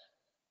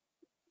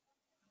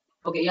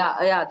 Okay.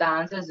 Yeah. The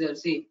answer is there.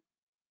 See,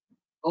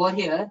 over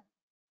here,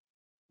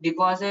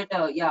 deposit.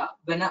 Yeah.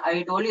 When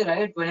I told you,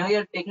 right, whenever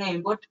you're taking an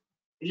input,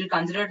 it will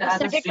consider it So as a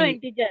set it to string.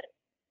 integer.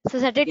 So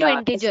set it to Yeah.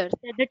 Just integer.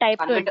 Set the type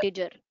to convert.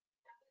 integer.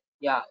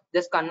 Yeah.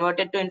 Just convert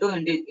it into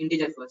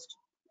integer first.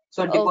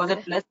 So deposit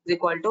Okay. plus is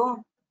equal to.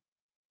 Okay.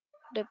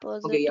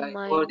 Deposit Yeah.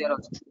 Over there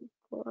also. minus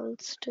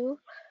equals to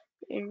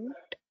int.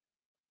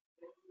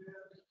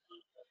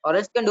 Or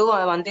else you can do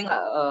one thing,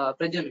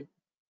 Prajan.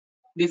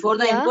 Before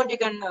the Yeah. input, you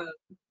can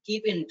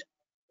keep int.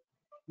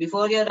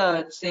 Before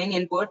you're saying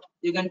input,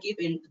 you can keep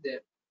int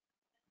there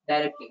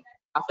directly.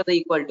 After the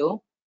equal to,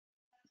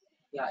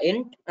 yeah,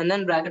 int, and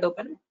then bracket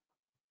open,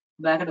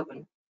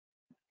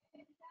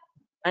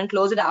 and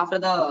close it after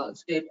the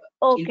state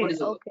input Okay.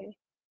 is over. Okay.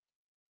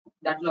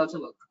 That will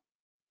also work.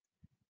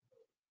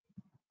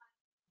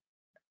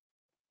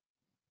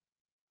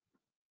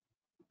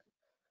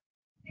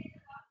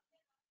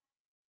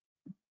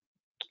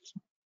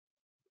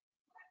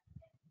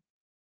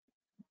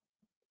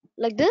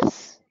 Like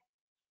this.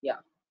 Yeah,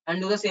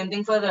 and do the same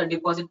thing for the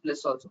deposit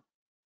plus also.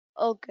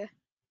 Okay.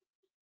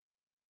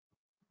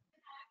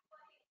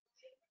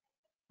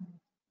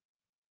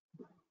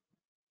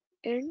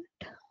 Int.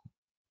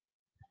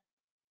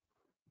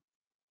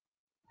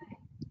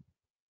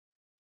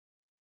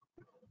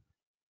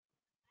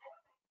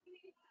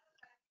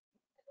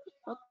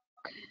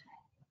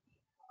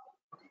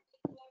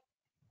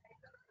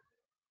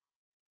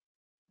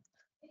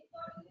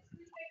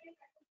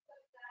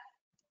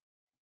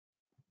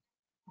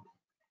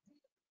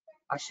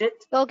 Ashit,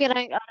 Okay,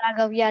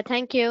 Raghav. Yeah.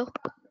 Thank you.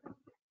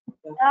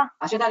 Yeah.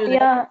 Ashit, are you there?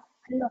 Yeah.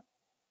 Hello.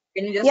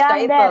 Can you just Yeah,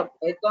 I'm type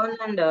there.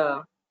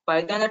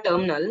 Python the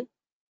terminal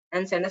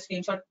and send a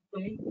screenshot to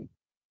me?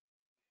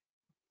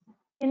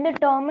 In the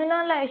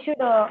terminal, I should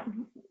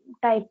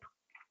type.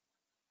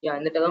 Yeah,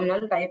 in the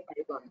terminal, type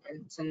icon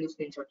and send the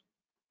screenshot.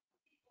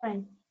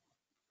 Fine.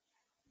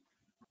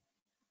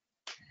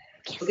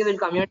 Okay, we'll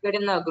communicate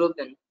in the group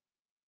then.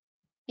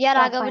 Yeah,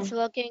 Yeah, Raghav, it's fine.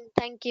 working.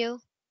 Thank you.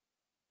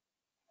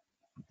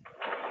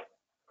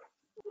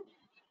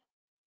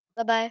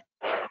 Bye bye.